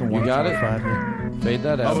right, so You got it? 125. Fade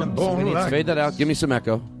that I was out. born like Fade that out. Give me some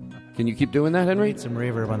echo. Can you keep doing that, Henry? Need some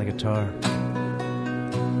reverb on the guitar.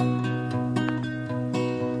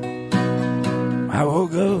 I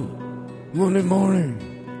woke up Monday morning.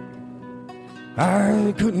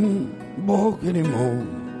 I couldn't walk anymore.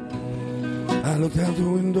 I looked out the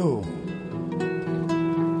window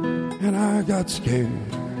and I got scared.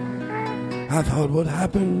 I thought, what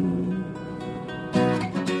happened?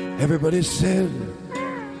 Everybody said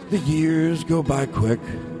the years go by quick,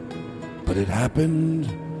 but it happened.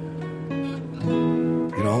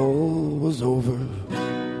 It all was over.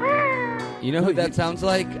 You know who that sounds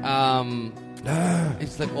like?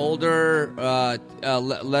 It's like older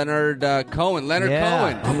Leonard Cohen. Leonard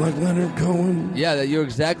Cohen. I'm like Leonard Cohen. Yeah, you're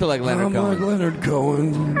exactly like Leonard I'm Cohen. like Leonard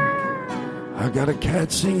Cohen. I got a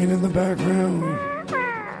cat singing in the background.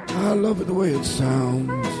 I love it the way it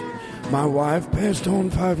sounds. My wife passed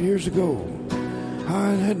on 5 years ago. I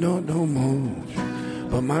had not known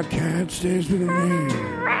much, but my cat stays with me.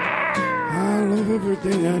 I love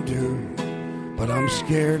everything I do, but I'm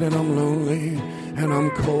scared and I'm lonely and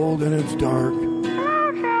I'm cold and it's dark.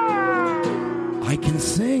 I can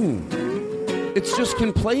sing. It's just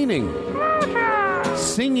complaining.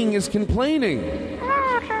 Singing is complaining.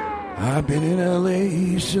 I've been in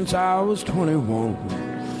LA since I was 21.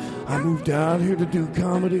 I moved out here to do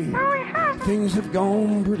comedy. Things have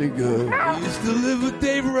gone pretty good. I used to live with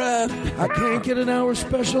Dave Rapp. I can't get an hour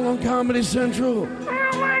special on Comedy Central.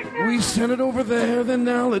 We sent it over there, then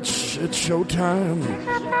now it's showtime.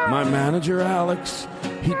 My manager, Alex,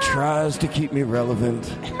 he tries to keep me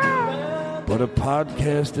relevant. But a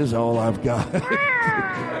podcast is all I've got.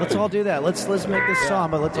 Let's all do that. Let's make this song,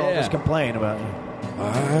 but let's all just complain about it.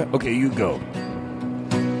 Okay, you go.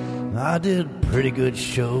 I did a pretty good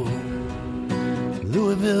show.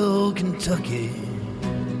 Louisville, Kentucky.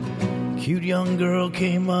 Cute young girl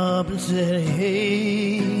came up and said,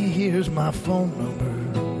 hey, here's my phone number.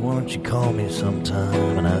 Why don't you call me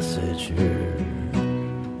sometime? And I said, sure.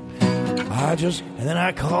 And then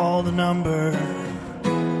I called the number,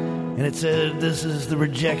 and it said, this is the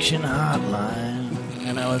rejection hotline.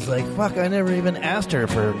 And I was like, fuck, I never even asked her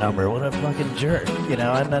for her number. What a fucking jerk.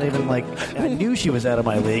 I'm not even like, I knew she was out of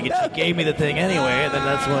my league, and she gave me the thing anyway, and then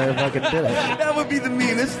that's why I fucking did it. That would be the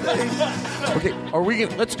meanest thing. Okay,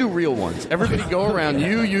 let's do real ones. Everybody go around.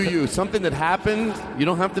 You. Something that happened. You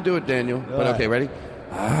don't have to do it, Daniel. But okay, ready?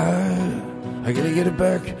 I gotta get it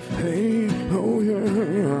back. Hey, oh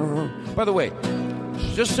yeah. By the way,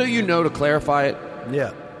 just so you know, to clarify it.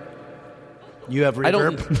 Yeah. You have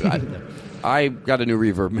reverb? I got a new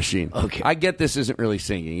reverb machine. Okay. I get this isn't really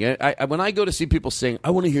singing. When I go to see people sing,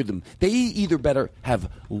 I want to hear them. They either better have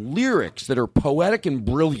lyrics that are poetic and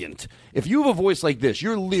brilliant. If you have a voice like this,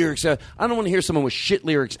 your lyrics, I don't want to hear someone with shit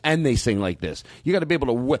lyrics and they sing like this. You got to be able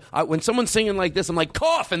to, when someone's singing like this, I'm like,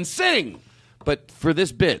 cough and sing. But for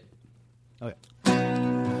this bit. Okay.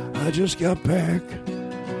 I just got back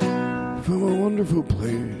from a wonderful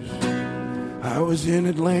place. I was in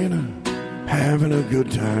Atlanta having a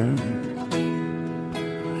good time.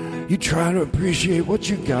 You try to appreciate what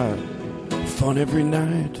you got. Fun every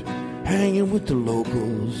night, hanging with the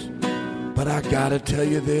locals. But I gotta tell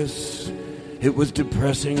you this, it was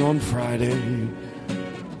depressing on Friday.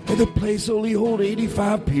 The place only hold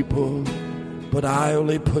 85 people, but I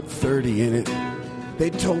only put 30 in it. They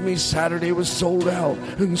told me Saturday was sold out,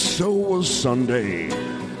 and so was Sunday.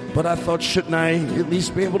 But I thought, shouldn't I at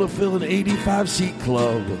least be able to fill an 85-seat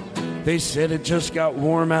club? They said it just got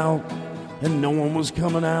warm out, and no one was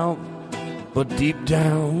coming out. but deep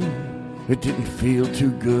down, it didn't feel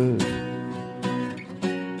too good.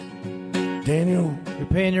 Daniel? You're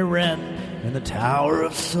paying your rent in the Tower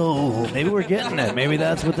of Soul. Maybe we're getting it. Maybe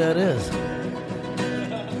that's what that is.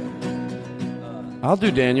 I'll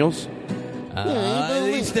do Daniels. I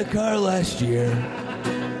leased a car last year.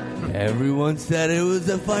 Everyone said it was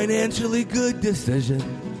a financially good decision.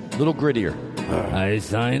 A little grittier. I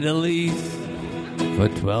signed a lease for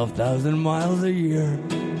 12,000 miles a year.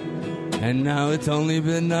 And now it's only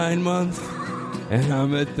been 9 months, and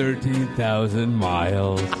I'm at 13,000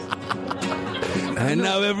 miles. And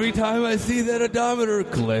now every time I see that odometer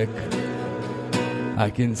click,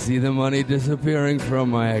 I can see the money disappearing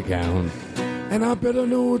from my account. And I better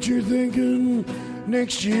know what you're thinking.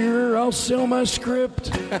 Next year, I'll sell my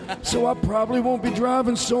script, so I probably won't be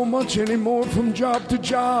driving so much anymore from job to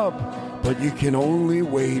job. But you can only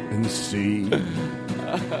wait and see.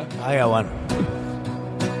 I got one.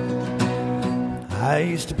 I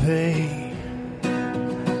used to pay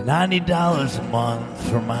 $90 a month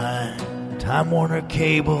for my Time Warner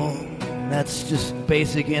cable. That's just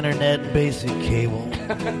basic internet, basic cable.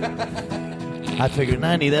 I figured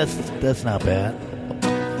 90, that's not bad.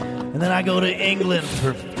 And then I go to England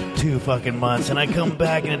for 2 fucking months, and I come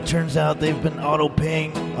back, and it turns out they've been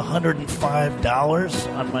auto-paying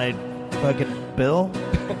 $105 on my fucking bill.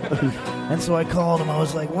 And so I called them. I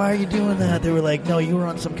was like, why are you doing that? They were like, no, you were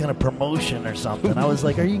on some kind of promotion or something. I was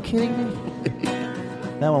like, are you kidding me?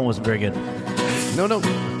 That one wasn't very good. No.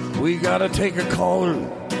 We gotta take a caller.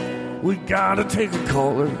 We gotta take a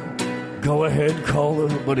caller. Go ahead, caller.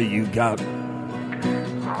 What do you got?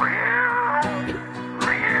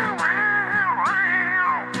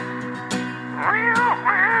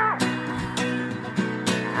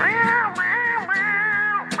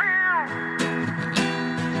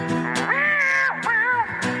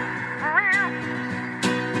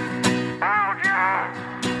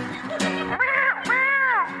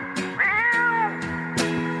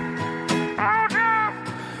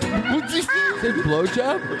 Did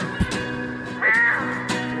blowjob?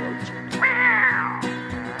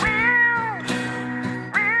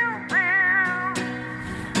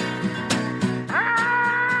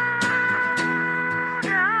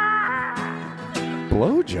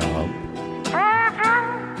 Blowjob?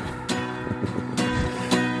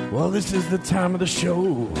 Well, this is the time of the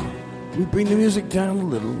show. We bring the music down a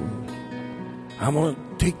little. I'm going to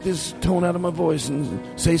take this tone out of my voice and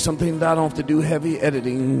say something that I don't have to do heavy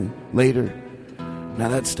editing later. Now,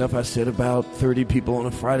 that stuff I said about 30 people on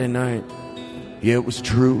a Friday night, yeah, it was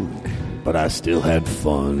true, but I still had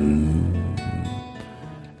fun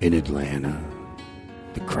in Atlanta.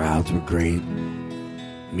 The crowds were great.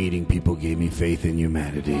 Meeting people gave me faith in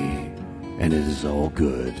humanity, and it is all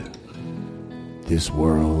good. This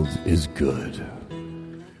world is good.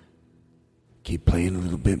 Keep playing a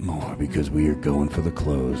little bit more because we are going for the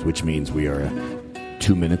close, which means we are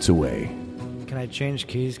 2 minutes away. Can I change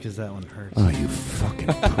keys? Because that one hurts. Oh, you fucking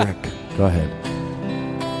prick. Go ahead.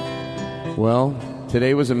 Well,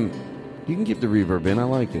 today was you can keep the reverb in. I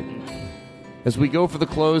like it. As we go for the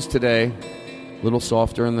close today, a little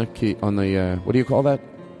softer on the key, on the, what do you call that?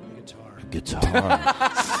 Guitar.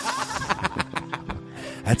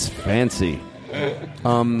 That's fancy.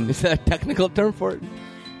 Is that a technical term for it?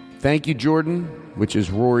 Thank you, Jordan, which is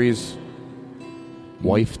Rory's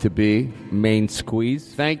wife-to-be. Main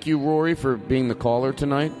squeeze. Thank you, Rory, for being the caller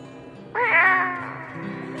tonight.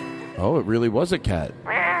 Oh, it really was a cat.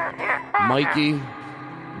 Mikey,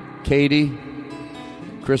 Katie,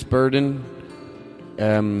 Chris Burden.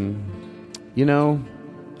 You know.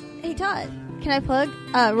 Hey, Todd, can I plug?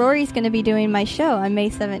 Rory's going to be doing my show on May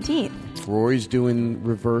 17th. Rory's doing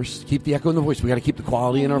reverse. Keep the echo in the voice. We got to keep the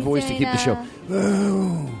quality in our voice to keep the show.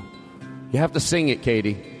 Oh. You have to sing it,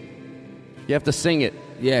 Katie. You have to sing it.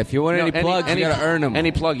 Yeah, if you want any plugs, you got to earn them.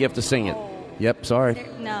 Any plug, you have to sing it. Yep, sorry.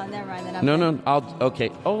 No, never mind. Then No, okay.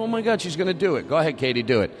 Oh, my God, she's going to do it. Go ahead, Katie,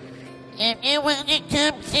 do it. If you want to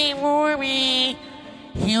come see Rory,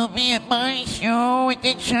 he'll be at my show at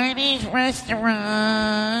the Chinese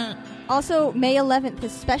restaurant. Also, May 11th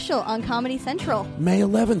is special on Comedy Central. May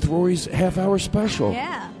 11th, Rory's half-hour special.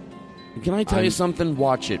 Yeah. Can I tell you something?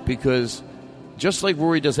 Watch it, because just like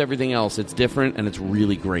Rory does everything else, it's different and it's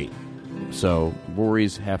really great. So,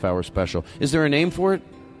 Rory's half-hour special. Is there a name for it?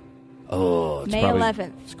 Oh, it's May probably,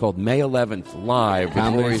 11th. It's called May 11th, live.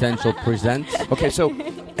 Comedy Central presents. Okay, so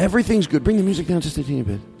everything's good. Bring the music down just a teeny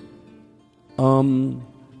bit. You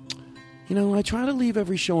know, I try to leave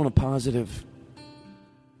every show on a positive.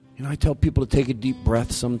 You know, I tell people to take a deep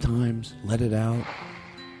breath sometimes, let it out.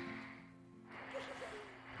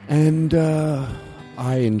 And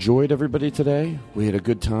I enjoyed everybody today. We had a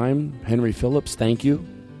good time. Henry Phillips, thank you.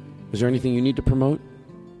 Is there anything you need to promote?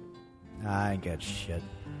 I ain't got shit.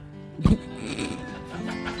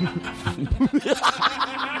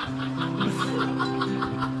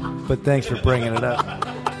 But thanks for bringing it up.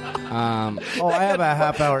 I have a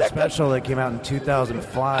half-hour special that came out in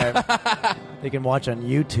 2005. They can watch on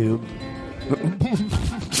YouTube.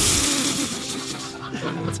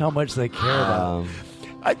 That's how much they care about.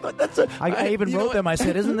 I thought I even wrote them. I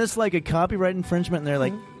said, "Isn't this like a copyright infringement?" And they're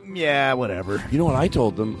like, "Yeah, whatever." You know what I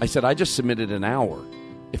told them? I said, I just submitted an hour.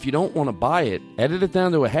 If you don't want to buy it, edit it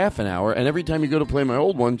down to a half an hour, and every time you go to play my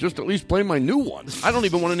old one, just at least play my new one. I don't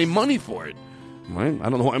even want any money for it. Right? I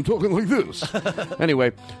don't know why I'm talking like this.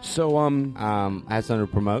 Anyway, so I have something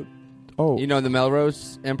to promote. Oh, you know the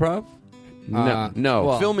Melrose Improv? No.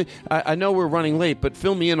 Well, Fill me. I know we're running late, but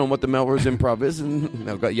fill me in on what the Melrose Improv is.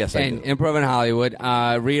 Yes, I do. Improv in Hollywood.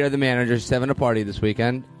 Rita, the manager, is having a party this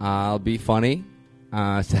weekend. I'll be funny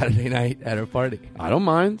Saturday night at her party. I don't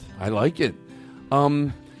mind. I like it.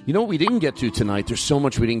 You know what we didn't get to tonight? There's so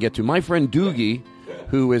much we didn't get to. My friend Doogie,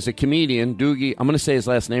 who is a comedian, Doogie, I'm going to say his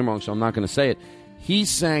last name wrong, so I'm not going to say it. He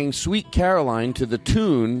sang Sweet Caroline to the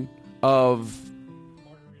tune of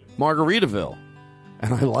Margaritaville.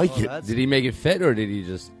 And I like it. Did he make it fit, or did he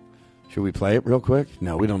just... Should we play it real quick?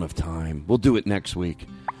 No, we don't have time. We'll do it next week.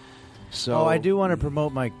 So I do want to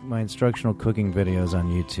promote my instructional cooking videos on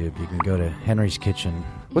YouTube. You can go to Henry's Kitchen.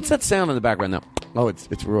 What's that sound in the background now? Oh,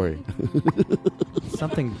 it's Rory.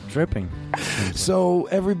 Something dripping. So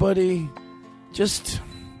everybody, just,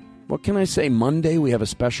 what can I say? Monday we have a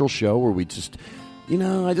special show where we just,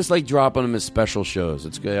 I just like dropping them as special shows.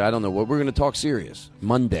 It's good. I don't know what we're going to talk serious.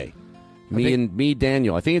 Monday. Me,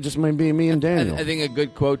 Daniel. I think it just might be me and Daniel. I think a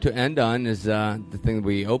good quote to end on is the thing that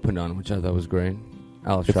we opened on, which I thought was great.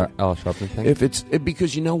 Al Sharpton thing.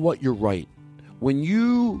 Because you know what? You're right. When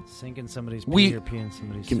you sink in somebody's pee or pee in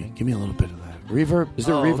somebody's sink. Give me a little bit of that. Reverb? Is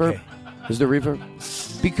there reverb? Okay. Is there reverb?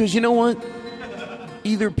 Because you know what?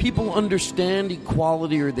 Either people understand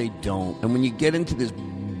equality or they don't. And when you get into this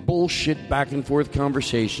bullshit back and forth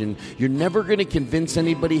conversation, you're never going to convince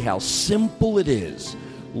anybody how simple it is.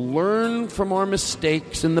 Learn from our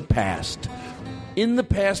mistakes in the past. In the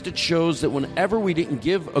past, it shows that whenever we didn't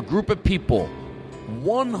give a group of people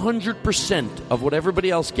 100% of what everybody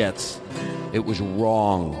else gets, it was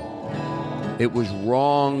wrong. It was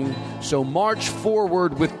wrong. So march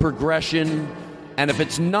forward with progression, and if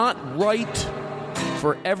it's not right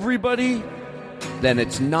for everybody, then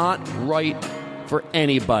it's not right for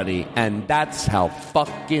anybody, and that's how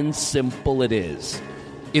fucking simple it is.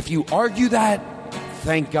 If you argue that,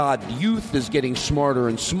 thank God youth is getting smarter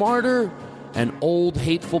and smarter, and old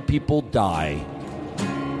hateful people die.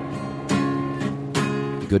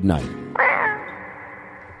 Good night.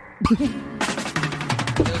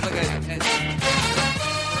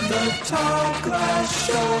 The Todd Glass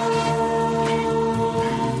Show.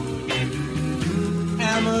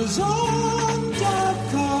 Amazon.com.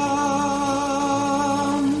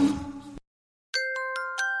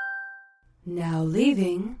 Now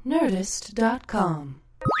leaving Nerdist.com.